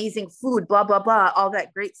 amazing food, blah, blah, blah, all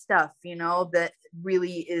that great stuff, you know, that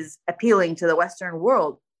really is appealing to the Western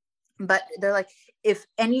world. But they're like, if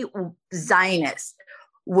any Zionist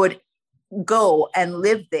would go and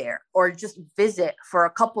live there or just visit for a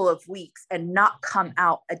couple of weeks and not come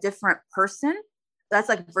out a different person, that's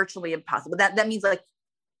like virtually impossible. That means like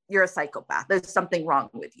you're a psychopath. There's something wrong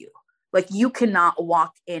with you. Like you cannot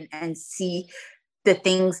walk in and see the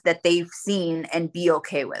things that they've seen and be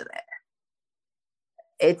okay with it.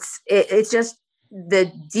 It's just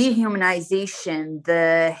the dehumanization,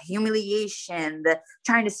 the humiliation, the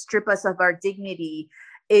trying to strip us of our dignity.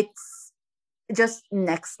 It's just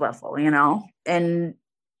next level, you know? And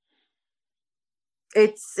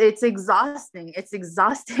it's exhausting. It's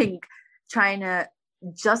exhausting trying to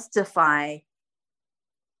justify,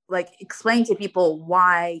 like explain to people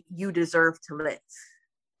why you deserve to live.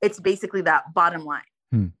 It's basically that bottom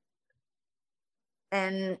line.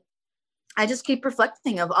 And I just keep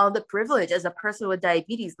reflecting of all the privilege as a person with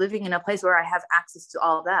diabetes living in a place where I have access to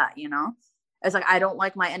all that, you know? It's like, I don't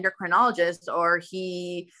like my endocrinologist, or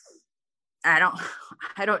I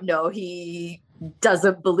don't know, he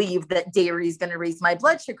doesn't believe that dairy is going to raise my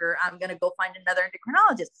blood sugar. I'm going to go find another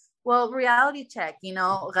endocrinologist. Well, reality check, you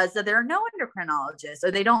know, Gaza, there are no endocrinologists,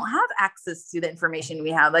 or they don't have access to the information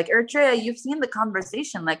we have. Like Eritrea, you've seen the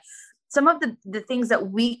conversation, like some of the things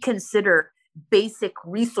that we consider basic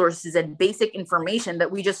resources and basic information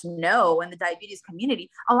that we just know in the diabetes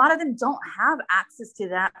community, a lot of them don't have access to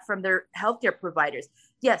that from their healthcare providers.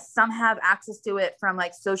 Yes, some have access to it from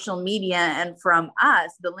like social media and from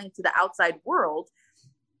us, the link to the outside world,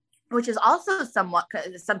 which is also somewhat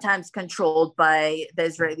sometimes controlled by the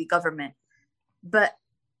Israeli government. But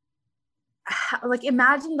like,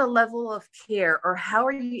 imagine the level of care, or how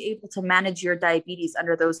are you able to manage your diabetes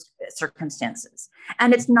under those circumstances?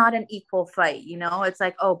 And it's not an equal fight, you know? It's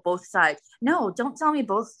like, oh, both sides. No, don't tell me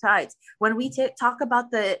both sides. When we talk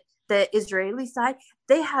about the Israeli side,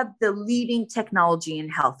 they have the leading technology in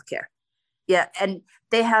healthcare. Yeah, and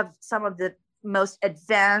they have some of the most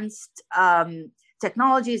advanced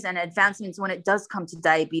technologies and advancements when it does come to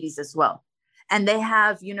diabetes as well. And they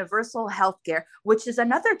have universal healthcare, which is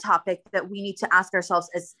another topic that we need to ask ourselves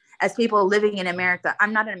as people living in America.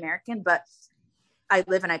 I'm not an American, but I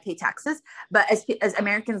live and I pay taxes. But as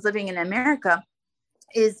Americans living in America,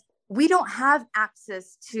 is we don't have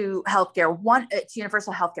access to healthcare, to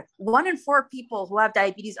universal healthcare. 1 in 4 people who have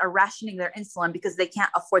diabetes are rationing their insulin because they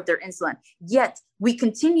can't afford their insulin. Yet we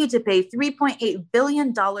continue to pay $3.8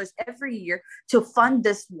 billion every year to fund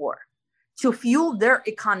this war, to fuel their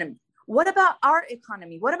economy. What about our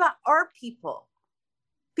economy? What about our people?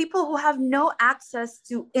 People who have no access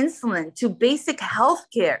to insulin, to basic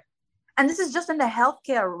healthcare. And this is just in the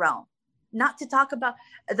healthcare realm. Not to talk about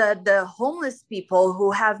the homeless people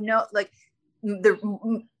who have no, like,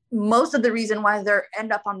 most of the reason why they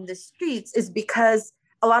end up on the streets is because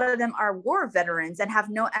a lot of them are war veterans and have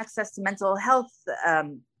no access to mental health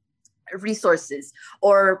resources,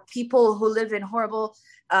 or people who live in horrible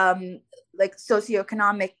like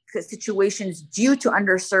socioeconomic situations due to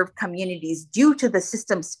underserved communities, due to the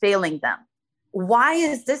systems failing them. Why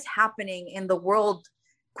is this happening in the world,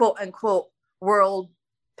 quote unquote, world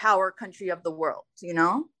power country of the world, you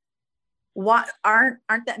know? What aren't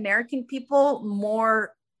the American people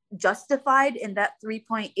more justified in that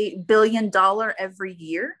 $3.8 billion every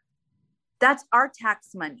year? That's our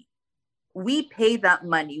tax money. We pay that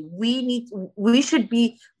money. We should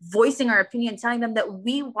be voicing our opinion, telling them that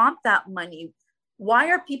we want that money. Why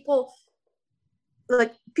are people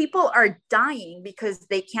are dying because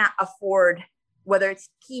they can't afford, whether it's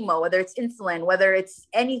chemo, whether it's insulin, whether it's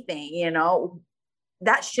anything, you know?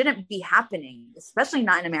 That shouldn't be happening, especially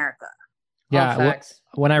not in America. Yeah.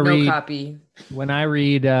 When I read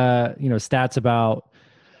stats about,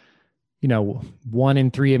 1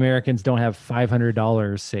 in 3 Americans don't have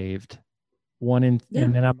 $500 saved. And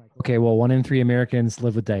then I'm like, okay, well, 1 in 3 Americans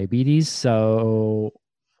live with diabetes. So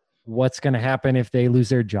what's going to happen if they lose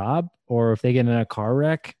their job or if they get in a car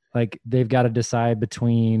wreck? Like, they've got to decide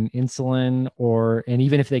between insulin and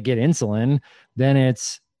even if they get insulin, then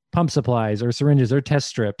it's pump supplies or syringes or test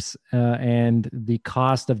strips, and the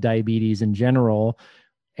cost of diabetes in general.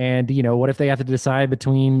 And, what if they have to decide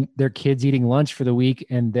between their kids eating lunch for the week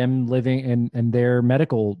and them living and their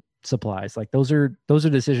medical supplies? Like, those are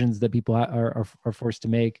decisions that people are forced to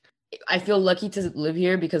make. I feel lucky to live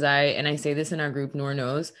here because I say this in our group, Noor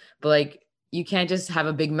knows, but like, you can't just have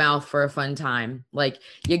a big mouth for a fun time. Like,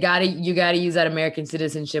 you gotta use that American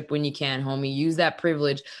citizenship when you can, homie. Use that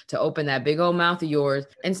privilege to open that big old mouth of yours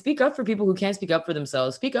and speak up for people who can't speak up for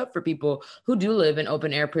themselves. Speak up for people who do live in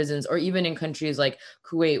open air prisons, or even in countries like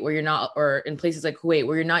Kuwait where you're not, or in places like Kuwait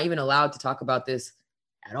where you're not even allowed to talk about this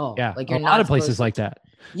at all. Yeah, like, you're a not lot of places like that.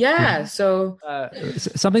 Yeah. So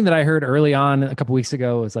something that I heard early on a couple weeks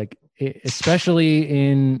ago was like, especially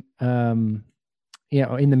in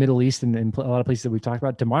in the Middle East and in a lot of places that we've talked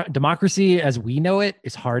about, democracy as we know it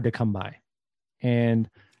is hard to come by. And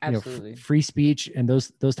free speech and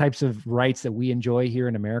those types of rights that we enjoy here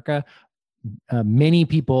in America, many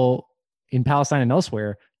people in Palestine and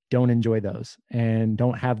elsewhere don't enjoy those and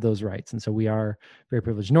don't have those rights. And so we are very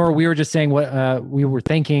privileged. Nora, we were just saying we were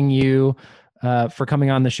thanking you for coming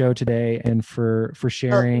on the show today and for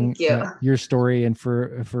sharing your story and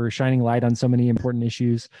for shining light on so many important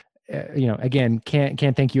issues. Again,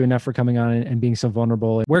 can't thank you enough for coming on and being so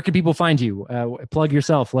vulnerable. Where can people find you? Plug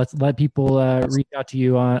yourself. Let people reach out to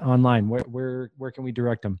you online. Where can we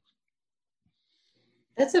direct them?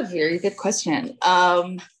 That's a very good question.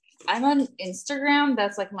 I'm on Instagram.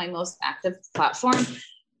 That's like my most active platform.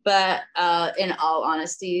 But in all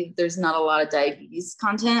honesty, there's not a lot of diabetes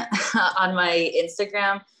content on my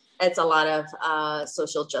Instagram. It's a lot of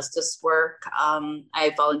social justice work.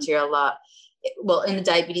 I volunteer a lot, in the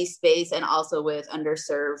diabetes space and also with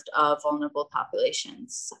underserved, vulnerable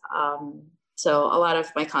populations. So a lot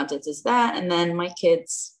of my content is that. And then my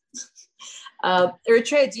kids.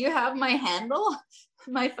 Eritrea, do you have my handle?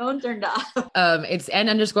 My phone turned off. It's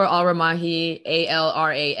N_Alramahi,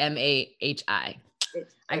 ALRAMAHI.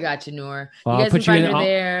 I got you, Noor. Well, you guys can find her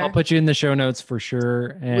there. I'll put you in the show notes for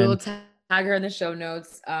sure. And we'll tag her in the show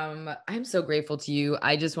notes. I'm so grateful to you.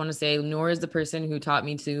 I just want to say Noor is the person who taught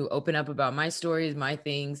me to open up about my stories, my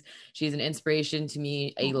things. She's an inspiration to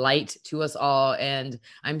me, a light to us all. And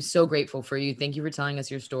I'm so grateful for you. Thank you for telling us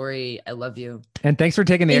your story. I love you. And thanks for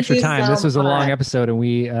taking the extra time. This was a long episode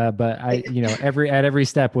and but every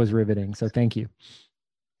step was riveting. So thank you.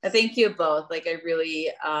 Thank you both. Like, I really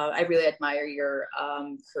admire your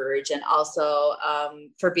courage and also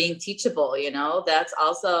for being teachable. That's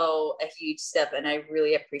also a huge step, and I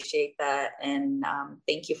really appreciate that. And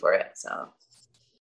thank you for it. So